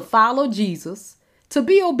need to follow Jesus, to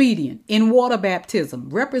be obedient in water baptism,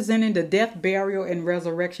 representing the death, burial, and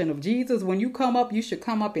resurrection of Jesus. When you come up, you should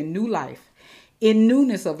come up in new life, in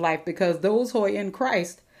newness of life, because those who are in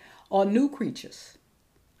Christ are new creatures.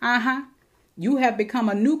 You have become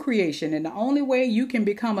a new creation, and the only way you can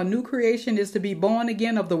become a new creation is to be born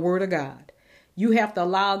again of the Word of God. You have to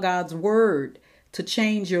allow God's Word to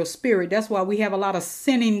change your spirit. That's why we have a lot of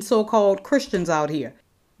sinning so-called Christians out here.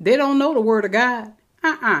 They don't know the Word of God.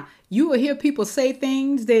 You will hear people say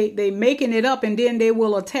things, they making it up, and then they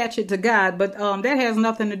will attach it to God. But that has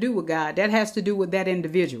nothing to do with God. That has to do with that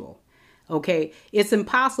individual. Okay? It's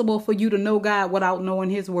impossible for you to know God without knowing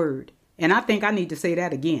his word. And I think I need to say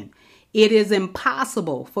that again. It is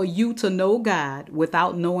impossible for you to know God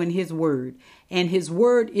without knowing his word. And his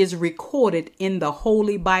word is recorded in the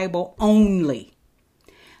Holy Bible only.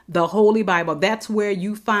 The Holy Bible, that's where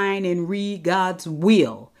you find and read God's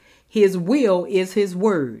will. His will is his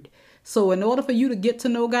word. So in order for you to get to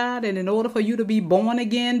know God, and in order for you to be born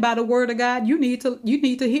again by the word of God, you need to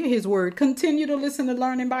hear his word. Continue to listen to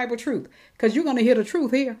Learning Bible Truth, because you're going to hear the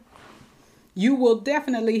truth here. You will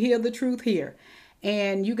definitely hear the truth here.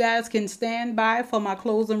 And you guys can stand by for my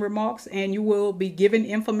closing remarks, and you will be given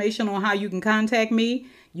information on how you can contact me.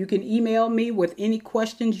 You can email me with any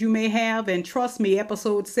questions you may have. And trust me,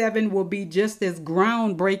 episode 7 will be just as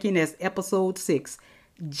groundbreaking as episode 6.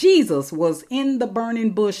 Jesus was in the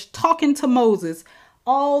burning bush talking to Moses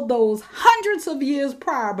all those hundreds of years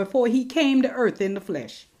prior before he came to earth in the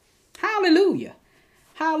flesh. Hallelujah.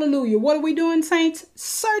 Hallelujah. What are we doing, saints?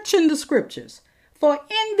 Searching the scriptures. For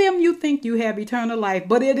in them you think you have eternal life,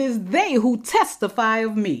 but it is they who testify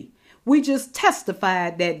of me. We just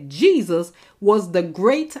testified that Jesus was the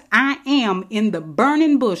great I am in the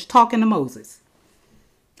burning bush talking to Moses.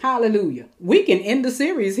 Hallelujah. We can end the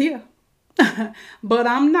series here. But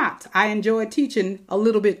I'm not. I enjoy teaching a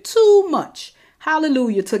little bit too much.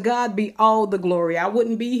 Hallelujah. To God be all the glory. I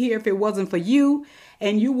wouldn't be here if it wasn't for you,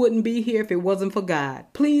 and you wouldn't be here if it wasn't for God.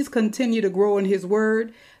 Please continue to grow in his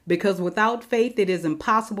word, because without faith it is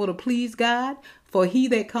impossible to please God. For he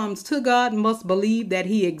that comes to God must believe that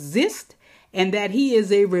he exists and that he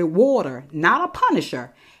is a rewarder, not a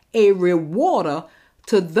punisher, a rewarder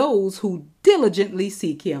to those who diligently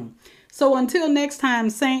seek him. So until next time,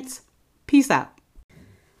 saints, peace out.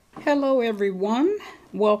 Hello, everyone.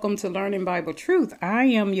 Welcome to Learning Bible Truth. I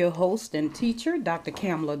am your host and teacher, Dr.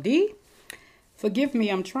 Kamla D. Forgive me,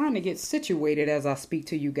 I'm trying to get situated as I speak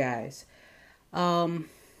to you guys. Welcome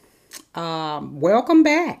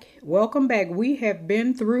back. Welcome back. We have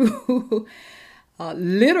been through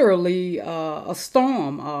literally a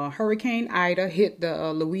storm. Hurricane Ida hit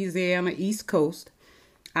the Louisiana East Coast.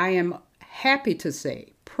 I am happy to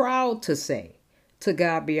say, proud to say, to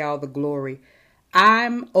God be all the glory,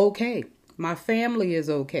 I'm okay. My family is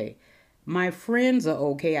okay. My friends are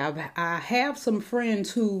okay. I have some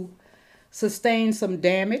friends who sustained some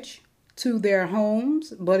damage to their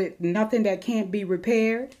homes, but nothing that can't be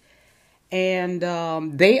repaired. And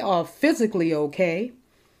they are physically okay.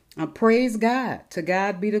 Praise God. To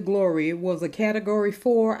God be the glory. It was a Category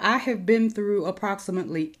 4. I have been through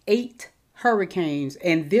approximately 8 hurricanes,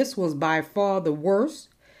 and this was by far the worst.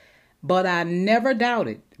 But I never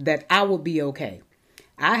doubted that I would be okay.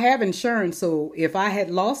 I have insurance, so if I had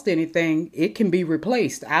lost anything, it can be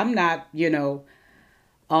replaced. I'm not,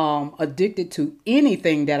 addicted to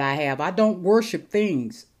anything that I have. I don't worship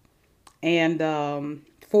things. And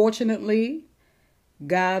fortunately,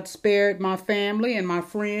 God spared my family and my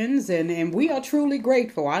friends, and we are truly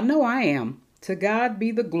grateful. I know I am. To God be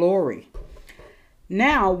the glory.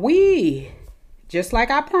 Now we, just like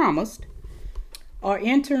I promised, are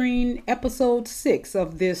entering episode 6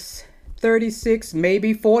 of this 36,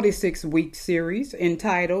 maybe 46 week series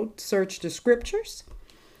entitled Search the Scriptures.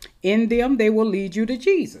 In them, they will lead you to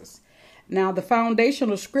Jesus. Now, the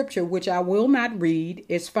foundational scripture, which I will not read,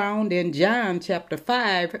 is found in John chapter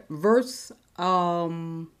 5, verse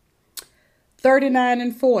 39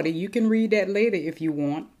 and 40. You can read that later if you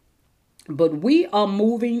want. But we are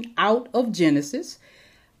moving out of Genesis.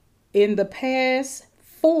 In the past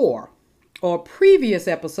 4 or previous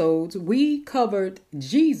episodes, we covered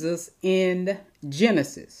Jesus in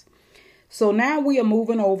Genesis. So now we are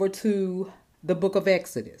moving over to the book of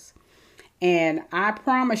Exodus. And I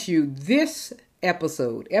promise you, this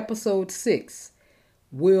episode 6,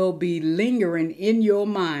 will be lingering in your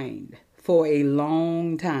mind for a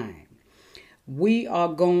long time. We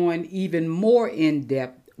are going even more in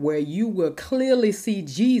depth where you will clearly see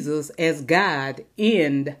Jesus as God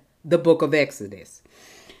in the book of Exodus.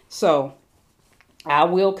 So I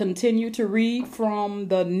will continue to read from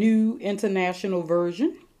the New International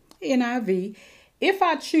Version, NIV. If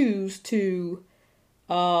I choose to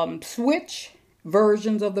switch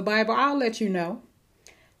versions of the Bible, I'll let you know.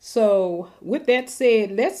 So with that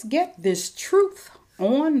said, let's get this truth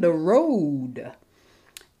on the road.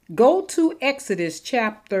 Go to Exodus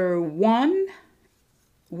chapter 1.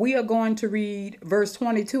 We are going to read verse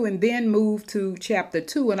 22 and then move to chapter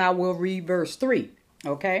 2, and I will read verse 3.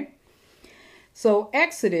 Okay? So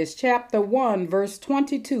Exodus chapter 1 verse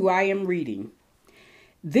 22, I am reading.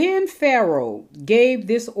 Then Pharaoh gave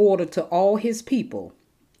this order to all his people.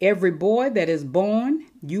 Every boy that is born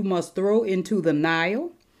you must throw into the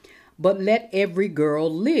Nile, but let every girl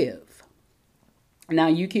live. Now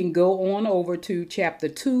you can go on over to chapter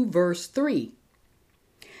 2 verse 3.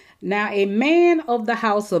 Now a man of the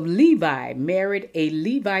house of Levi married a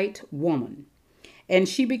Levite woman, and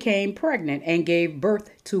she became pregnant and gave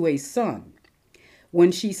birth to a son.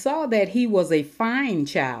 When she saw that he was a fine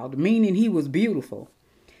child, meaning he was beautiful,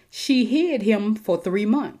 she hid him for 3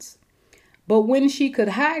 months. But when she could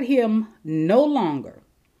hide him no longer,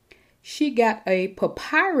 she got a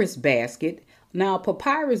papyrus basket. Now,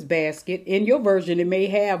 papyrus basket, in your version, it may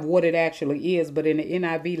have what it actually is, but in the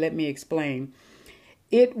NIV, let me explain.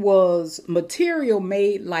 It was material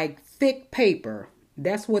made like thick paper.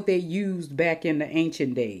 That's what they used back in the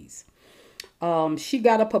ancient days. She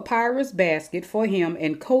got a papyrus basket for him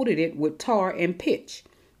and coated it with tar and pitch.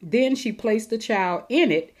 Then she placed the child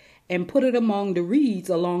in it and put it among the reeds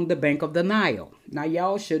along the bank of the Nile. Now,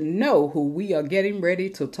 y'all should know who we are getting ready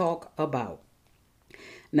to talk about.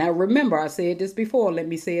 Now, remember, I said this before. Let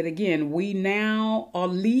me say it again. We now are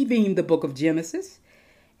leaving the book of Genesis,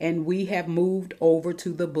 and we have moved over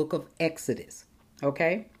to the book of Exodus.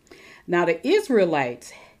 Okay? Now, the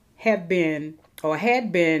Israelites had been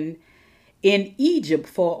in Egypt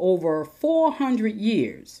for over 400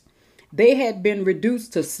 years. They had been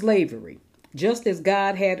reduced to slavery, just as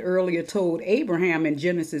God had earlier told Abraham in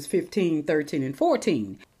Genesis 15, 13, and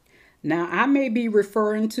 14. Now, I may be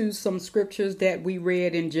referring to some scriptures that we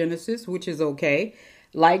read in Genesis, which is okay,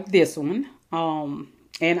 like this one.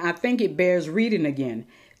 And I think it bears reading again.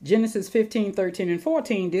 Genesis 15, 13, and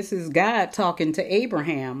 14, this is God talking to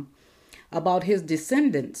Abraham about his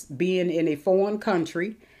descendants being in a foreign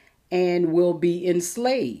country and will be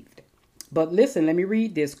enslaved. But listen, let me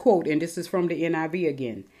read this quote, and this is from the NIV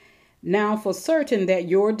again. Now for certain that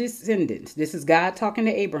your descendants, this is God talking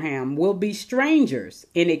to Abraham, will be strangers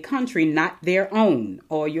in a country not their own.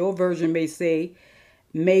 Or your version may say,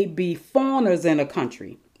 may be foreigners in a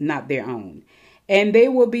country not their own. And they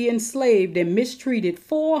will be enslaved and mistreated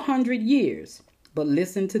 400 years. But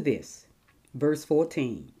listen to this, verse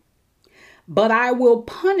 14. But I will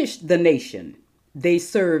punish the nation they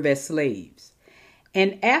serve as slaves.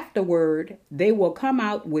 And afterward, they will come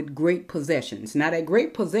out with great possessions. Now, that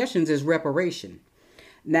great possessions is reparation.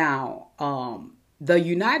 Now, the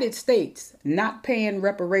United States not paying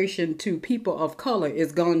reparation to people of color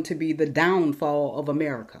is going to be the downfall of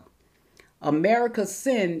America. America's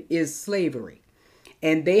sin is slavery,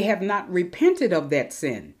 and they have not repented of that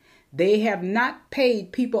sin. They have not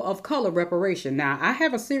paid people of color reparation. Now, I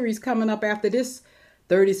have a series coming up after this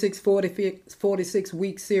 46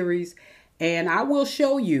 week series. And I will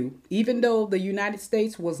show you, even though the United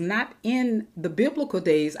States was not in the biblical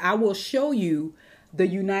days, I will show you the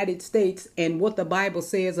United States and what the Bible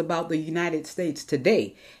says about the United States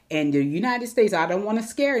today. And the United States, I don't want to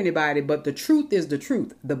scare anybody, but the truth is the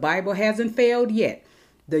truth. The Bible hasn't failed yet.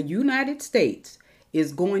 The United States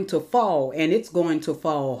is going to fall, and it's going to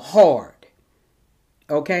fall hard.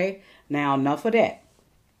 Okay? Now, enough of that.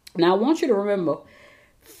 Now, I want you to remember,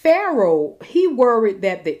 Pharaoh, he worried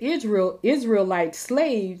that the Israelite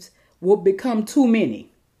slaves would become too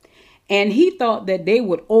many. And he thought that they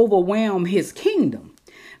would overwhelm his kingdom.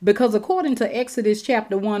 Because according to Exodus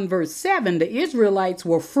chapter 1, verse 7, the Israelites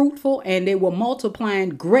were fruitful and they were multiplying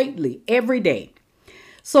greatly every day,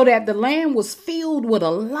 so that the land was filled with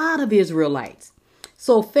a lot of Israelites.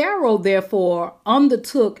 So Pharaoh, therefore,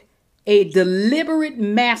 undertook a deliberate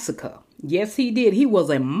massacre. Yes, he did. He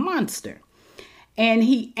was a monster. And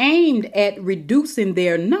he aimed at reducing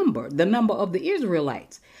their number, the number of the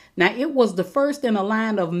Israelites. Now, it was the first in a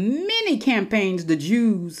line of many campaigns the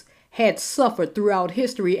Jews had suffered throughout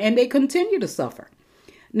history, and they continue to suffer.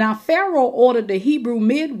 Now, Pharaoh ordered the Hebrew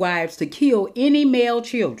midwives to kill any male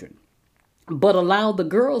children. but allowed the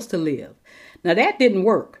girls to live. Now that didn't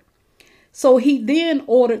work. So he then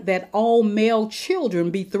ordered that all male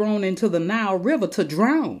children be thrown into the Nile River to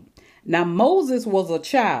drown. Now Moses was a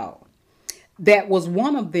child that was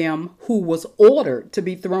one of them who was ordered to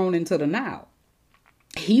be thrown into the Nile.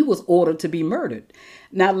 He was ordered to be murdered.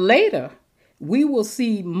 Now later, we will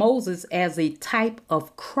see Moses as a type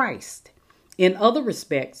of Christ in other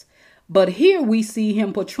respects, but here we see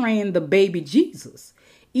him portraying the baby Jesus,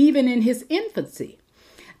 even in his infancy.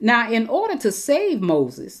 Now, in order to save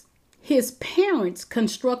Moses, his parents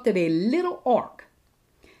constructed a little ark.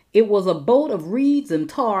 It was a boat of reeds and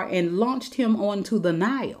tar and launched him onto the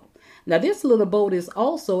Nile. Now, this little boat is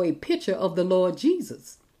also a picture of the Lord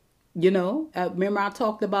Jesus. Remember I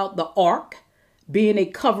talked about the ark being a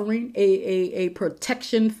covering, a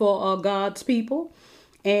protection for God's people.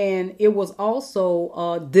 And it was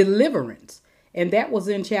also deliverance. And that was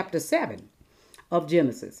in chapter 7 of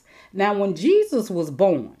Genesis. Now, when Jesus was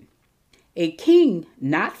born, a king,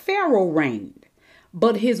 not Pharaoh, reigned,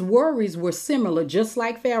 but his worries were similar, just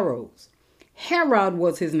like Pharaoh's. Herod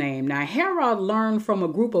was his name. Now, Herod learned from a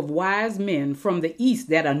group of wise men from the east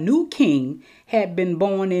that a new king had been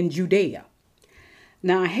born in Judea.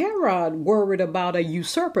 Now, Herod worried about a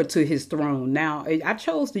usurper to his throne. Now, I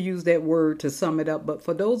chose to use that word to sum it up, but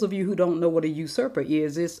for those of you who don't know what a usurper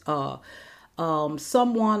is, it's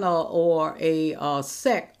someone or a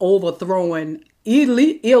sect overthrowing,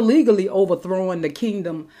 illegally overthrowing the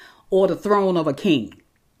kingdom or the throne of a king.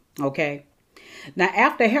 Okay? Now,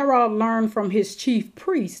 after Herod learned from his chief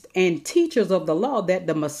priests and teachers of the law that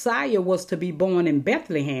the Messiah was to be born in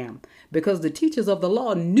Bethlehem, because the teachers of the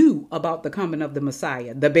law knew about the coming of the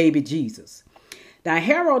Messiah, the baby Jesus. Now,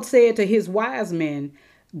 Herod said to his wise men,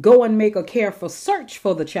 "Go and make a careful search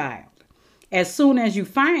for the child. As soon as you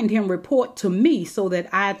find him, report to me so that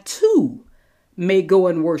I too may go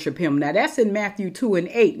and worship him." Now, that's in Matthew 2 and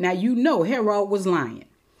 8. Now, Herod was lying.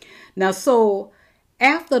 Now, so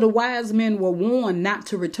after the wise men were warned not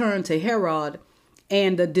to return to Herod,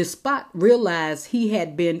 and the despot realized he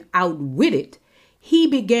had been outwitted, he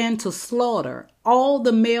began to slaughter all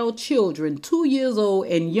the male children 2 years old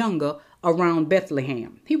and younger around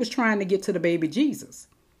Bethlehem. He was trying to get to the baby Jesus.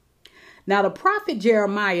 Now, the prophet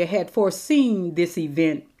Jeremiah had foreseen this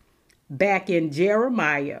event back in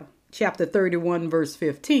Jeremiah chapter 31, verse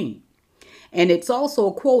 15. And it's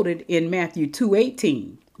also quoted in Matthew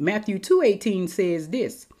 2:18. Matthew 2:18 says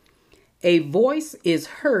this: "A voice is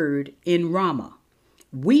heard in Ramah,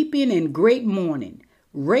 weeping in great mourning,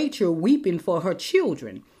 Rachel weeping for her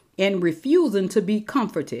children and refusing to be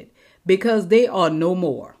comforted because they are no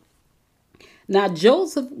more." Now,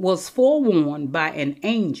 Joseph was forewarned by an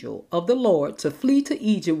angel of the Lord to flee to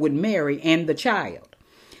Egypt with Mary and the child.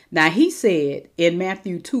 Now, he said in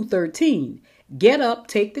Matthew 2:13, "Get up,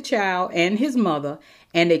 take the child and his mother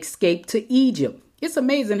and escape to Egypt." It's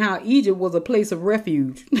amazing how Egypt was a place of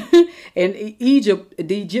refuge. And Egypt,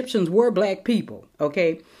 the Egyptians were black people.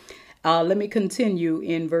 Okay. Let me continue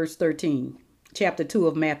in verse 13, chapter 2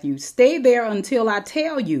 of Matthew. "Stay there until I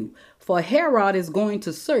tell you, for Herod is going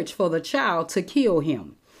to search for the child to kill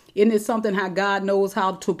him." Isn't it something how God knows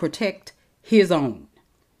how to protect his own?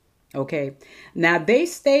 Okay. Now they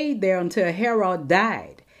stayed there until Herod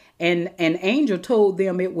died, and an angel told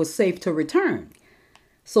them it was safe to return.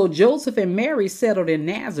 So Joseph and Mary settled in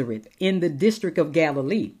Nazareth in the district of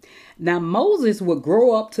Galilee. Now Moses would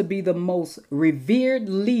grow up to be the most revered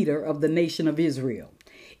leader of the nation of Israel.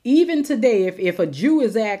 Even today, if a Jew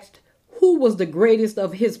is asked who was the greatest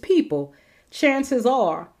of his people, chances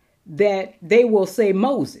are that they will say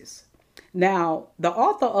Moses. Now, the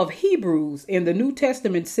author of Hebrews in the New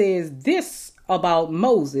Testament says this about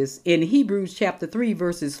Moses in Hebrews chapter 3,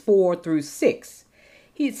 verses 4 through 6.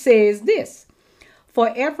 He says this: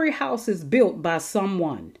 "For every house is built by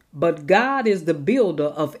someone, but God is the builder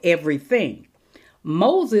of everything.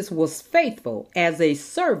 Moses was faithful as a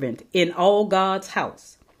servant in all God's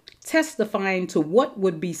house, testifying to what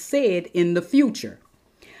would be said in the future.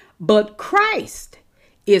 But Christ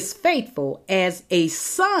is faithful as a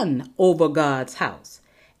son over God's house,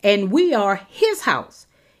 and we are his house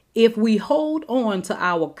if we hold on to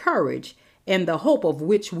our courage and the hope of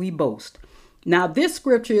which we boast." Now, this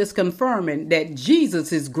scripture is confirming that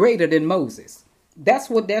Jesus is greater than Moses. That's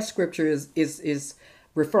what that scripture is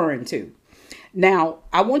referring to. Now,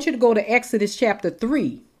 I want you to go to Exodus chapter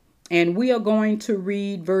 3, and we are going to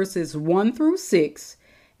read verses 1 through 6,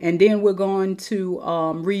 and then we're going to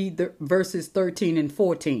read the verses 13 and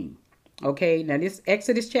 14. Okay, now this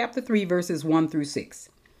Exodus chapter 3, verses 1 through 6.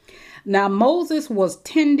 "Now Moses was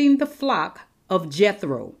tending the flock of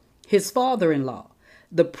Jethro, his father-in-law,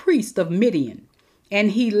 the priest of Midian,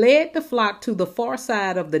 And he led the flock to the far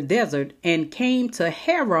side of the desert and came to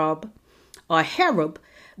Horeb,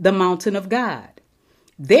 the mountain of God.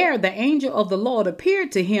 There the angel of the Lord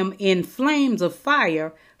appeared to him in flames of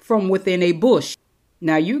fire from within a bush.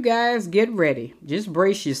 Now you guys get ready. Just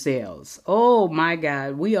brace yourselves. Oh my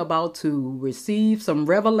God, we are about to receive some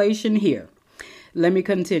revelation here. Let me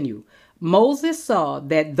continue. Moses saw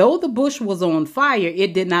that though the bush was on fire,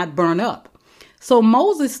 it did not burn up. So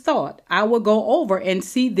Moses thought, I will go over and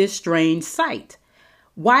see this strange sight.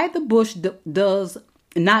 Why the bush does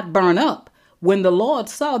not burn up? When the Lord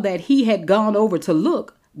saw that he had gone over to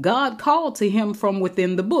look, God called to him from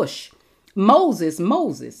within the bush, Moses,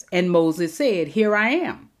 Moses. And Moses said, Here I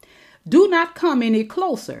am. Do not come any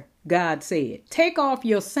closer, God said. Take off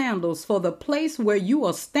your sandals, for the place where you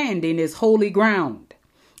are standing is holy ground.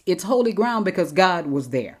 It's holy ground because God was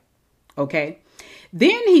there. Okay.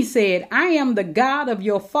 Then he said, I am the God of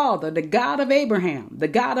your father, the God of Abraham, the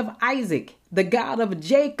God of Isaac, the God of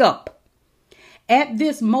Jacob. At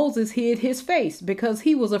this, Moses hid his face because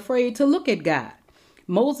he was afraid to look at God.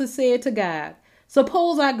 Moses said to God,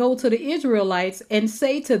 Suppose I go to the Israelites and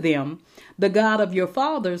say to them, The God of your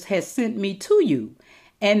fathers has sent me to you.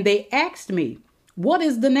 And they asked me, What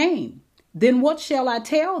is the name? Then what shall I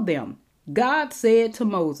tell them? God said to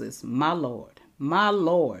Moses, My Lord, my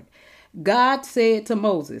Lord. God said to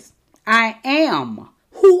Moses, I am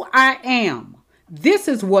who I am. This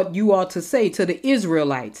is what you are to say to the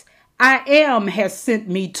Israelites. I am has sent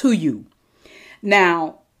me to you.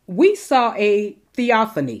 Now, we saw a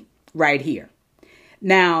theophany right here.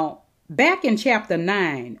 Now, back in chapter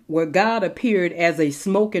 9, where God appeared as a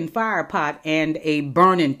smoking fire pot and a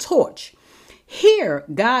burning torch, here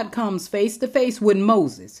God comes face to face with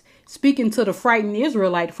Moses, speaking to the frightened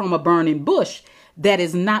Israelite from a burning bush that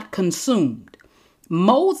is not consumed.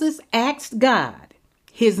 Moses asked God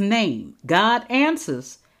his name. God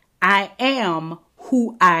answers, I am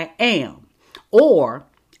who I am, or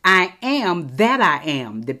I am that I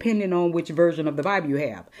am, depending on which version of the Bible you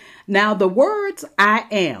have. Now, the words I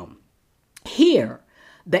am here,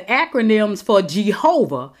 the acronyms for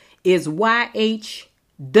Jehovah is YHWH.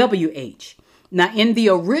 Now, in the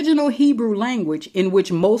original Hebrew language in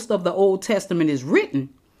which most of the Old Testament is written,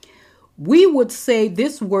 we would say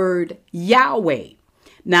this word Yahweh.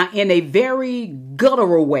 Now, in a very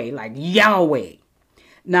guttural way, like Yahweh.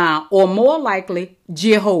 Now, or more likely,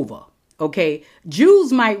 Jehovah. Okay,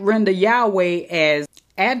 Jews might render Yahweh as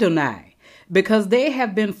Adonai because they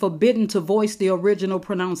have been forbidden to voice the original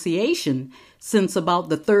pronunciation since about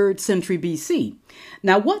the 3rd century BC.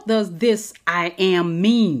 Now, what does this I am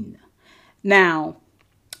mean? Now,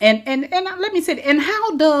 and let me say, and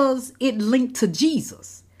how does it link to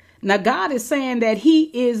Jesus? Now, God is saying that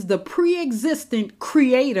he is the pre-existent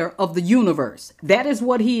creator of the universe. That is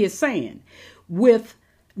what he is saying, with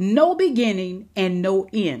no beginning and no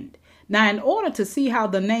end. Now, in order to see how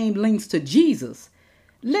the name links to Jesus,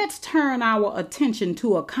 let's turn our attention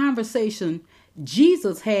to a conversation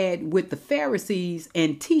Jesus had with the Pharisees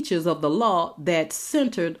and teachers of the law that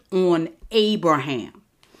centered on Abraham.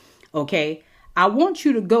 Okay, I want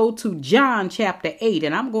you to go to John chapter 8,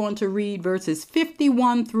 and I'm going to read verses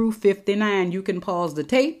 51 through 59. You can pause the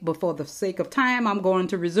tape, but for the sake of time, I'm going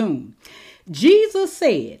to resume. Jesus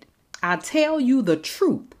said, I tell you the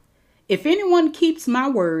truth. If anyone keeps my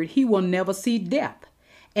word, he will never see death.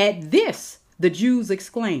 At this, the Jews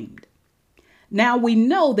exclaimed, Now we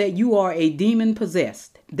know that you are demon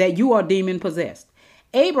possessed.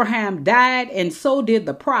 Abraham died, and so did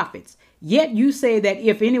the prophets. Yet you say that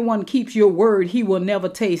if anyone keeps your word, he will never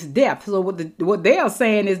taste death. So what they are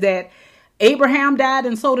saying is that Abraham died,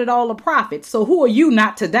 and so did all the prophets. So who are you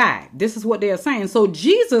not to die? This is what they are saying. So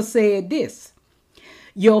Jesus said this.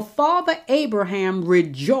 Your father Abraham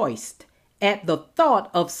rejoiced at the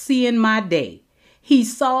thought of seeing my day. He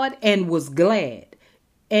saw it and was glad.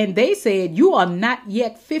 And they said, You are not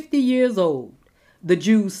yet 50 years old. The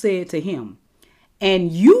Jews said to him,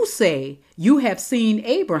 And you say you have seen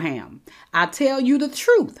Abraham. I tell you the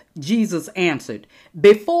truth, Jesus answered.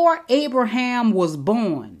 Before Abraham was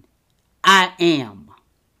born, I am.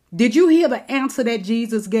 Did you hear the answer that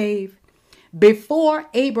Jesus gave? Before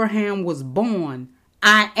Abraham was born,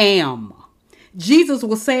 I am. Jesus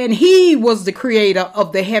was saying he was the creator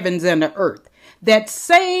of the heavens and the earth. That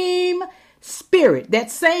same spirit, that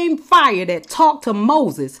same fire that talked to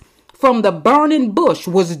Moses from the burning bush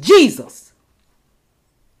was Jesus.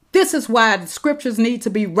 This is why the scriptures need to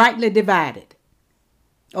be rightly divided.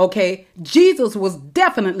 Okay, Jesus was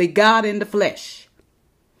definitely God in the flesh.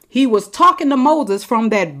 He was talking to Moses from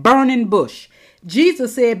that burning bush.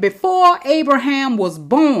 Jesus said, before Abraham was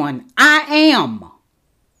born, I am.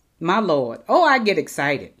 My Lord. Oh, I get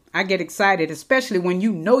excited. I get excited, especially when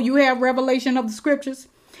you know you have revelation of the scriptures.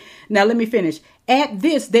 Now, let me finish. At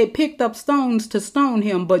this, they picked up stones to stone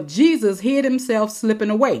him, but Jesus hid himself, slipping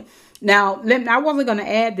away. Now, I wasn't going to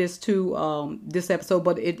add this to this episode,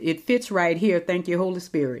 but it fits right here. Thank you, Holy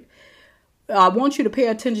Spirit. I want you to pay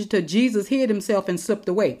attention to Jesus hid himself and slipped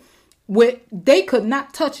away. They could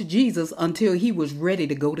not touch Jesus until he was ready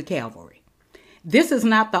to go to Calvary. This is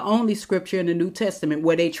not the only scripture in the New Testament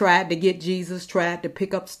where they tried to get Jesus, tried to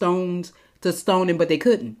pick up stones to stone him, but they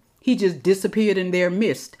couldn't. He just disappeared in their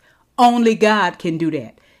midst. Only God can do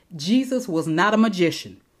that. Jesus was not a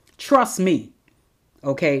magician. Trust me.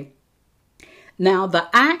 Okay. Now, the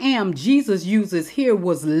I am Jesus uses here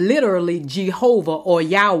was literally Jehovah or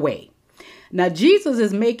Yahweh. Now, Jesus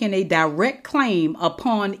is making a direct claim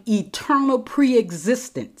upon eternal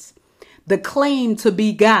pre-existence, the claim to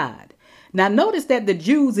be God. Now, notice that the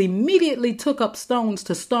Jews immediately took up stones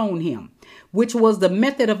to stone him, which was the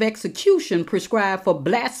method of execution prescribed for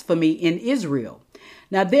blasphemy in Israel.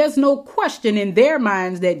 Now, there's no question in their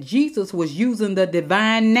minds that Jesus was using the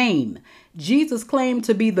divine name. Jesus claimed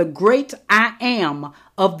to be the great I am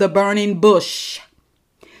of the burning bush.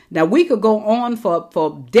 Now, we could go on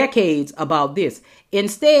for decades about this.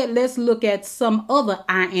 Instead, let's look at some other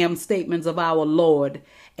I am statements of our Lord.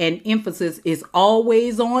 And emphasis is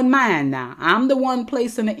always on mine now. I'm the one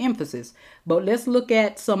placing the emphasis. But let's look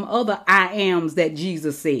at some other I ams that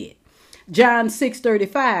Jesus said. John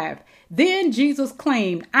 6:35. Then Jesus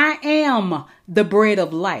claimed, I am the bread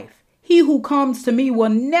of life. He who comes to me will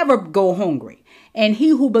never go hungry, and he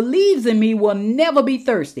who believes in me will never be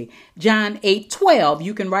thirsty. John 8:12.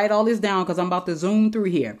 You can write all this down because I'm about to zoom through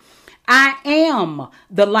here. I am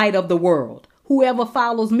the light of the world. Whoever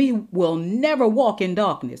follows me will never walk in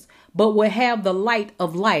darkness, but will have the light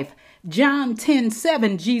of life. John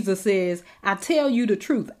 10:7, Jesus says, I tell you the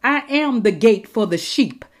truth. I am the gate for the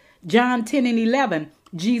sheep. John 10:11,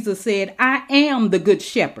 Jesus said, I am the good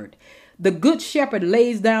shepherd. The good shepherd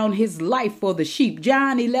lays down his life for the sheep.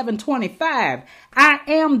 John 11:25, I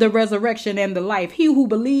am the resurrection and the life. He who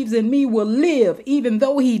believes in me will live even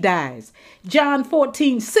though he dies. John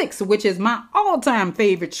 14:6, which is my all-time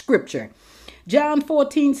favorite scripture. John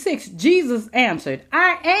 14:6, Jesus answered,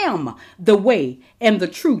 I am the way and the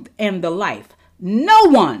truth and the life. No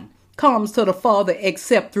one comes to the Father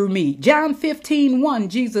except through me. John 15:1,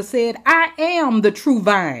 Jesus said, I am the true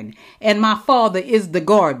vine and my Father is the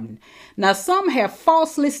garden. Now, some have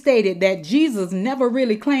falsely stated that Jesus never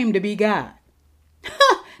really claimed to be God.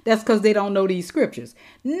 That's because they don't know these scriptures.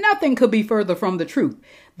 Nothing could be further from the truth.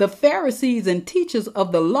 The Pharisees and teachers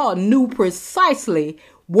of the law knew precisely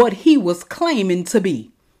what he was claiming to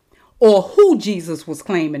be, or who Jesus was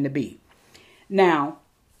claiming to be. Now,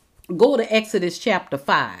 go to Exodus chapter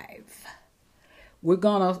 5. We're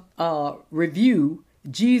going to review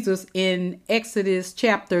Jesus in Exodus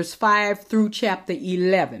chapters 5 through chapter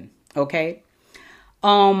 11. Okay.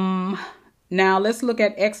 Now let's look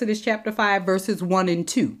at Exodus chapter 5 verses 1 and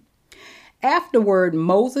 2. Afterward,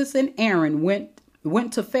 Moses and Aaron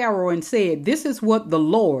went to Pharaoh and said, this is what the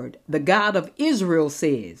Lord, the God of Israel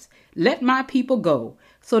says. Let my people go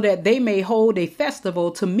so that they may hold a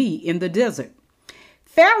festival to me in the desert.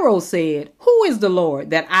 Pharaoh said, who is the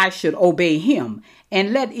Lord that I should obey him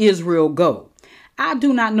and let Israel go? I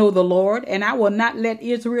do not know the Lord, and I will not let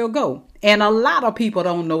Israel go. And a lot of people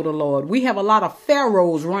don't know the Lord. We have a lot of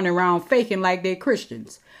pharaohs running around faking like they're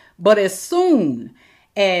Christians. But as soon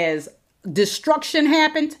as destruction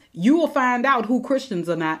happens, you will find out who Christians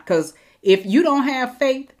are not. Because if you don't have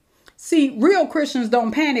faith, see, real Christians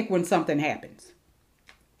don't panic when something happens.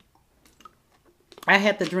 I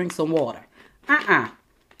had to drink some water.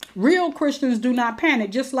 Real Christians do not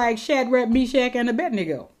panic, just like Shadrach, Meshach, and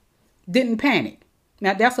Abednego didn't panic.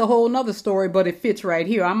 Now, that's a whole nother story, but it fits right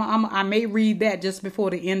here. I may read that just before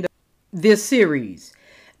the end of this series.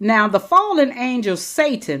 Now, the fallen angel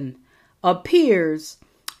Satan appears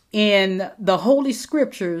in the Holy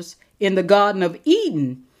Scriptures in the Garden of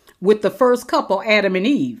Eden with the first couple, Adam and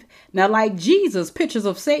Eve. Now, like Jesus, pictures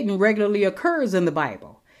of Satan regularly occurs in the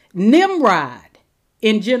Bible. Nimrod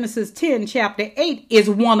in Genesis 10, chapter 8, is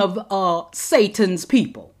one of Satan's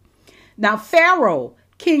people. Now, Pharaoh,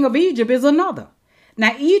 king of Egypt, is another.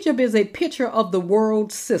 Now, Egypt is a picture of the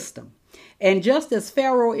world system. And just as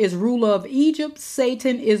Pharaoh is ruler of Egypt,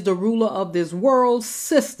 Satan is the ruler of this world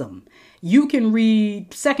system. You can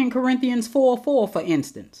read 2 Corinthians 4:4, for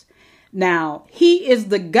instance. Now, he is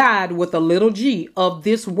the God with a little g of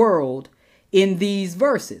this world in these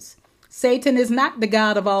verses. Satan is not the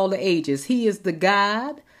God of all the ages. He is the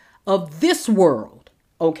God of this world.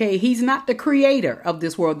 Okay, he's not the creator of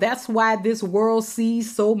this world. That's why this world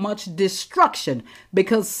sees so much destruction,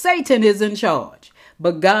 because Satan is in charge.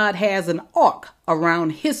 But God has an ark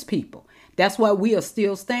around his people. That's why we are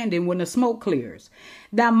still standing when the smoke clears.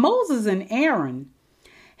 Now, Moses and Aaron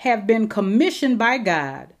have been commissioned by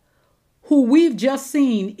God, who we've just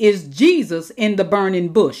seen is Jesus in the burning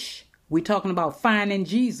bush. We're talking about finding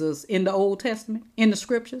Jesus in the Old Testament, in the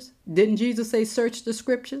scriptures. Didn't Jesus say, search the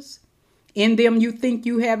scriptures? In them you think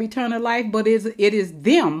you have eternal life, but it is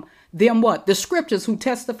them what? The scriptures who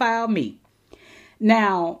testify of me.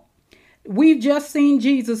 Now, we've just seen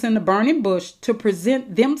Jesus in the burning bush to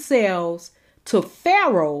present themselves to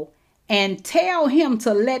Pharaoh and tell him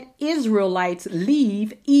to let Israelites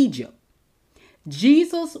leave Egypt.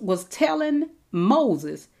 Jesus was telling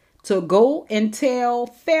Moses to go and tell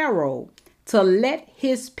Pharaoh to let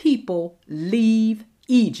his people leave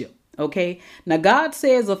Egypt. Okay. Now God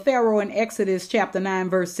says of Pharaoh in Exodus chapter 9,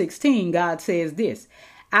 verse 16, God says this: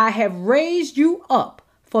 I have raised you up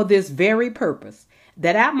for this very purpose,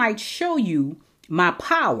 that I might show you my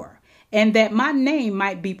power, and that my name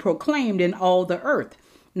might be proclaimed in all the earth.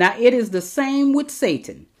 Now it is the same with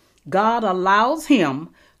Satan. God allows him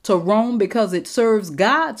to roam because it serves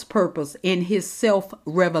God's purpose in his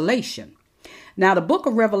self-revelation. Now, the book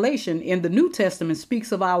of Revelation in the New Testament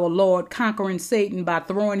speaks of our Lord conquering Satan by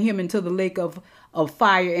throwing him into the lake of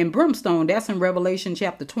fire and brimstone. That's in Revelation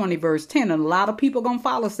chapter 20, verse 10. And a lot of people going to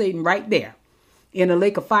follow Satan right there in the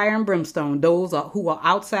lake of fire and brimstone, those who are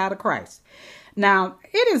outside of Christ. Now,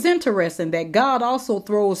 it is interesting that God also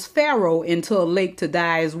throws Pharaoh into a lake to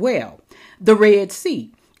die as well, the Red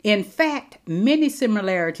Sea. In fact, many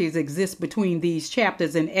similarities exist between these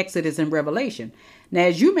chapters in Exodus and Revelation. Now,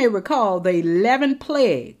 as you may recall, the 11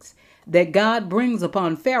 plagues that God brings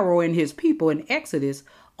upon Pharaoh and his people in Exodus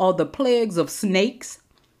are the plagues of snakes,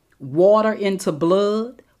 water into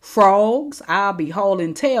blood, frogs. I'll be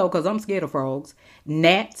hauling tail because I'm scared of frogs.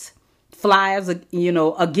 Gnats, flies,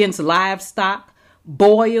 against livestock,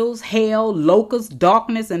 boils, hail, locusts,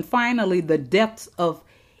 darkness, and finally the deaths of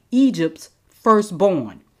Egypt's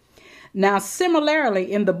firstborn. Now,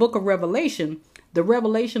 similarly, in the book of Revelation, the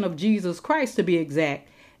revelation of Jesus Christ, to be exact,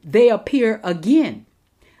 they appear again.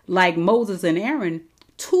 Like Moses and Aaron,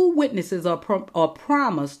 two witnesses are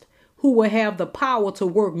promised who will have the power to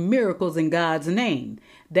work miracles in God's name.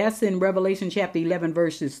 That's in Revelation chapter 11,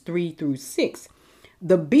 verses 3 through 6.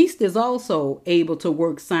 The beast is also able to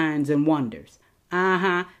work signs and wonders.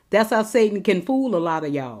 That's how Satan can fool a lot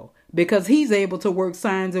of y'all, because he's able to work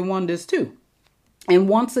signs and wonders too. And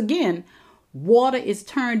once again, water is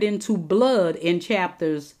turned into blood in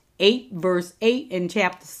chapters 8, verse 8, and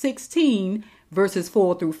chapter 16, verses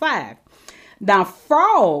 4 through 5. Now,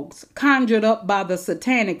 frogs conjured up by the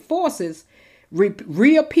satanic forces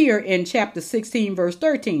reappear in chapter 16, verse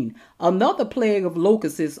 13. Another plague of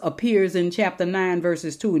locusts appears in chapter 9,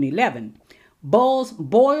 verses 2 and 11.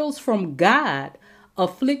 Boils from God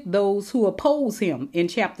afflict those who oppose him in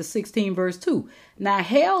chapter 16, verse 2. Now,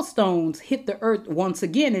 hailstones hit the earth once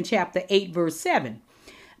again in chapter 8, verse 7.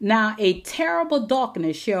 Now, a terrible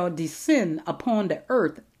darkness shall descend upon the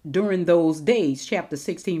earth during those days, chapter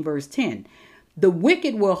 16, verse 10. The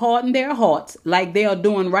wicked will harden their hearts like they are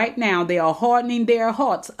doing right now. They are hardening their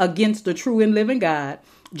hearts against the true and living God,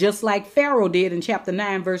 just like Pharaoh did in chapter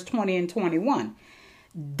 9, verse 20 and 21.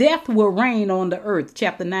 Death will reign on the earth,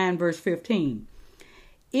 chapter 9, verse 15.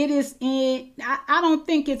 I don't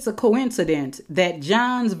think it's a coincidence that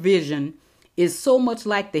John's vision is so much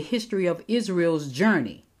like the history of Israel's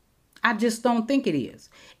journey. I just don't think it is.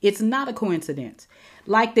 It's not a coincidence.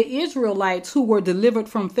 Like the Israelites who were delivered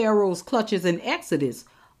from Pharaoh's clutches in Exodus,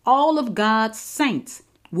 all of God's saints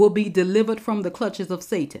will be delivered from the clutches of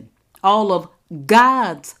Satan. All of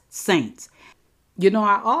God's saints.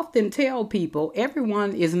 I often tell people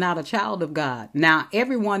everyone is not a child of God. Now,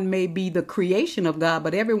 everyone may be the creation of God,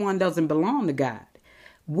 but everyone doesn't belong to God.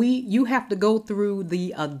 You have to go through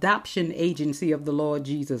the adoption agency of the Lord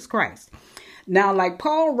Jesus Christ. Now, like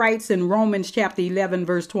Paul writes in Romans chapter 11,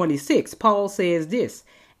 verse 26, Paul says this: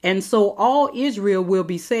 and so all Israel will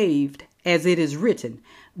be saved, as it is written,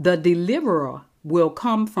 the deliverer will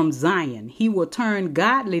come from Zion. He will turn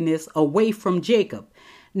godliness away from Jacob.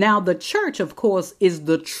 Now, the church, of course, is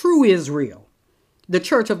the true Israel, the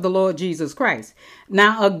church of the Lord Jesus Christ.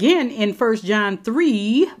 Now, again, in 1 John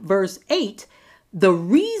 3, verse 8, the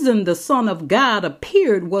reason the Son of God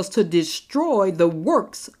appeared was to destroy the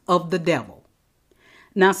works of the devil.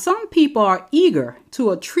 Now, some people are eager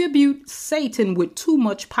to attribute Satan with too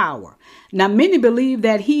much power. Now, many believe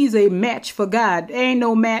that he's a match for God. There ain't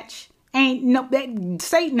no match.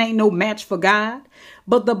 Satan ain't no match for God.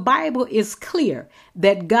 But the Bible is clear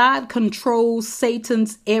that God controls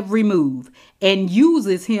Satan's every move and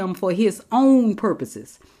uses him for his own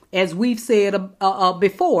purposes, as we've said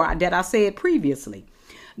before, that I said previously.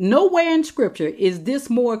 Nowhere in Scripture is this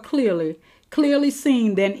more clearly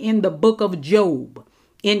seen than in the book of Job.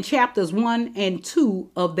 In chapters 1 and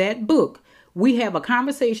 2 of that book, we have a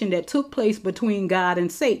conversation that took place between God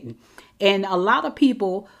and Satan. And a lot of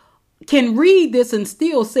people can read this and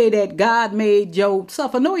still say that God made Job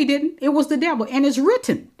suffer. No, he didn't. It was the devil. And it's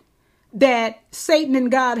written that Satan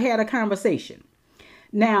and God had a conversation.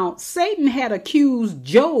 Now, Satan had accused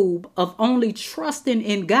Job of only trusting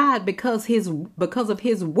in God because of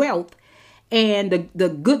his wealth and the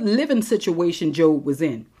good living situation Job was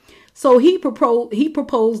in. So he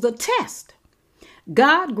proposed a test.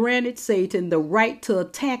 God granted Satan the right to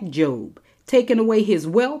attack Job, taking away his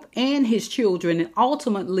wealth and his children and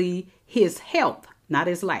ultimately his health, not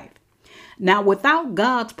his life. Now, without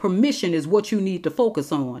God's permission is what you need to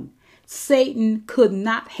focus on. Satan could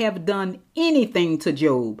not have done anything to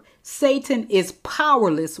Job. Satan is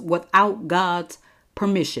powerless without God's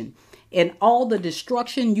permission. And all the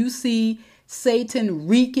destruction you see Satan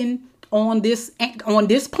wreaking on this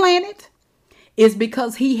planet is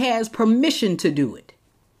because he has permission to do it.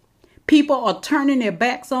 People are turning their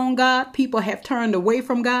backs on God. People have turned away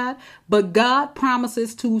from God, but God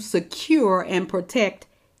promises to secure and protect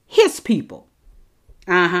his people.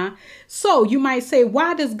 So you might say,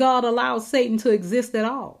 why does God allow Satan to exist at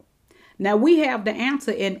all? Now we have the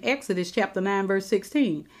answer in Exodus chapter 9, verse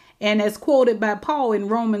 16, and as quoted by Paul in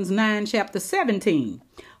Romans 9, chapter 17.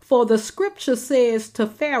 For the scripture says to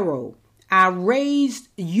Pharaoh, I raised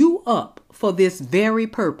you up for this very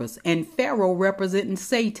purpose. And Pharaoh representing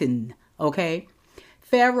Satan. Okay.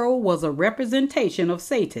 Pharaoh was a representation of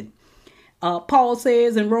Satan. Paul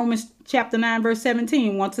says in Romans chapter 9, verse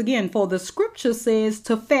 17, once again, for the scripture says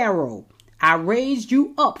to Pharaoh, I raised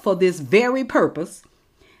you up for this very purpose,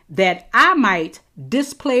 that I might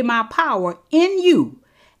display my power in you,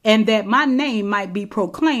 and that my name might be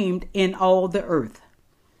proclaimed in all the earth.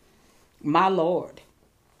 My Lord.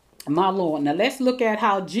 My Lord. Now let's look at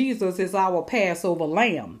how Jesus is our Passover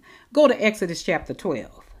lamb. Go to Exodus chapter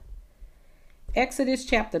 12. Exodus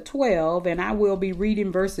chapter 12, and I will be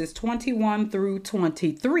reading verses 21 through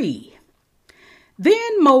 23.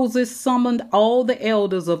 Then Moses summoned all the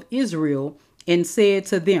elders of Israel and said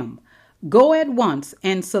to them, go at once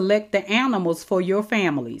and select the animals for your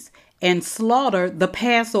families and slaughter the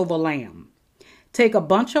Passover lamb. Take a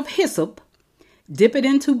bunch of hyssop, dip it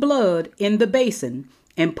into blood in the basin,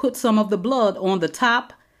 and put some of the blood on the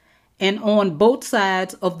top and on both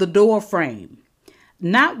sides of the door frame.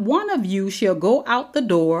 Not one of you shall go out the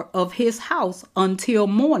door of his house until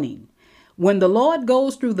morning. When the Lord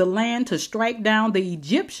goes through the land to strike down the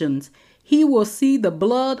Egyptians, he will see the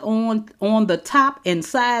blood on the top and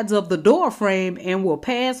sides of the door frame and will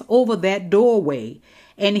pass over that doorway.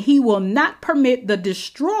 And he will not permit the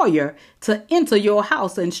destroyer to enter your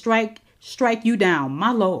house and strike you down.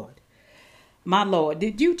 My Lord. My Lord,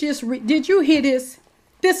 did you hear this?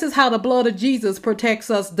 This is how the blood of Jesus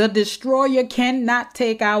protects us. The destroyer cannot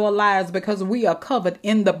take our lives because we are covered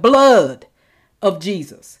in the blood of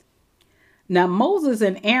Jesus. Now, Moses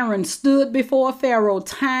and Aaron stood before Pharaoh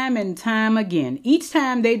time and time again. Each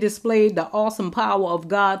time they displayed the awesome power of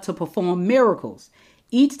God to perform miracles.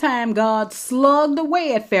 Each time God slugged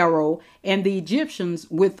away at Pharaoh and the Egyptians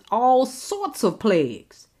with all sorts of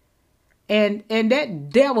plagues. And that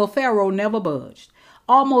devil Pharaoh never budged.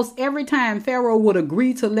 Almost every time Pharaoh would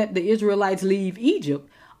agree to let the Israelites leave Egypt,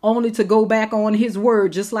 only to go back on his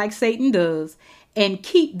word just like Satan does and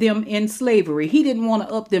keep them in slavery. He didn't want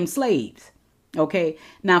to up them slaves. Okay.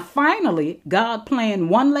 Now, finally, God planned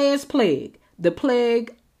one last plague, the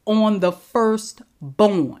plague on the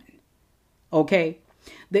firstborn. Okay.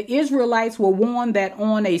 The Israelites were warned that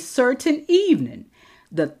on a certain evening,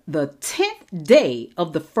 the 10th day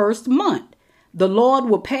of the first month, the Lord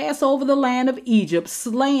will pass over the land of Egypt,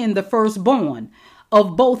 slaying the firstborn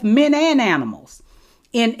of both men and animals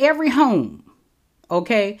in every home.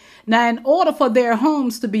 Okay. Now, in order for their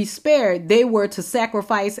homes to be spared, they were to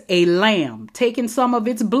sacrifice a lamb, taking some of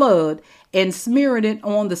its blood and smearing it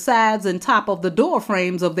on the sides and top of the door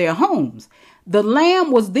frames of their homes. The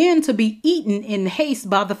lamb was then to be eaten in haste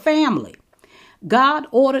by the family. God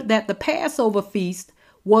ordered that the Passover feast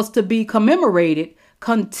was to be commemorated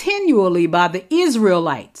continually by the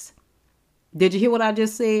Israelites. Did you hear what I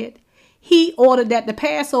just said? He ordered that the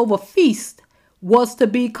Passover feast was to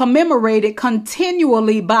be commemorated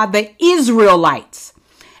continually by the Israelites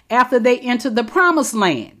after they entered the promised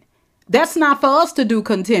land. That's not for us to do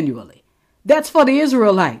continually. That's for the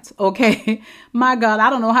Israelites, okay? My God, I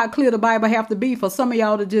don't know how clear the Bible have to be for some of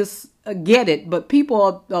y'all to just get it, but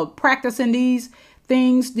people are practicing these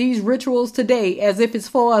things, these rituals today as if it's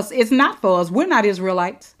for us. It's not for us. We're not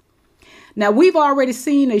Israelites. Now, we've already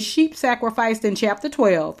seen a sheep sacrificed in chapter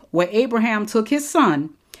 12, where Abraham took his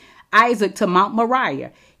son, Isaac, to Mount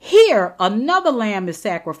Moriah. Here, another lamb is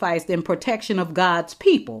sacrificed in protection of God's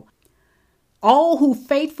people. All who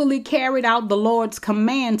faithfully carried out the Lord's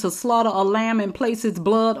command to slaughter a lamb and place its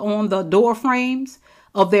blood on the door frames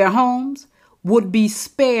of their homes would be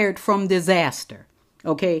spared from disaster.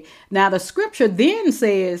 Okay, now the scripture then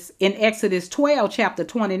says in Exodus 12, chapter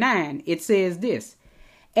 29, it says this: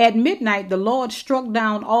 At midnight, the Lord struck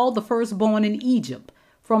down all the firstborn in Egypt,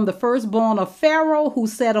 from the firstborn of Pharaoh who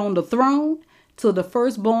sat on the throne to the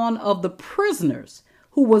firstborn of the prisoners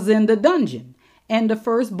who was in the dungeon, and the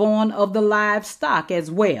firstborn of the livestock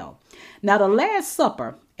as well. Now, the Last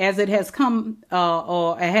Supper, as it has come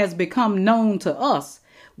or has become known to us,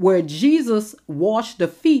 where Jesus washed the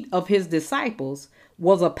feet of his disciples,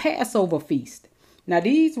 was a Passover feast. Now,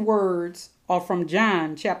 these words are from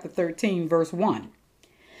John chapter 13, verse 1.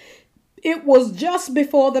 It was just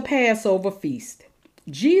before the Passover feast.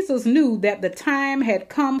 Jesus knew that the time had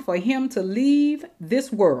come for him to leave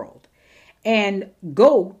this world and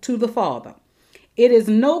go to the Father. It is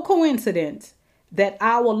no coincidence that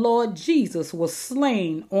our Lord Jesus was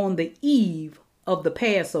slain on the eve of the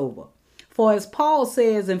Passover. For as Paul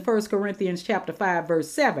says in 1 Corinthians chapter 5, verse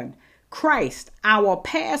 7, Christ, our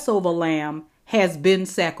Passover lamb, has been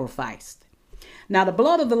sacrificed. Now, the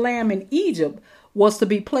blood of the lamb in Egypt was to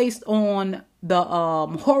be placed on the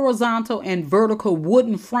horizontal and vertical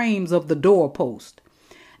wooden frames of the doorpost.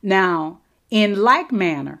 Now, in like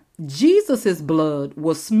manner, Jesus's blood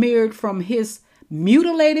was smeared from his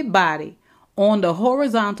mutilated body on the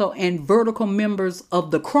horizontal and vertical members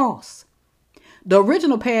of the cross. The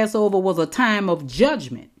original Passover was a time of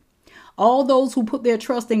judgment. All those who put their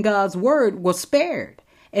trust in God's word were spared,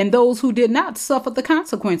 and those who did not suffered the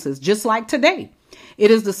consequences, just like today.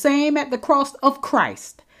 It is the same at the cross of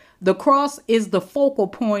Christ. The cross is the focal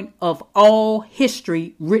point of all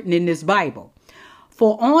history written in this Bible.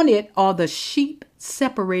 For on it are the sheep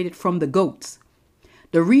separated from the goats,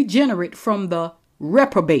 the regenerate from the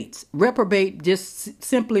reprobates. Reprobate just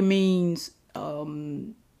simply means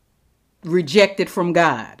rejected from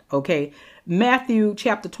God. Okay. Matthew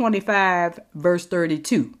chapter 25, verse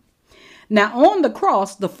 32. Now on the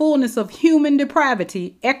cross, the fullness of human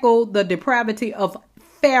depravity echoed the depravity of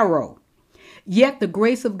Pharaoh. Yet the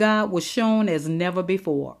grace of God was shown as never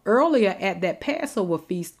before. Earlier at that Passover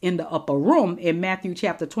feast in the upper room in Matthew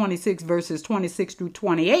chapter 26, verses 26 through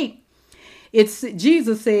 28,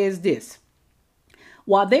 Jesus says this: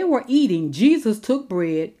 While they were eating, Jesus took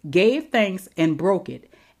bread, gave thanks, and broke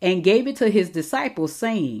it, and gave it to his disciples,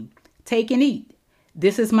 saying, Take and eat.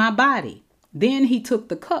 This is my body. Then he took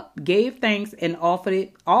the cup, gave thanks, and offered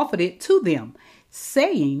it to them,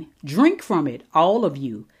 saying, Drink from it, all of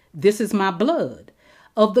you. This is my blood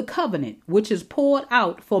of the covenant, which is poured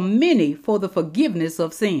out for many for the forgiveness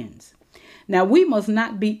of sins. Now, we must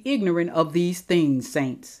not be ignorant of these things,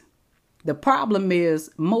 saints. The problem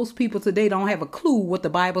is most people today don't have a clue what the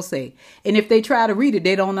Bible say. And if they try to read it,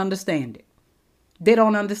 they don't understand it. They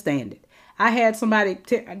don't understand it. I had somebody,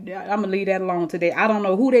 I'm going to leave that alone today. I don't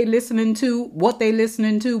know who they listening to, what they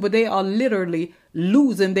listening to, but they are literally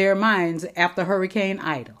losing their minds after Hurricane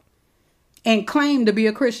Ida and claim to be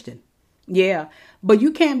a Christian. Yeah, but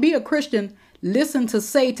you can't be a Christian, listen to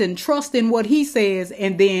Satan, trust in what he says,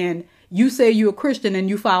 and then you say you're a Christian and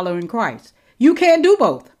you follow in Christ. You can't do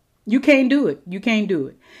both. You can't do it. You can't do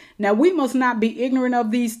it. Now, we must not be ignorant of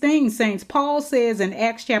these things, saints. Paul says in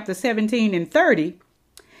Acts chapter 17 and 30,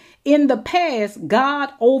 in the past,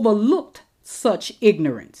 God overlooked such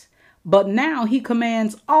ignorance, but now he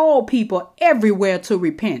commands all people everywhere to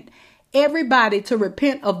repent. Everybody to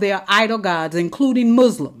repent of their idol gods, including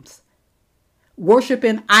Muslims.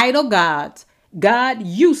 Worshiping idol gods, God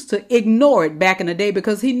used to ignore it back in the day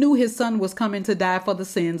because he knew his son was coming to die for the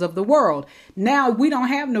sins of the world. Now we don't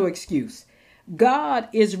have no excuse. God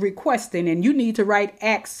is requesting, and you need to write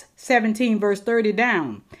Acts 17 verse 30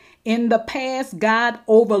 down. In the past, God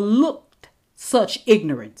overlooked such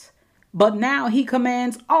ignorance, but now he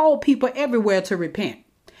commands all people everywhere to repent.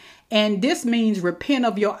 And this means repent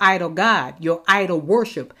of your idol God, your idol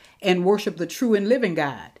worship, and worship the true and living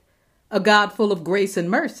God, a God full of grace and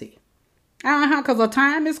mercy. Because a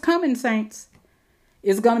time is coming, saints.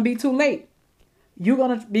 It's going to be too late. You're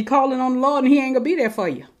going to be calling on the Lord and he ain't going to be there for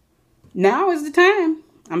you. Now is the time.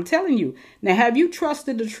 I'm telling you. Now, have you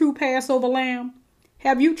trusted the true Passover lamb?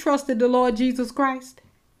 Have you trusted the Lord Jesus Christ?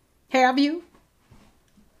 Have you?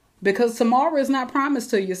 Because tomorrow is not promised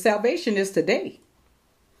to you. Salvation is today.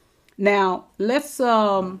 Now, let's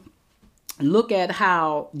look at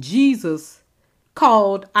how Jesus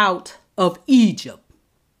called out of Egypt.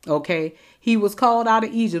 Okay, he was called out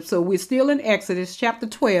of Egypt. So we're still in Exodus chapter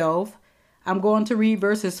 12. I'm going to read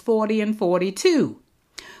verses 40 and 42.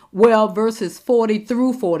 Well, verses 40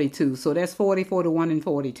 through 42. So that's 40, 41, and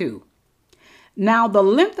 42. Now, the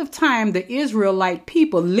length of time the Israelite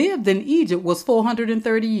people lived in Egypt was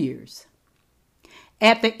 430 years.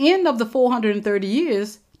 At the end of the 430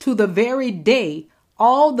 years, to the very day,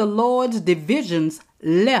 all the Lord's divisions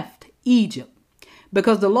left Egypt,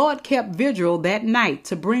 because the Lord kept vigil that night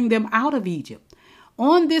to bring them out of Egypt.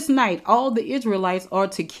 On this night, all the Israelites are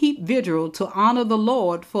to keep vigil to honor the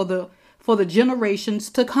Lord for the generations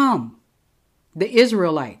to come. The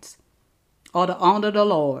Israelites are to honor the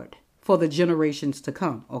Lord for the generations to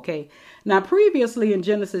come. Okay. Now, previously in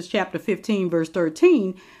Genesis chapter 15, verse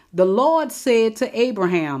 13, the Lord said to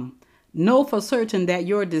Abraham, "Know for certain that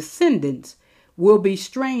your descendants will be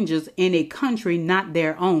strangers in a country not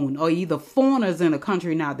their own," or either foreigners in a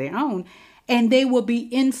country not their own, "and they will be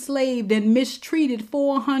enslaved and mistreated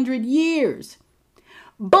 400 years.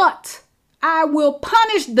 But I will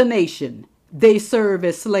punish the nation they serve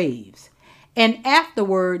as slaves, and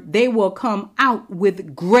afterward they will come out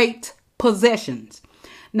with great possessions."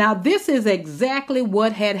 Now, this is exactly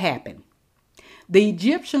what had happened. The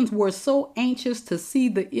Egyptians were so anxious to see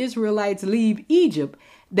the Israelites leave Egypt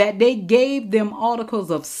that they gave them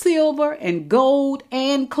articles of silver and gold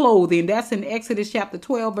and clothing. That's in Exodus chapter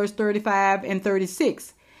 12, verse 35 and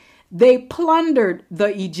 36. They plundered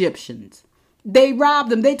the Egyptians. They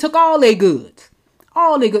robbed them. They took all their goods.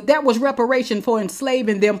 All their goods. That was reparation for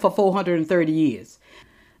enslaving them for 430 years.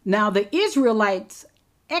 Now, the Israelites'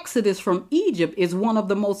 exodus from Egypt is one of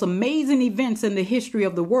the most amazing events in the history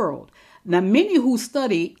of the world. Now, many who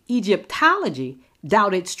study Egyptology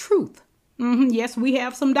doubt its truth. Yes, we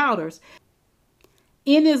have some doubters.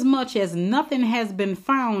 Inasmuch as nothing has been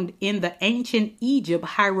found in the ancient Egypt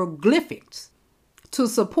hieroglyphics to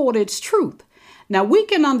support its truth. Now, we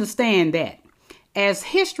can understand that, as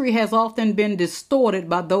history has often been distorted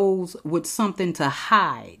by those with something to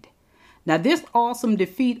hide. Now, this awesome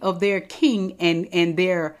defeat of their king and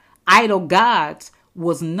their idol gods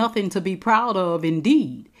was nothing to be proud of.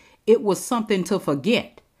 Indeed, it was something to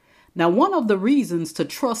forget. Now, one of the reasons to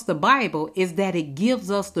trust the Bible is that it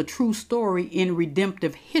gives us the true story in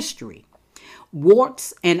redemptive history,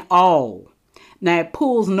 warts and all. Now, it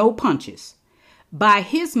pulls no punches. By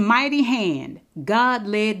his mighty hand, God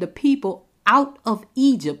led the people out of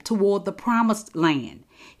Egypt toward the promised land.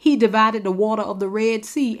 He divided the water of the Red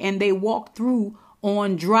Sea and they walked through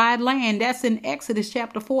on dry land. That's in Exodus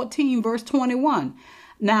chapter 14, verse 21.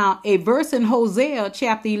 Now, a verse in Hosea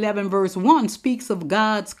chapter 11, verse 1 speaks of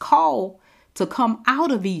God's call to come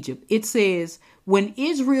out of Egypt. It says, "When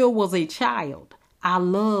Israel was a child, I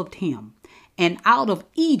loved him, and out of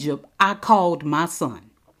Egypt I called my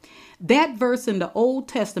son." That verse in the Old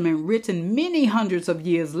Testament, written many hundreds of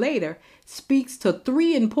years later, speaks to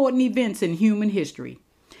three important events in human history.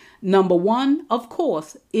 Number one, of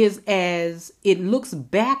course, is as it looks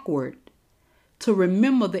backward to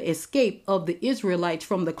remember the escape of the Israelites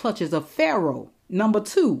from the clutches of Pharaoh. Number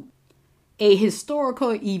two, a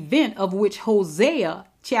historical event of which Hosea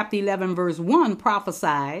chapter 11 verse 1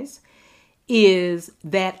 prophesies is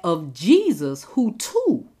that of Jesus, who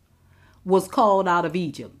too was called out of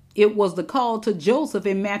Egypt. It was the call to Joseph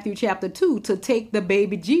in Matthew chapter 2 to take the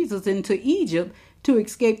baby Jesus into Egypt to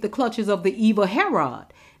escape the clutches of the evil Herod.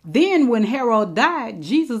 Then when Herod died,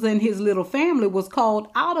 Jesus and his little family was called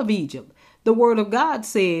out of Egypt. The word of God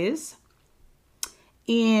says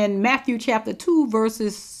in Matthew chapter 2,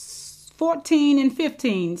 verses 14 and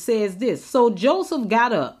 15 says this: "So Joseph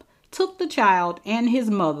got up, took the child and his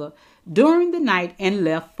mother during the night and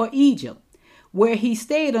left for Egypt, where he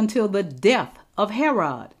stayed until the death of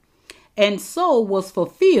Herod. And so was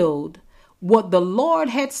fulfilled what the Lord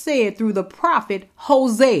had said through the prophet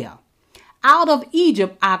Hosea. Out of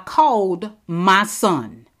Egypt I called my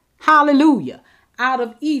son." Hallelujah. Out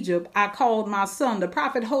of Egypt I called my son. The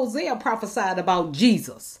prophet Hosea prophesied about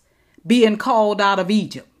Jesus being called out of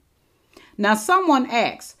Egypt. Now, someone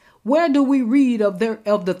asks, where do we read of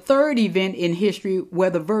the third event in history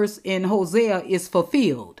where the verse in Hosea is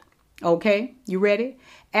fulfilled? Okay, you ready?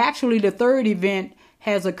 Actually, the third event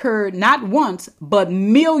has occurred not once, but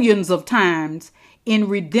millions of times in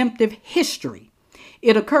redemptive history.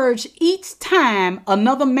 It occurs each time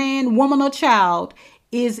another man, woman, or child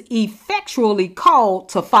is effectually called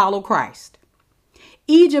to follow Christ.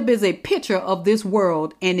 Egypt is a picture of this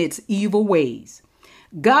world and its evil ways.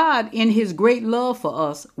 God, in his great love for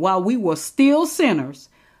us, while we were still sinners,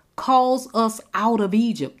 calls us out of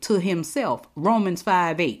Egypt to himself. Romans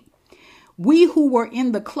 5:8. We who were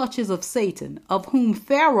in the clutches of Satan, of whom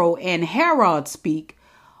Pharaoh and Herod speak,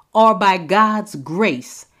 are by God's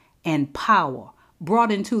grace and power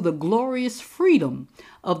brought into the glorious freedom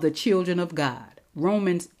of the children of God.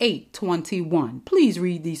 Romans 8:21. Please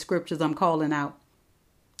read these scriptures I'm calling out.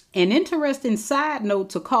 An interesting side note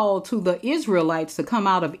to call to the Israelites to come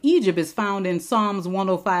out of Egypt is found in Psalms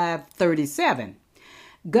 105:37.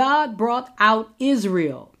 God brought out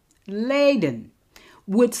Israel, laden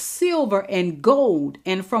with silver and gold,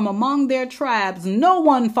 and from among their tribes no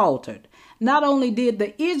one faltered. Not only did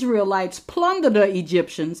the Israelites plunder the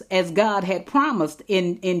Egyptians, as God had promised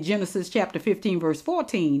in Genesis chapter 15, verse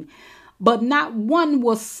 14, but not one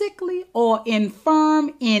was sickly or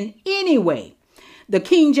infirm in any way. The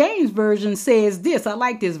King James Version says this. I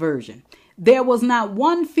like this version. There was not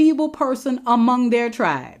one feeble person among their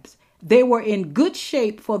tribes. They were in good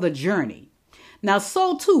shape for the journey. Now,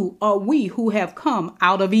 so too are we who have come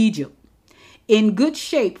out of Egypt, in good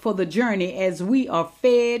shape for the journey as we are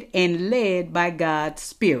fed and led by God's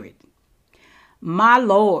Spirit. My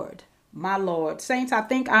Lord, my Lord. Saints, I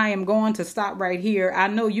think I am going to stop right here. I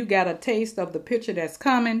know you got a taste of the picture that's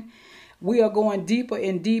coming. We are going deeper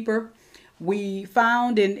and deeper. We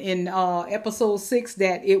found in episode 6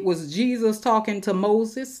 that it was Jesus talking to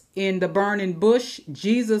Moses in the burning bush.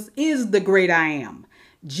 Jesus is the great I am.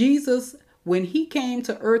 Jesus, when he came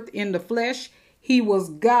to earth in the flesh, he was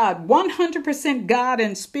God, 100% God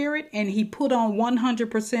in spirit, and he put on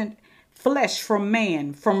 100% flesh from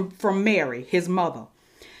man, from Mary, his mother.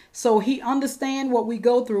 So he understand what we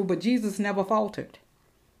go through, but Jesus never faltered.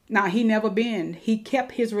 Now, he never been. He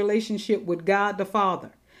kept his relationship with God the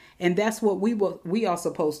Father. And that's what we are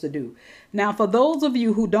supposed to do. Now, for those of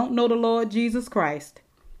you who don't know the Lord Jesus Christ,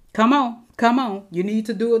 come on. You need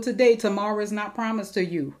to do it today. Tomorrow is not promised to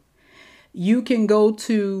you. You can go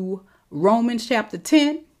to Romans chapter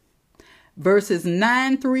 10, verses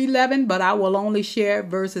 9 through 11, but I will only share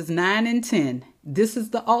verses 9 and 10. This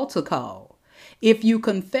is the altar call. If you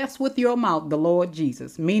confess with your mouth the Lord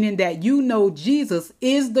Jesus, meaning that you know Jesus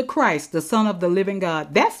is the Christ, the Son of the living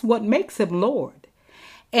God, that's what makes him Lord.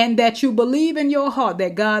 And that you believe in your heart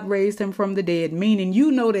that God raised him from the dead, meaning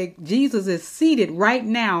you know that Jesus is seated right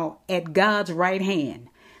now at God's right hand.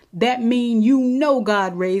 That means you know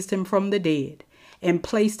God raised him from the dead and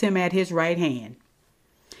placed him at his right hand.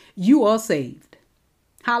 You are saved.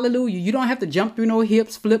 Hallelujah. You don't have to jump through no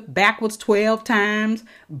hips, flip backwards 12 times,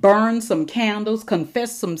 burn some candles,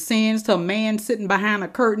 confess some sins to a man sitting behind a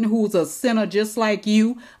curtain who's a sinner just like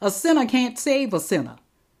you. A sinner can't save a sinner.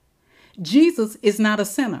 Jesus is not a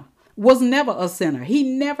sinner, was never a sinner. He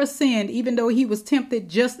never sinned, even though he was tempted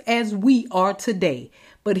just as we are today.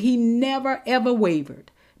 But he never, ever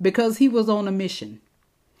wavered because he was on a mission.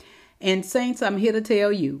 And saints, I'm here to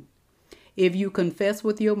tell you, if you confess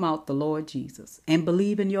with your mouth the Lord Jesus and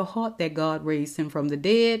believe in your heart that God raised him from the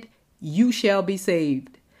dead, you shall be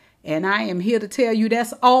saved. And I am here to tell you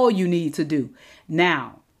that's all you need to do.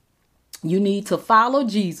 Now, you need to follow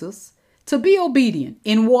Jesus, to be obedient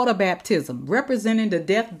in water baptism, representing the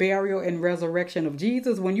death, burial, and resurrection of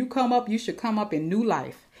Jesus. When you come up, you should come up in new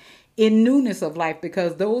life, in newness of life,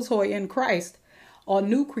 because those who are in Christ are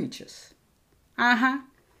new creatures.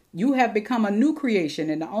 You have become a new creation,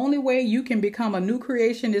 and the only way you can become a new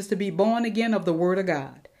creation is to be born again of the Word of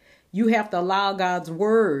God. You have to allow God's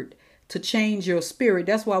Word to change your spirit.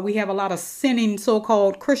 That's why we have a lot of sinning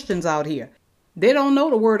so-called Christians out here. They don't know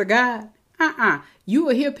the Word of God. You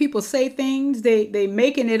will hear people say things, they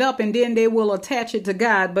making it up, and then they will attach it to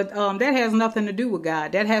God. But that has nothing to do with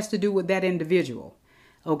God. That has to do with that individual.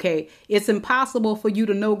 Okay, it's impossible for you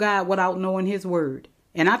to know God without knowing his word.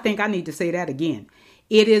 And I think I need to say that again.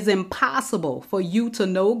 It is impossible for you to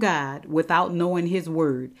know God without knowing his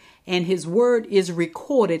word. And his word is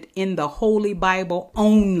recorded in the Holy Bible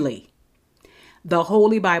only. The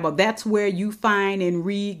Holy Bible, that's where you find and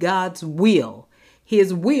read God's will.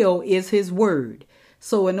 His will is his word.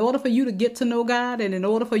 So in order for you to get to know God, and in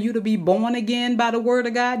order for you to be born again by the word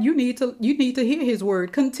of God, you need to hear his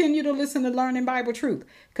word. Continue to listen to Learning Bible Truth,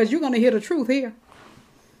 because you're going to hear the truth here.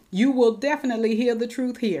 You will definitely hear the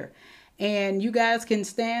truth here. And you guys can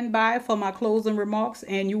stand by for my closing remarks,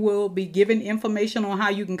 and you will be given information on how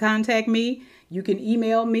you can contact me. You can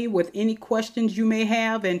email me with any questions you may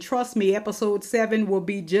have. And trust me, episode 7 will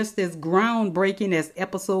be just as groundbreaking as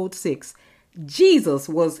episode 6. Jesus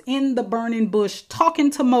was in the burning bush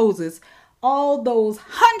talking to Moses all those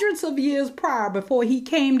hundreds of years prior before he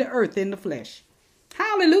came to earth in the flesh.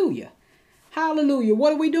 Hallelujah. Hallelujah.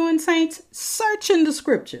 What are we doing, saints? Searching the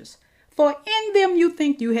scriptures. For in them you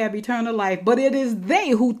think you have eternal life, but it is they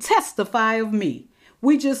who testify of me.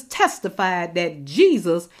 We just testified that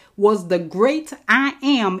Jesus was the great I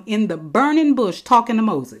am in the burning bush talking to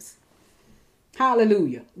Moses.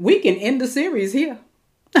 Hallelujah. We can end the series here,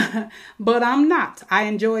 but I'm not. I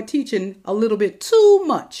enjoy teaching a little bit too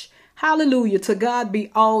much. Hallelujah. To God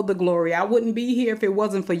be all the glory. I wouldn't be here if it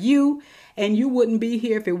wasn't for you, and you wouldn't be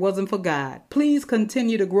here if it wasn't for God. Please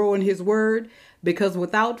continue to grow in his word, because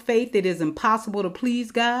without faith it is impossible to please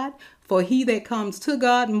God. For he that comes to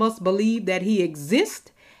God must believe that he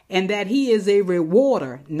exists and that he is a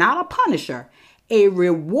rewarder, not a punisher, a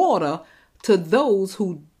rewarder to those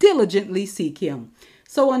who diligently seek him.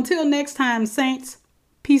 So until next time, saints,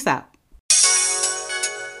 peace out.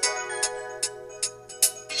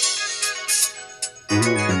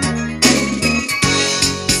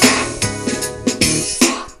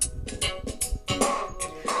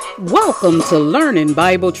 Welcome to Learning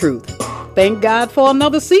Bible Truth. Thank God for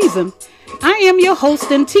another season. I am your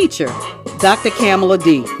host and teacher, Dr. Kamala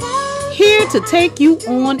D. Here to take you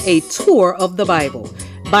on a tour of the Bible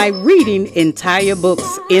by reading entire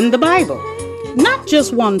books in the Bible. Not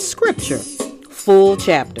just one scripture, full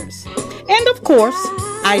chapters. And of course,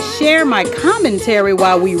 I share my commentary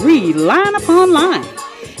while we read line upon line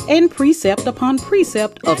and precept upon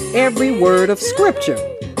precept of every word of scripture.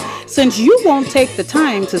 Since you won't take the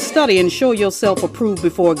time to study and show yourself approved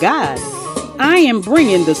before God, I am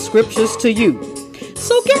bringing the scriptures to you.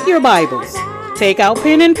 So get your Bibles, take out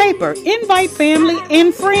pen and paper, invite family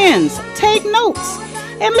and friends, take notes,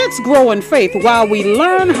 and let's grow in faith while we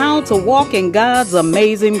learn how to walk in God's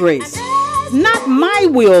amazing grace. Not my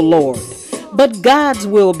will, Lord, but God's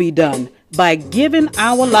will be done by giving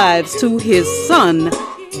our lives to his Son,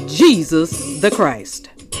 Jesus the Christ.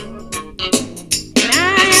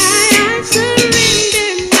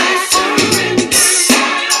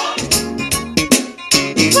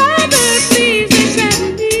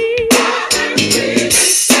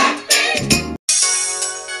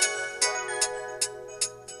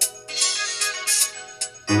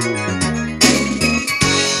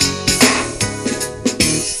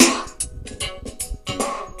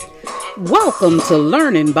 Welcome to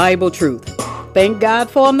Learning Bible Truth. Thank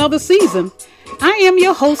God for another season. I am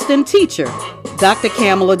your host and teacher, Dr.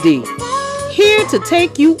 Kamala D. Here to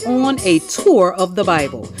take you on a tour of the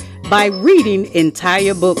Bible by reading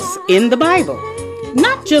entire books in the Bible.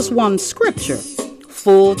 Not just one scripture,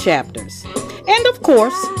 full chapters. And of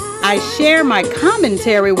course, I share my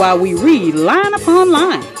commentary while we read line upon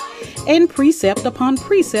line and precept upon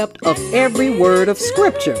precept of every word of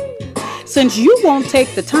scripture. Since you won't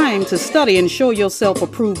take the time to study and show yourself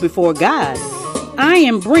approved before God, I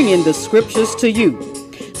am bringing the scriptures to you.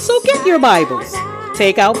 So get your Bibles,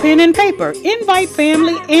 take out pen and paper, invite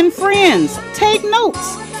family and friends, take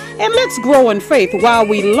notes, and let's grow in faith while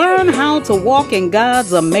we learn how to walk in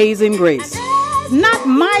God's amazing grace. Not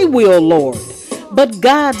my will, Lord, but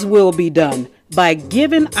God's will be done by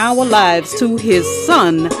giving our lives to his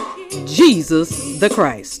Son, Jesus the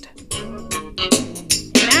Christ.